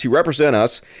seeking to represent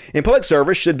us in public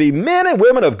service should be men and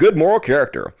women of good moral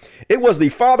character. It was the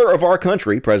father of our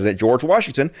country, President George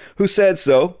Washington, who said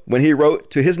so when he wrote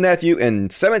to his nephew in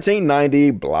 1790,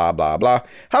 blah, blah, blah.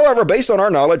 However, based on our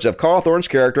knowledge of Cawthorn's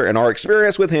character and our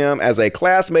experience with him as a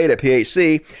classmate at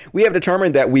PHC, we have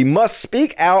determined that we must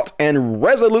speak out and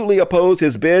resolutely oppose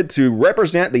his bid to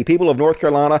represent the people of North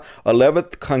Carolina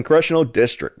 11th Congressional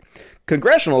District.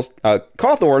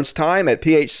 Cawthorn's time at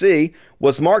PHC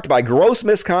was marked by gross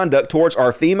misconduct towards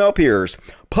our female peers,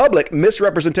 public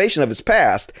misrepresentation of his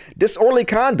past, disorderly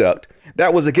conduct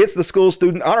that was against the school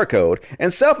student honor code,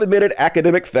 and self-admitted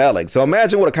academic failing. So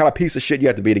imagine what a kind of piece of shit you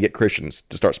have to be to get Christians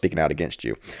to start speaking out against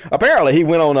you. Apparently, he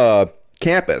went on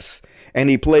campus and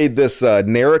he played this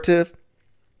narrative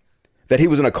that he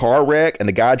was in a car wreck and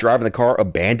the guy driving the car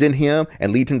abandoned him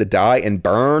and lead him to die and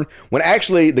burn, when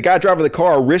actually the guy driving the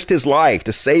car risked his life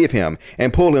to save him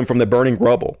and pull him from the burning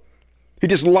rubble. He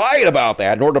just lied about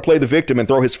that in order to play the victim and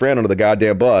throw his friend under the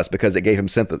goddamn bus because it gave him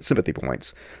sympathy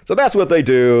points. So that's what they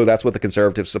do. That's what the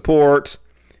conservatives support.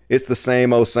 It's the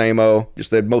same-o,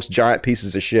 just the most giant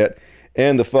pieces of shit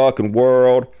in the fucking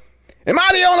world. Am I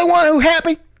the only one who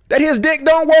happy that his dick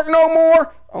don't work no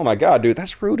more? Oh my God, dude,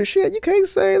 that's rude as shit. You can't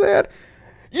say that.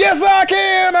 Yes, I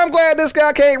can. I'm glad this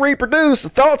guy can't reproduce.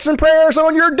 Thoughts and prayers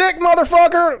on your dick,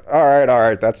 motherfucker. All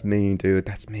right. That's mean, dude.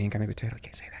 That's mean. Got me potato.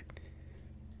 Can't say that.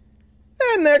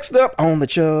 And next up on the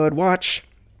Chud Watch,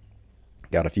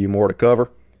 got a few more to cover.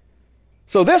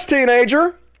 So this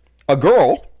teenager, a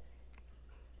girl,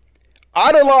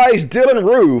 idolized Dylan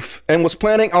Roof and was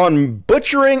planning on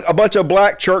butchering a bunch of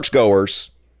black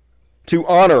churchgoers to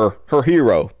honor her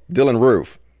hero, Dylan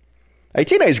Roof. A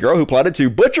teenage girl who plotted to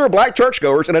butcher black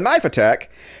churchgoers in a knife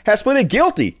attack has pleaded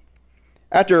guilty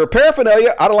after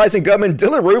paraphernalia idolizing gunman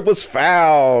Dylan Roof was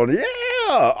found. Yeah,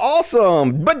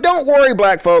 awesome. But don't worry,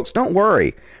 black folks, don't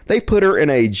worry. They put her in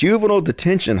a juvenile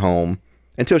detention home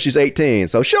until she's 18.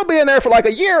 So she'll be in there for like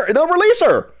a year and they'll release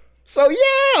her. So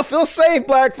yeah, feel safe,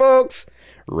 black folks.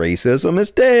 Racism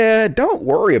is dead. Don't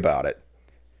worry about it.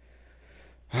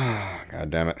 God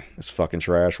damn it. This fucking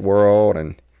trash world.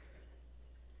 And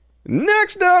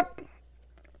next up.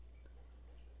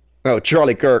 Oh,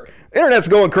 Charlie Kirk. Internet's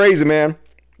going crazy, man.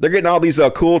 They're getting all these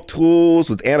cool tools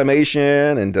with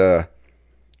animation and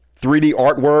 3D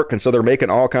artwork. And so they're making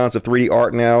all kinds of 3D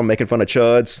art now, making fun of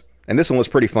chuds. And this one was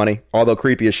pretty funny, although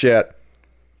creepy as shit.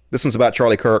 This one's about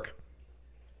Charlie Kirk.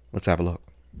 Let's have a look.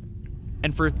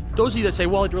 And for those of you that say,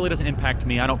 well, it really doesn't impact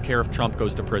me, I don't care if Trump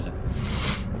goes to prison.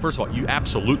 Well, first of all, you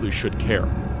absolutely should care.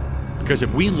 Because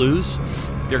if we lose,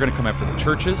 they're going to come after the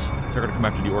churches, they're going to come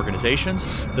after the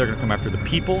organizations, they're going to come after the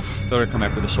people, they're going to come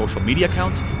after the social media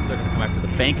accounts, they're going to come after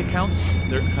the bank accounts,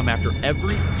 they're going to come after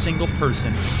every single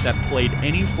person that played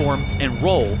any form and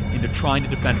role into trying to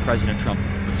defend President Trump.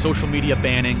 With social media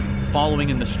banning, following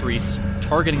in the streets,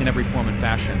 targeting in every form and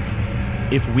fashion.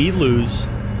 If we lose,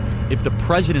 if the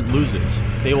president loses,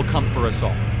 they will come for us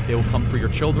all. They will come for your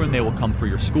children, they will come for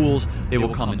your schools, they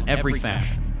will come in every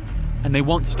fashion. And they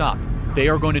won't stop. They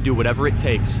are going to do whatever it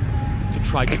takes to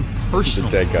try to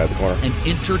personally and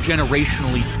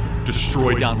intergenerationally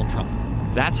destroy Donald Trump.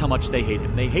 That's how much they hate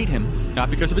him. They hate him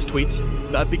not because of his tweets,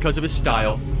 not because of his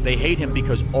style. They hate him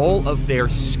because all of their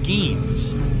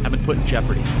schemes have been put in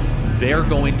jeopardy. They're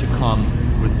going to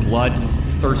come with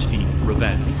bloodthirsty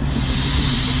revenge.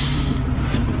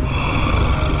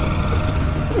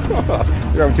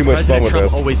 You're having too much fun with Trump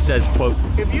this. Always says, quote,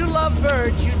 if you love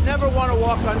birds, you'd never want to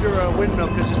walk under a windmill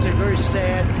because it's a very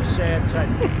sad sight.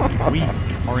 we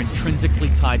are intrinsically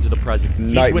tied to the president.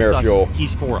 Nightmare He's with fuel. us.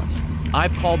 He's for us.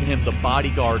 I've called him the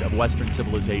bodyguard of Western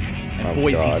civilization. And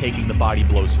boy, is he God. taking the body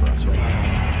blows for us right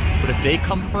now. But if they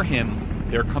come for him,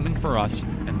 they're coming for us,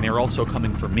 and they're also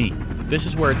coming for me. This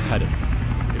is where it's headed.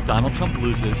 If Donald Trump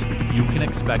loses, you can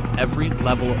expect every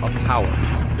level of power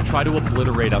to try to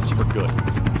obliterate us for good.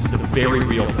 This is a very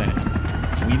real thing.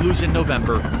 If we lose in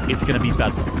November, it's going to be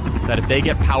bedlam. That if they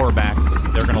get power back,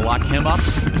 they're going to lock him up,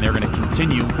 and they're going to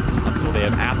continue until they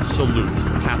have absolute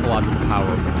pathological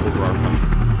power over our country.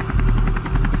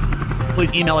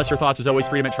 Please email us your thoughts, as always,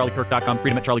 freedom@charliekirk.com,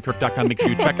 freedom@charliekirk.com. Make sure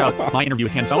you check out my interview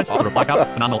with Candace Owens, author of Blackout,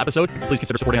 phenomenal episode. Please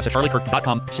consider supporting us at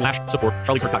charliekirk.com/support,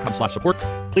 charliekirk.com/support.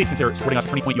 Please consider supporting us at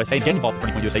Turning Point USA and getting involved with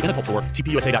Turning Point USA in the Cult War,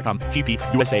 tpusa.com,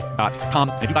 tpusa.com.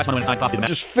 And if you guys want to win a signed copy of the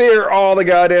Just fear all the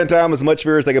goddamn time, as much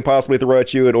fear as they can possibly throw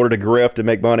at you in order to grift and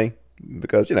make money.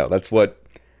 Because, you know, that's what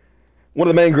one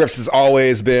of the main grifts has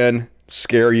always been,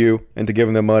 scare you into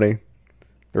giving them money.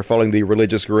 They're following the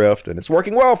religious grift, and it's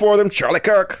working well for them. Charlie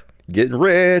Kirk, getting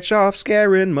rich off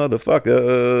scaring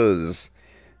motherfuckers.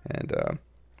 And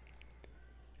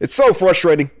it's so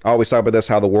frustrating. I always talk about this,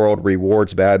 how the world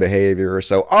rewards bad behavior.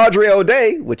 So Audrey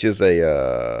O'Day, which is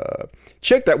a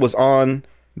chick that was on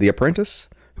The Apprentice,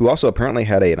 who also apparently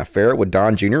had an affair with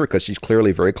Don Jr. because she's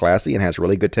clearly very classy and has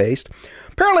really good taste.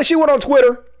 Apparently she went on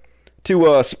Twitter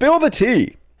to spill the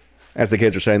tea, as the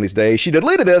kids are saying these days. She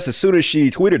deleted this as soon as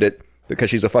she tweeted it because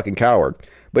she's a fucking coward.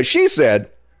 But she said,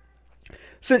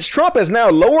 since Trump has now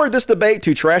lowered this debate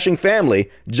to trashing family,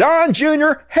 John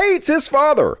Jr. hates his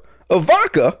father.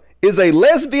 Ivanka is a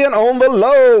lesbian on the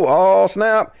low. Oh,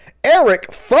 snap.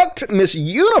 Eric fucked Miss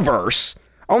Universe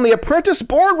on The Apprentice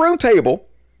boardroom table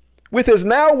with his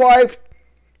now wife.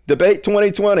 Debate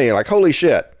 2020. Like, holy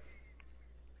shit.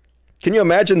 Can you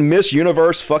imagine Miss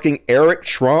Universe fucking Eric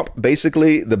Trump,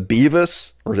 basically the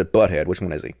Beavis? Or is it Butthead? Which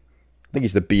one is he? I think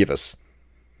he's the Beavis.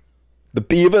 The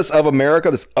Beavis of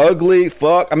America, this ugly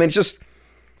fuck. I mean, it's just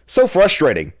so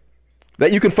frustrating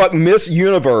that you can fuck Miss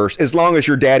Universe as long as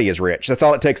your daddy is rich. That's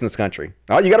all it takes in this country.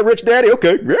 Oh, you got a rich daddy?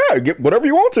 Okay, yeah, get whatever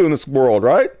you want to in this world,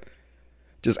 right?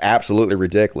 Just absolutely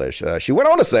ridiculous. She went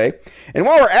on to say, and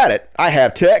while we're at it, I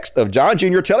have text of John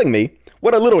Jr. telling me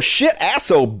what a little shit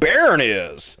asshole Barron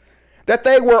is. That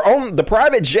they were on the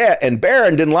private jet and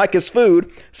Barron didn't like his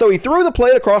food, so he threw the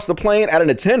plate across the plane at an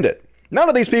attendant. None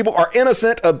of these people are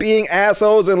innocent of being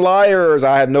assholes and liars.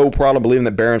 I have no problem believing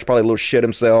that Barron's probably a little shit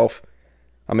himself.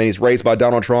 I mean, he's raised by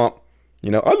Donald Trump. You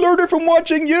know, I learned it from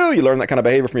watching you. You learn that kind of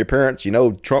behavior from your parents. You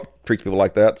know, Trump treats people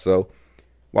like that. So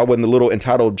why wouldn't the little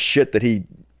entitled shit that he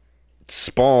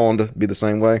spawned be the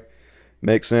same way?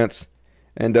 Makes sense.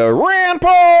 And Rand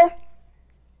Paul,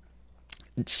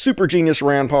 super genius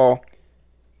Rand Paul,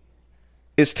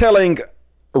 is telling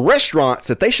restaurants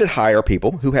that they should hire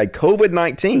people who had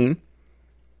COVID-19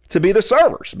 to be the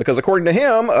servers. Because according to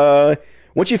him,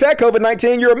 once you've had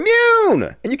COVID-19, you're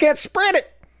immune and you can't spread it.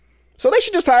 So they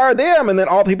should just hire them, and then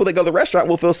all the people that go to the restaurant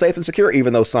will feel safe and secure,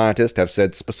 even though scientists have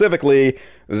said specifically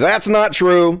that's not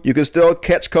true. You can still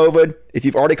catch COVID if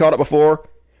you've already caught it before.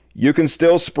 You can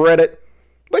still spread it.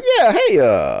 But yeah,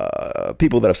 hey,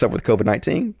 people that have suffered with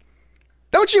COVID-19,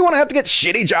 don't you want to have to get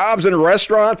shitty jobs in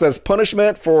restaurants as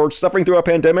punishment for suffering through a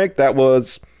pandemic that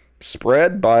was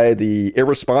spread by the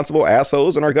irresponsible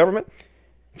assholes in our government?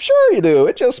 Sure you do.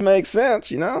 It just makes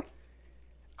sense, you know?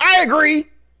 I agree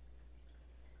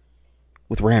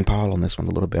with Rand Paul on this one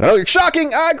a little bit. Oh,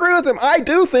 shocking. I agree with him. I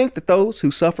do think that those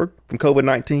who suffered from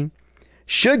COVID-19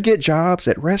 should get jobs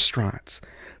at restaurants.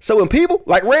 So when people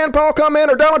like Rand Paul come in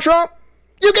or Donald Trump,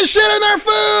 you can shit in their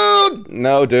food.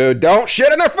 No, dude, don't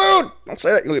shit in their food. Don't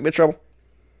say that. You'll get me in trouble.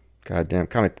 Goddamn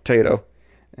Commie Potato.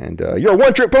 And you're a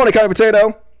one-trick pony, Commie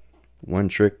Potato.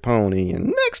 One-trick pony.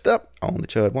 And next up on the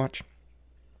Chud Watch.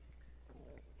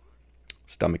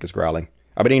 Stomach is growling.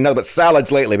 I've been eating nothing but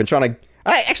salads lately.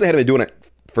 I actually hadn't been doing it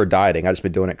for dieting. I just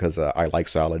been doing it because I like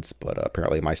salads. But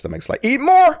apparently my stomach's like, eat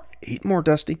more,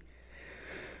 Dusty.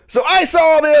 So I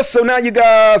saw this. So now you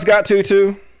guys got to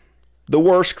too. The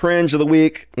worst cringe of the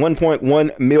week.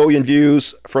 1.1 million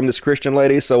views from this Christian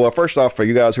lady. So first off, for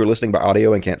you guys who are listening by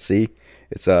audio and can't see,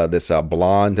 it's this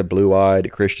blonde,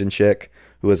 blue-eyed Christian chick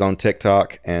who is on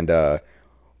TikTok. And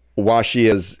while she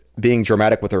is being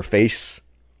dramatic with her face,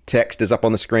 text is up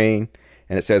on the screen.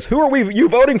 And it says, who are you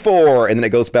voting for? And then it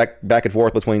goes back and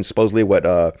forth between supposedly what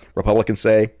Republicans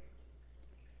say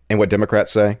and what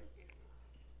Democrats say.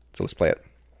 So let's play it.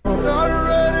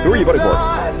 Who are you voting for?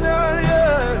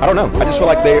 I don't know. I just feel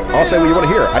like they all say what you want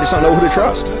to hear. I just don't know who to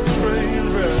trust.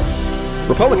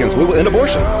 Republicans, we will end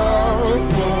abortion.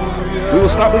 We will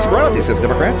stop police brutality, says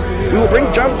Democrats. We will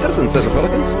bring jobs to citizens, says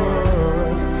Republicans.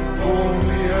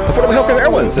 Affordable health care to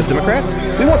everyone, says Democrats.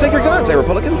 We won't take your guns, say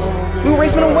Republicans. We will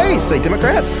raise minimum wage, say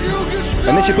Democrats.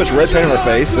 And then she puts red paint on her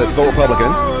face that says vote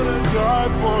Republican.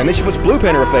 And then she puts blue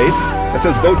paint on her face that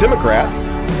says vote Democrat.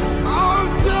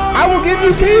 I will give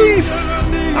you peace.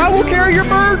 I will carry your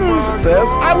burdens, it says.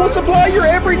 I will supply your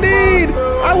every need.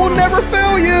 I will never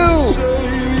fail you.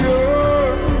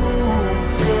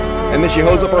 And then she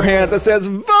holds up her hand that says,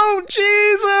 vote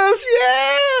Jesus.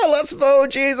 Yeah, let's vote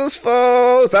Jesus,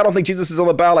 folks. I don't think Jesus is on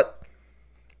the ballot.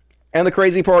 And the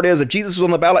crazy part is, if Jesus was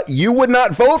on the ballot, you would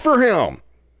not vote for him.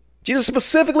 Jesus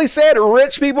specifically said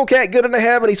rich people can't get into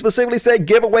heaven. He specifically said,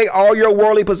 give away all your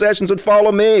worldly possessions and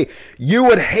follow me. You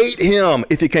would hate him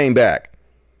if he came back.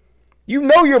 You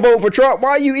know you're voting for Trump. Why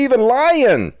are you even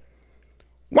lying?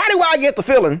 Why do I get the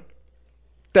feeling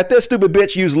that this stupid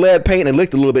bitch used lead paint and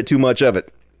licked a little bit too much of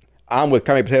it? I'm with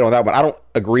Commie Potato on that one. I don't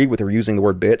agree with her using the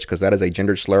word bitch because that is a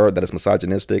gender slur that is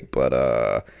misogynistic. But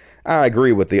I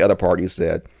agree with the other part you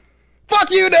said.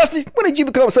 Fuck you, Dusty. When did you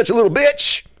become such a little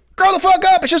bitch? Grow the fuck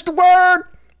up. It's just a word.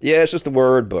 Yeah, it's just a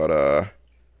word, but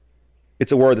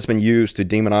it's a word that's been used to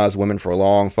demonize women for a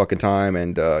long fucking time.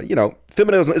 And, you know,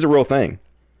 feminism is a real thing.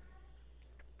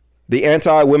 The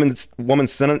anti-woman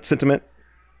sentiment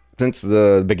since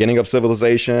the beginning of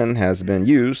civilization has been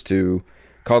used to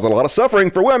cause a lot of suffering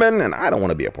for women, and I don't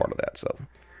want to be a part of that. So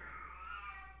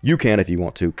you can if you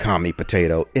want to, Commie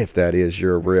Potato, if that is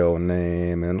your real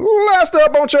name. And last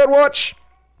up on Chud Watch,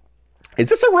 is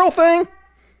this a real thing?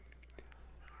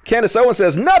 Candace Owen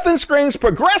says, nothing screams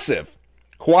progressive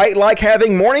quite like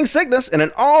having morning sickness in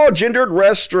an all-gendered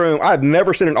restroom. I've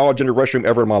never seen an all-gendered restroom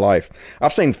ever in my life.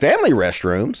 I've seen family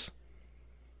restrooms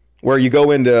where you go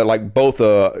into, like, both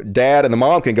dad and the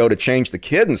mom can go to change the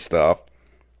kid and stuff.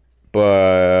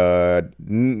 But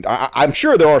I'm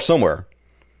sure there are somewhere.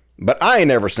 But I ain't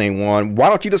never seen one. Why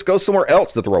don't you just go somewhere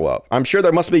else to throw up? I'm sure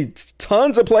there must be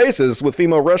tons of places with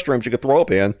female restrooms you could throw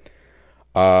up in.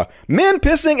 Men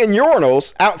pissing in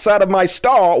urinals outside of my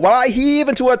stall while I heave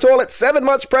into a toilet 7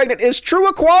 months pregnant is true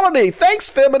equality. Thanks,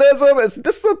 feminism. Is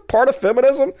this a part of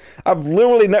feminism? I've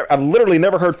literally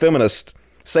never heard feminists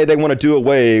say they want to do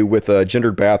away with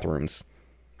gendered bathrooms.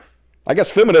 I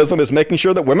guess feminism is making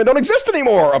sure that women don't exist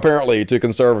anymore, apparently, to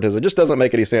conservatives. It just doesn't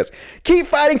make any sense. Keep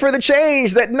fighting for the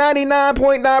change that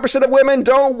 99.9% of women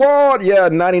don't want. Yeah,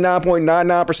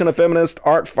 99.99% of feminists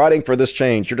aren't fighting for this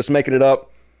change. You're just making it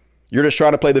up. You're just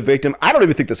trying to play the victim. I don't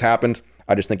even think this happened.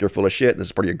 I just think you're full of shit. This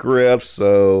is part of your grift,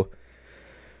 so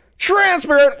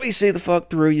transparent. We see the fuck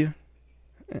through you.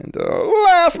 And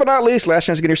last but not least, last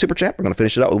chance to get your super chat. We're going to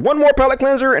finish it out with one more palate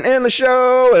cleanser and end the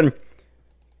show. And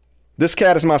this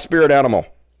cat is my spirit animal.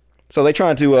 So they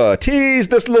trying to tease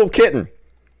this little kitten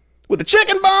with a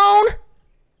chicken bone.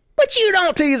 But you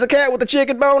don't tease a cat with a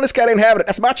chicken bone. This cat ain't having it.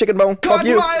 That's my chicken bone. Fuck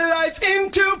you. Cut my life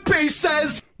into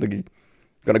pieces.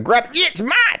 Gonna grab it. Yeah, it's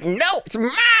mine. No, it's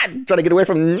mine. Trying to get away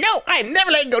from. No, I ain't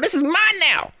never letting go. This is mine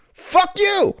now. Fuck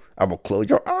you. I will close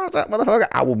your eyes out, motherfucker.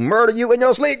 I will murder you in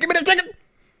your sleep. Give me the chicken.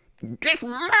 It's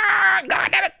mine. God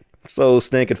damn it. So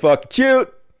stinking fucking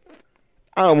cute.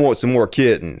 I don't want some more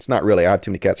kittens. Not really. I have too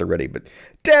many cats already, but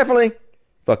definitely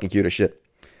fucking cute as shit.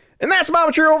 And that's my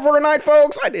material for tonight,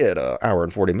 folks. I did an hour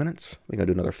and 40 minutes. We're going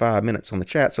to do another 5 minutes on the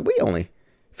chat. So we only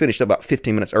finished about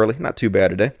 15 minutes early. Not too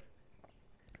bad today.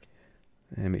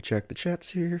 Let me check the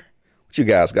chats here. What you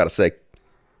guys got to say?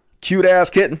 Cute ass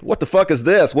kitten. What the fuck is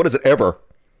this? What is it ever?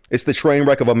 It's the train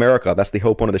wreck of America. That's the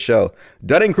whole point of the show.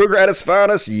 Dunning-Kruger at his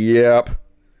finest. Yep.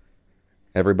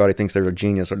 Everybody thinks they're a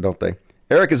genius, don't they?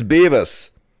 Eric is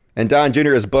Beavis. And Don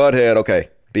Jr. is Butthead. Okay.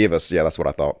 Beavis. Yeah, that's what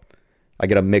I thought. I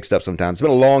get them mixed up sometimes. It's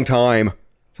been a long time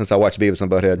since I watched Beavis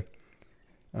and Butthead.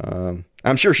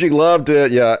 I'm sure she loved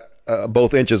it. Yeah,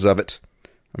 both inches of it.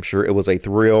 I'm sure it was a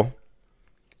thrill.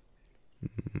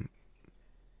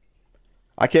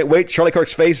 I can't wait. Charlie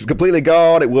Kirk's face is completely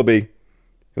gone. It will be.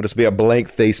 It'll just be a blank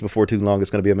face before too long. It's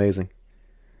going to be amazing.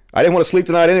 I didn't want to sleep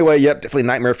tonight anyway. Yep, definitely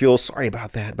nightmare fuel. Sorry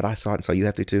about that, but I saw it, and so you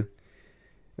have to too.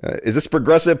 Is this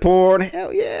progressive porn?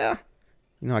 Hell yeah.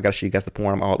 You know, I got to show you guys the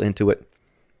porn. I'm all into it.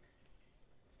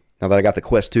 Now that I got the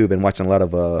Quest 2, I've been watching a lot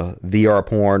of VR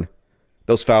porn.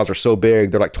 Those files are so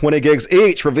big. They're like 20 gigs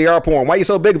each for VR porn. Why are you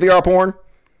so big, VR porn?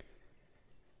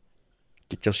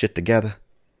 Get your shit together.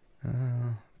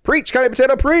 Preach, Commie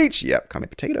Potato, preach. Yep, Commie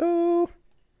Potato.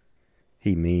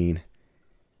 He mean.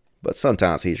 But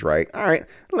sometimes he's right. All right,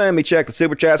 let me check the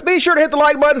super chats. Be sure to hit the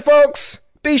like button, folks.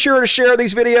 Be sure to share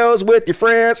these videos with your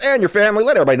friends and your family.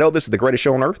 Let everybody know this is the greatest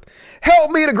show on earth.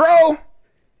 Help me to grow.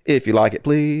 If you like it,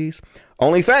 please.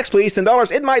 Only facts, please.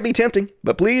 $10. It might be tempting,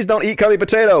 but please don't eat Commie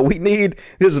Potato. We need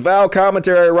his Val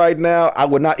commentary right now. I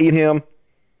would not eat him.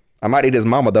 I might eat his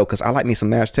mama, though, because I like me some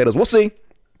mashed potatoes. We'll see.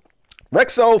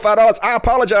 Rexo, $5. I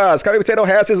apologize. Commie Potato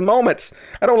has his moments.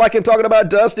 I don't like him talking about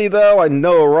Dusty, though. I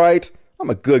know, right? I'm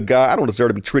a good guy. I don't deserve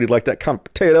to be treated like that. Commie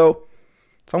Potato.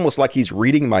 It's almost like he's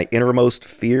reading my innermost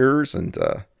fears and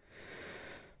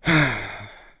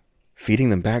feeding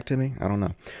them back to me. I don't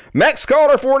know. Max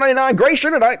Caller, $4.99. Great show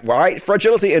tonight. Right.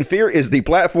 Fragility and fear is the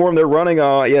platform they're running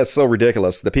on. Yeah, it's so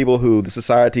ridiculous. The people who the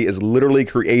society is literally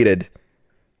created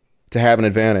to have an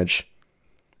advantage.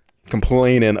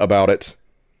 Complaining about it.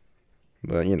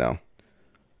 But, you know.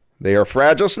 They are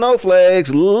fragile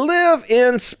snowflakes. Live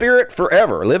in spirit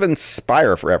forever. Live in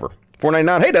spire forever.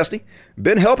 $4.99. Hey, Dusty.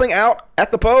 Been helping out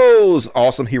at the Pose.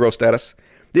 Awesome hero status.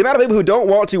 The amount of people who don't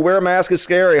want to wear a mask is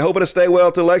scary. Hoping to stay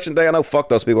well till election day. I know, fuck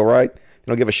those people, right? You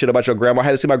don't give a shit about your grandma. I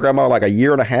had to see my grandma like a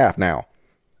year and a half now.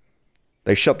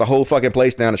 They shut the whole fucking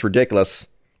place down. It's ridiculous.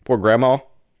 Poor grandma.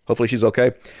 Hopefully she's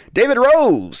okay. David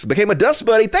Rose became a Dust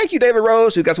Buddy. Thank you, David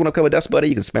Rose. You guys want to become a Dust Buddy?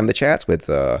 You can spam the chats with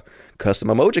custom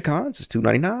emojicons. It's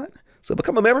 $2.99. So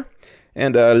become a member.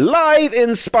 And Live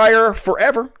Inspire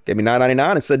Forever gave me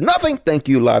 $9.99 and said nothing. Thank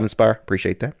you, Live Inspire.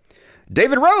 Appreciate that.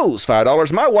 David Rose,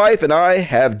 $5. My wife and I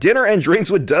have dinner and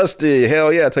drinks with Dusty.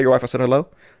 Hell yeah. Tell your wife I said hello.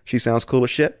 She sounds cool as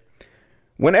shit.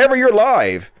 Whenever you're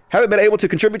live, haven't been able to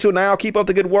contribute to it now. Keep up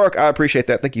the good work. I appreciate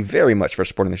that. Thank you very much for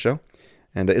supporting the show.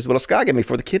 And Isabella Sky gave me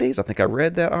For the Kiddies. I think I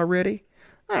read that already.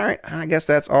 All right. I guess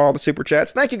that's all the super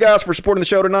chats. Thank you guys for supporting the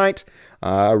show tonight.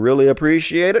 I really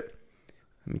appreciate it.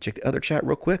 Let me check the other chat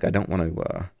real quick. I don't want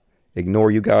to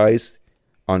ignore you guys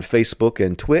on Facebook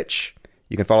and Twitch.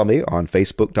 You can follow me on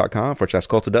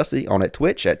Facebook.com/CultOfDusty, on at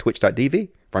Twitch at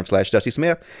twitch.tv/Dusty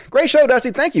Smith. Great show,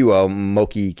 Dusty. Thank you,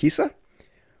 Moki Kisa.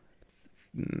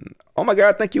 Oh my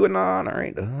God, thank you, Anon. All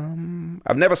right.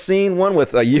 I've never seen one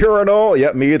with a urinal.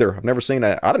 Yep, me either. I've never seen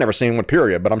one,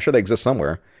 period, but I'm sure they exist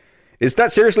somewhere. Is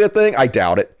that seriously a thing? I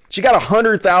doubt it. She got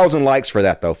 100,000 likes for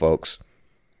that, though, folks.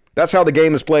 That's how the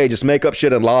game is played. Just make up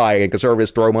shit and lie, and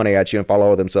conservatives throw money at you and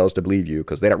follow themselves to believe you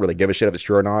because they don't really give a shit if it's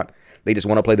true or not. They just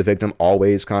want to play the victim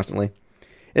always, constantly.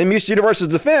 In Muse Universe's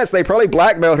defense, they probably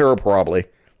blackmailed her, probably.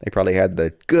 They probably had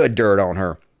the good dirt on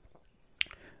her.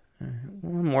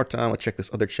 One more time, we'll check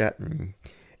this other chat.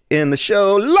 in the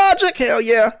show. Logic, hell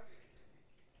yeah.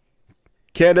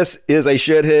 Candace is a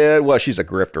shithead. Well, she's a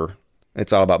grifter.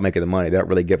 It's all about making the money. They don't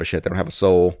really give a shit. They don't have a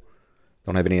soul.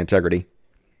 Don't have any integrity.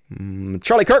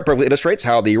 Charlie Kirk perfectly illustrates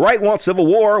how the right wants civil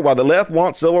war while the left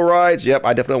wants civil rights. Yep,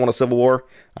 I definitely want a civil war.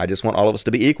 I just want all of us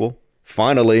to be equal.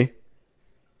 Finally.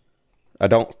 I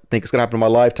don't think it's going to happen in my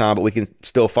lifetime, but we can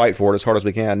still fight for it as hard as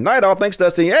we can. Night all. Thanks,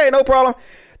 Dusty. Hey, no problem.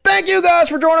 Thank you guys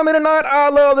for joining me tonight. I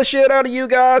love the shit out of you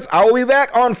guys. I will be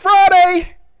back on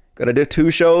Friday. Gonna do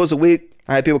 2 shows a week.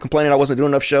 I had people complaining I wasn't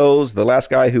doing enough shows. The last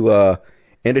guy who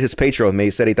ended his Patreon with me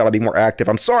said he thought I'd be more active.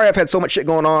 I'm sorry I've had so much shit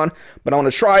going on, but I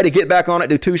want to try to get back on it,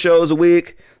 do 2 shows a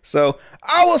week. So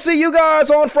I will see you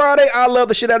guys on Friday. I love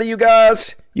the shit out of you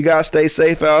guys. You guys stay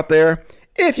safe out there.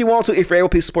 If you want to, if you're able,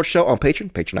 please support the show on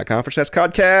Patreon,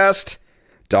 patreon.com/codcast.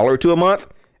 $1 or $2 a month.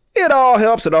 It all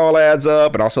helps. It all adds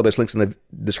up. And also there's links in the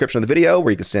description of the video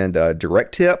where you can send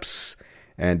direct tips.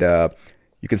 And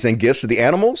you can send gifts to the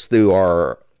animals through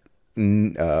our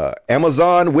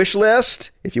Amazon wish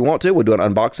list. If you want to, we'll do an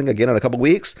unboxing again in a couple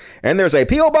weeks. And there's a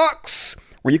P.O. box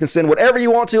where you can send whatever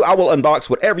you want to. I will unbox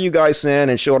whatever you guys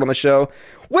send and show it on the show.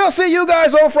 We'll see you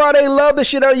guys on Friday. Love the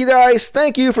shit out of you guys.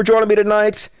 Thank you for joining me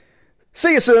tonight.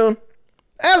 See you soon.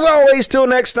 As always, till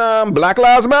next time, Black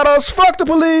Lives Matter, fuck the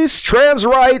police, trans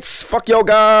rights, fuck your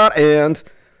God, and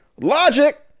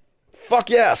logic, fuck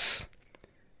yes.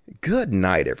 Good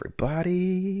night,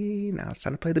 everybody. Now it's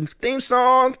time to play the theme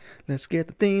song. Let's get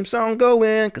the theme song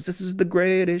going, because this is the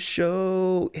greatest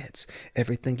show. It's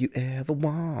everything you ever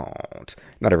want.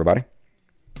 Not everybody.